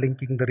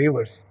interlinking the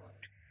rivers.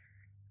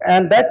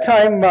 And that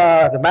time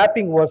the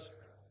mapping was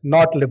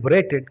not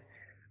liberated,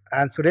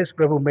 and Suresh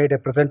Prabhu made a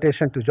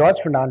presentation to George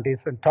Fernandez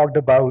and talked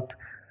about,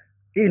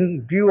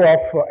 in view of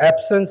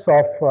absence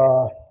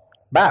of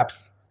maps,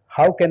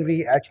 how can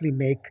we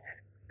actually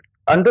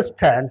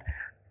understand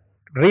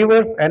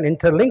rivers and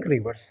interlink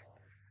rivers.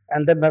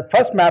 And then the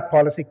first map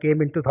policy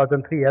came in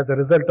 2003 as a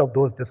result of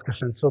those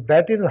discussions. So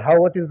that is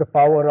how it is the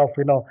power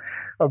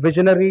of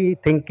visionary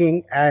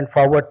thinking and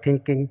forward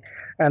thinking.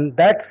 And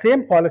that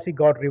same policy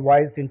got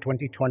revised in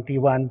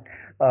 2021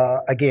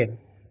 again.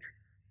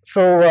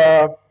 So,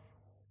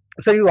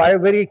 I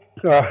very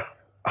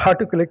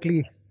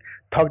articulately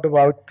talked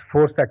about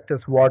 4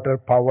 sectors: water,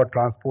 power,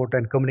 transport,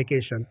 and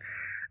communication.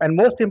 And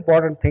most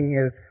important thing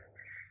is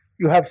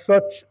you have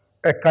such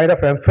a kind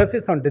of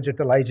emphasis on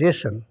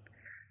digitalization.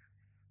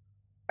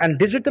 And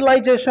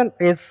digitalization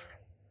is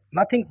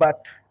nothing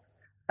but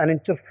an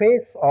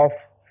interface of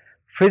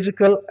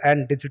physical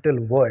and digital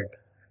world.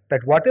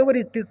 That whatever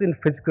it is in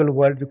physical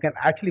world, you can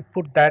actually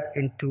put that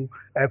into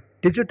a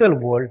digital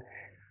world.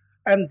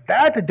 And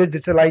that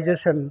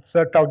digitalization,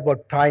 sir, talked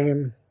about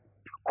time,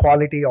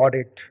 quality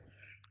audit,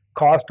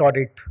 cost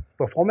audit,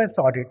 performance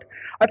audit.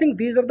 I think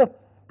these are the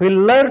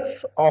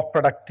pillars of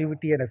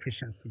productivity and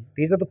efficiency.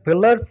 These are the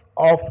pillars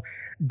of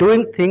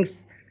doing things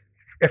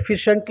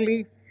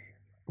efficiently,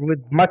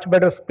 with much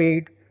better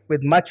speed,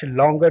 with much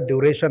longer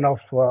duration of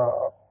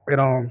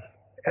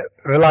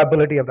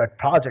reliability of that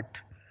project.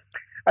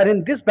 And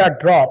in this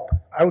backdrop,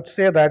 I would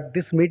say that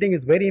this meeting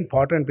is very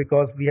important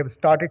because we have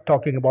started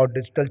talking about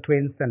digital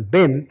twins and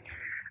BIM.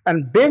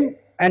 And BIM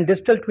and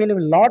digital twin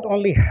will not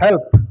only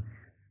help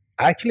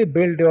actually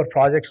build your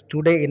projects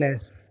today in a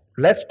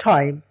less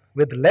time,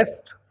 with less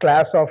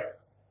class of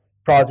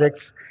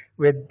projects,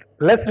 with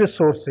less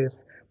resources,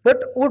 but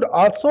would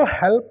also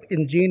help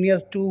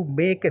engineers to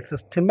make a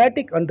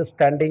systematic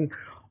understanding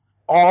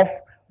of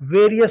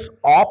various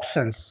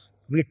options.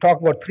 We talk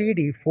about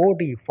 3D,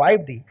 4D,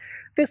 5D.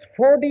 This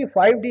 4D,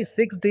 5D,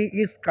 6D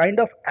is kind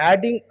of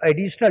adding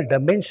additional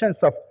dimensions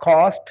of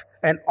cost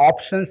and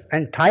options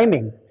and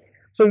timing.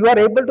 So you are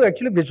able to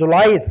actually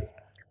visualize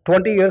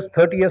 20 years,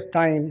 30 years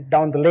time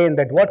down the lane,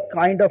 that what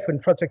kind of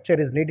infrastructure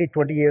is needed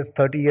 20 years,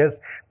 30 years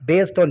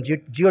based on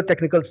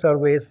geotechnical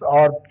surveys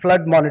or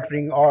flood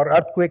monitoring or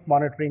earthquake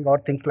monitoring or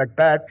things like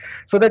that,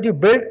 so that you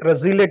build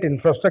resilient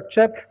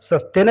infrastructure,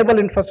 sustainable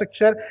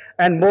infrastructure,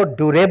 and more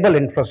durable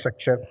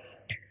infrastructure.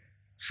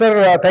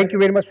 Sir, thank you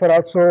very much for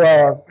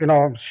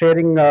also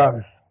sharing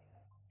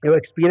your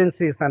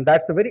experiences, and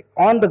that's a very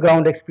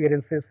on-the-ground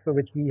experiences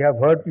which we have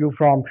heard you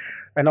from,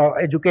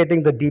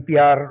 educating the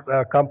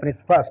DPR companies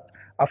first.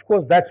 Of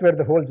course, that's where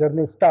the whole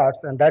journey starts,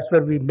 and that's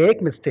where we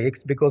make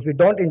mistakes because we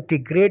don't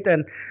integrate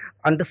and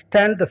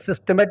understand the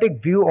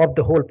systematic view of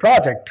the whole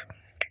project.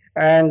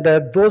 And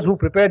those who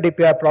prepare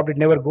DPR probably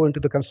never go into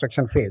the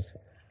construction phase.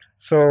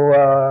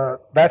 So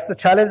that's the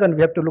challenge, and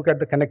we have to look at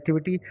the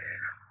connectivity.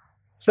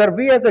 Sir,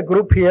 we as a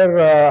group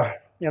here,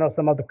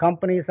 some of the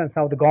companies and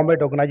some of the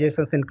government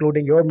organizations,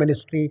 including your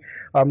ministry,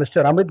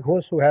 Mr. Amit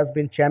Ghosh, who has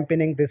been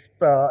championing this,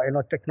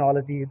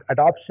 technology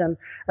adoption.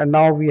 And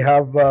now we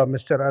have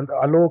Mr.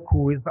 Alok,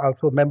 who is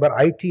also member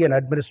IT and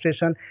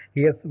administration.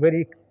 He has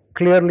very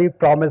clearly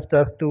promised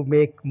us to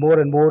make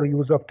more and more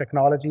use of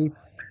technology,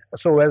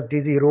 so as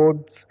DG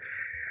Roads.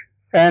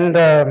 And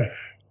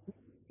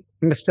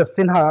Mr.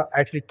 Sinha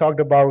actually talked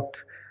about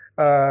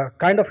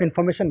kind of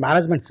information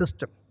management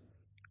system.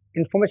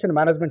 Information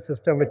management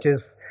system, which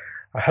is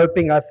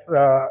helping us,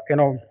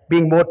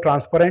 being more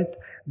transparent,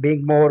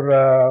 being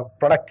more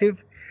productive.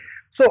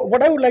 So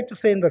what I would like to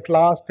say in the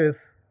class is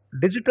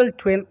digital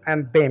twin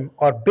and BIM,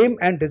 or BIM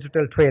and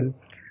digital twin,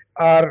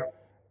 are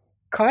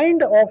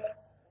kind of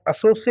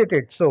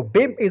associated. So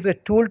BIM is a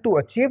tool to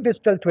achieve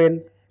digital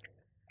twin,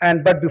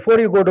 but before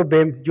you go to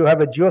BIM, you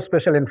have a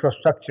geospatial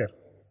infrastructure.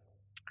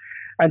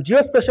 And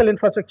geospatial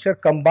infrastructure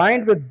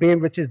combined with BIM,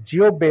 which is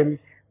GeoBIM,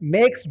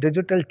 makes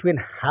digital twin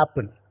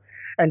happen.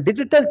 And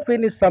digital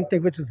twin is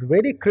something which is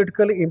very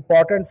critically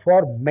important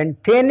for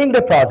maintaining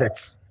the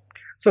projects.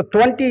 So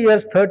 20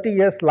 years, 30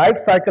 years life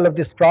cycle of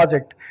this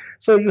project.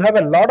 So you have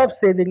a lot of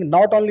saving,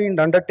 not only in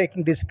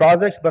undertaking these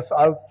projects, but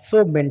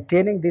also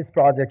maintaining these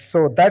projects.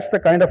 So that's the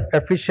kind of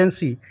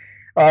efficiency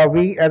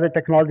we as a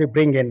technology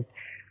bring in.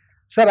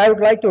 Sir, I would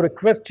like to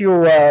request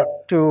you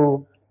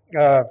to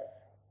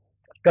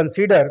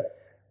consider,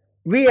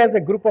 we as a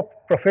group of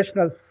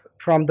professionals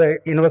from the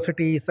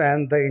universities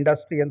and the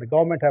industry and the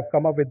government have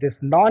come up with this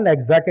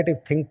non-executive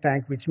think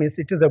tank, which means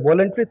it is a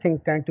voluntary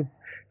think tank to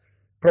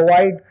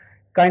provide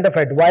kind of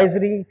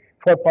advisory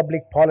for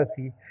public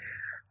policy.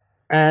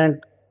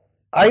 And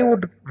I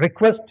would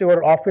request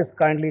your office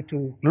kindly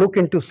to look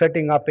into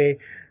setting up a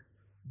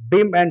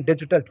BIM and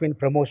digital twin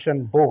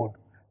promotion board,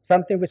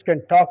 something which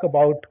can talk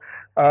about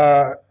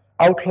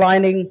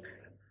outlining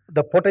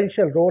the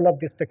potential role of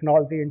this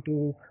technology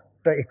into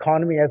the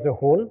economy as a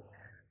whole,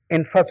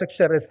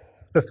 infrastructure is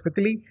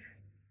specifically,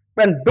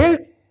 and build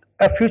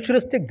a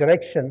futuristic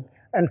direction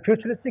and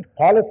futuristic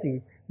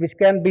policy which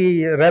can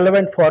be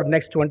relevant for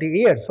next 20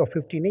 years or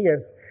 15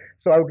 years.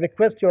 So I would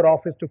request your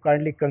office to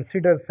kindly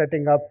consider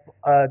setting up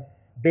a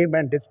BIM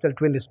and digital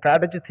twin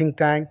strategy think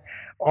tank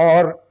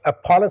or a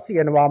policy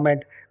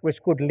environment which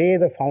could lay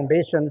the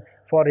foundation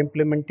for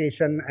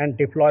implementation and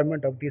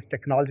deployment of these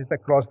technologies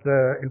across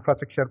the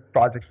infrastructure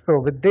projects. So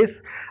with this,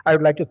 I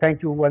would like to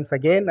thank you once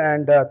again,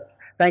 and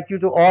thank you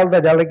to all the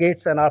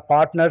delegates and our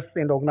partners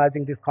in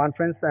organizing this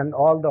conference, and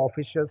all the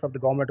officials of the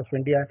Government of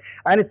India,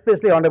 and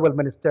especially Honorable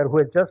Minister, who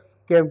has just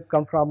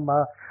come from,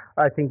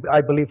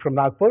 I believe from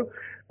Nagpur.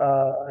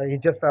 He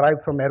just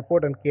arrived from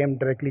airport and came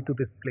directly to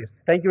this place.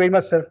 Thank you very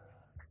much, sir.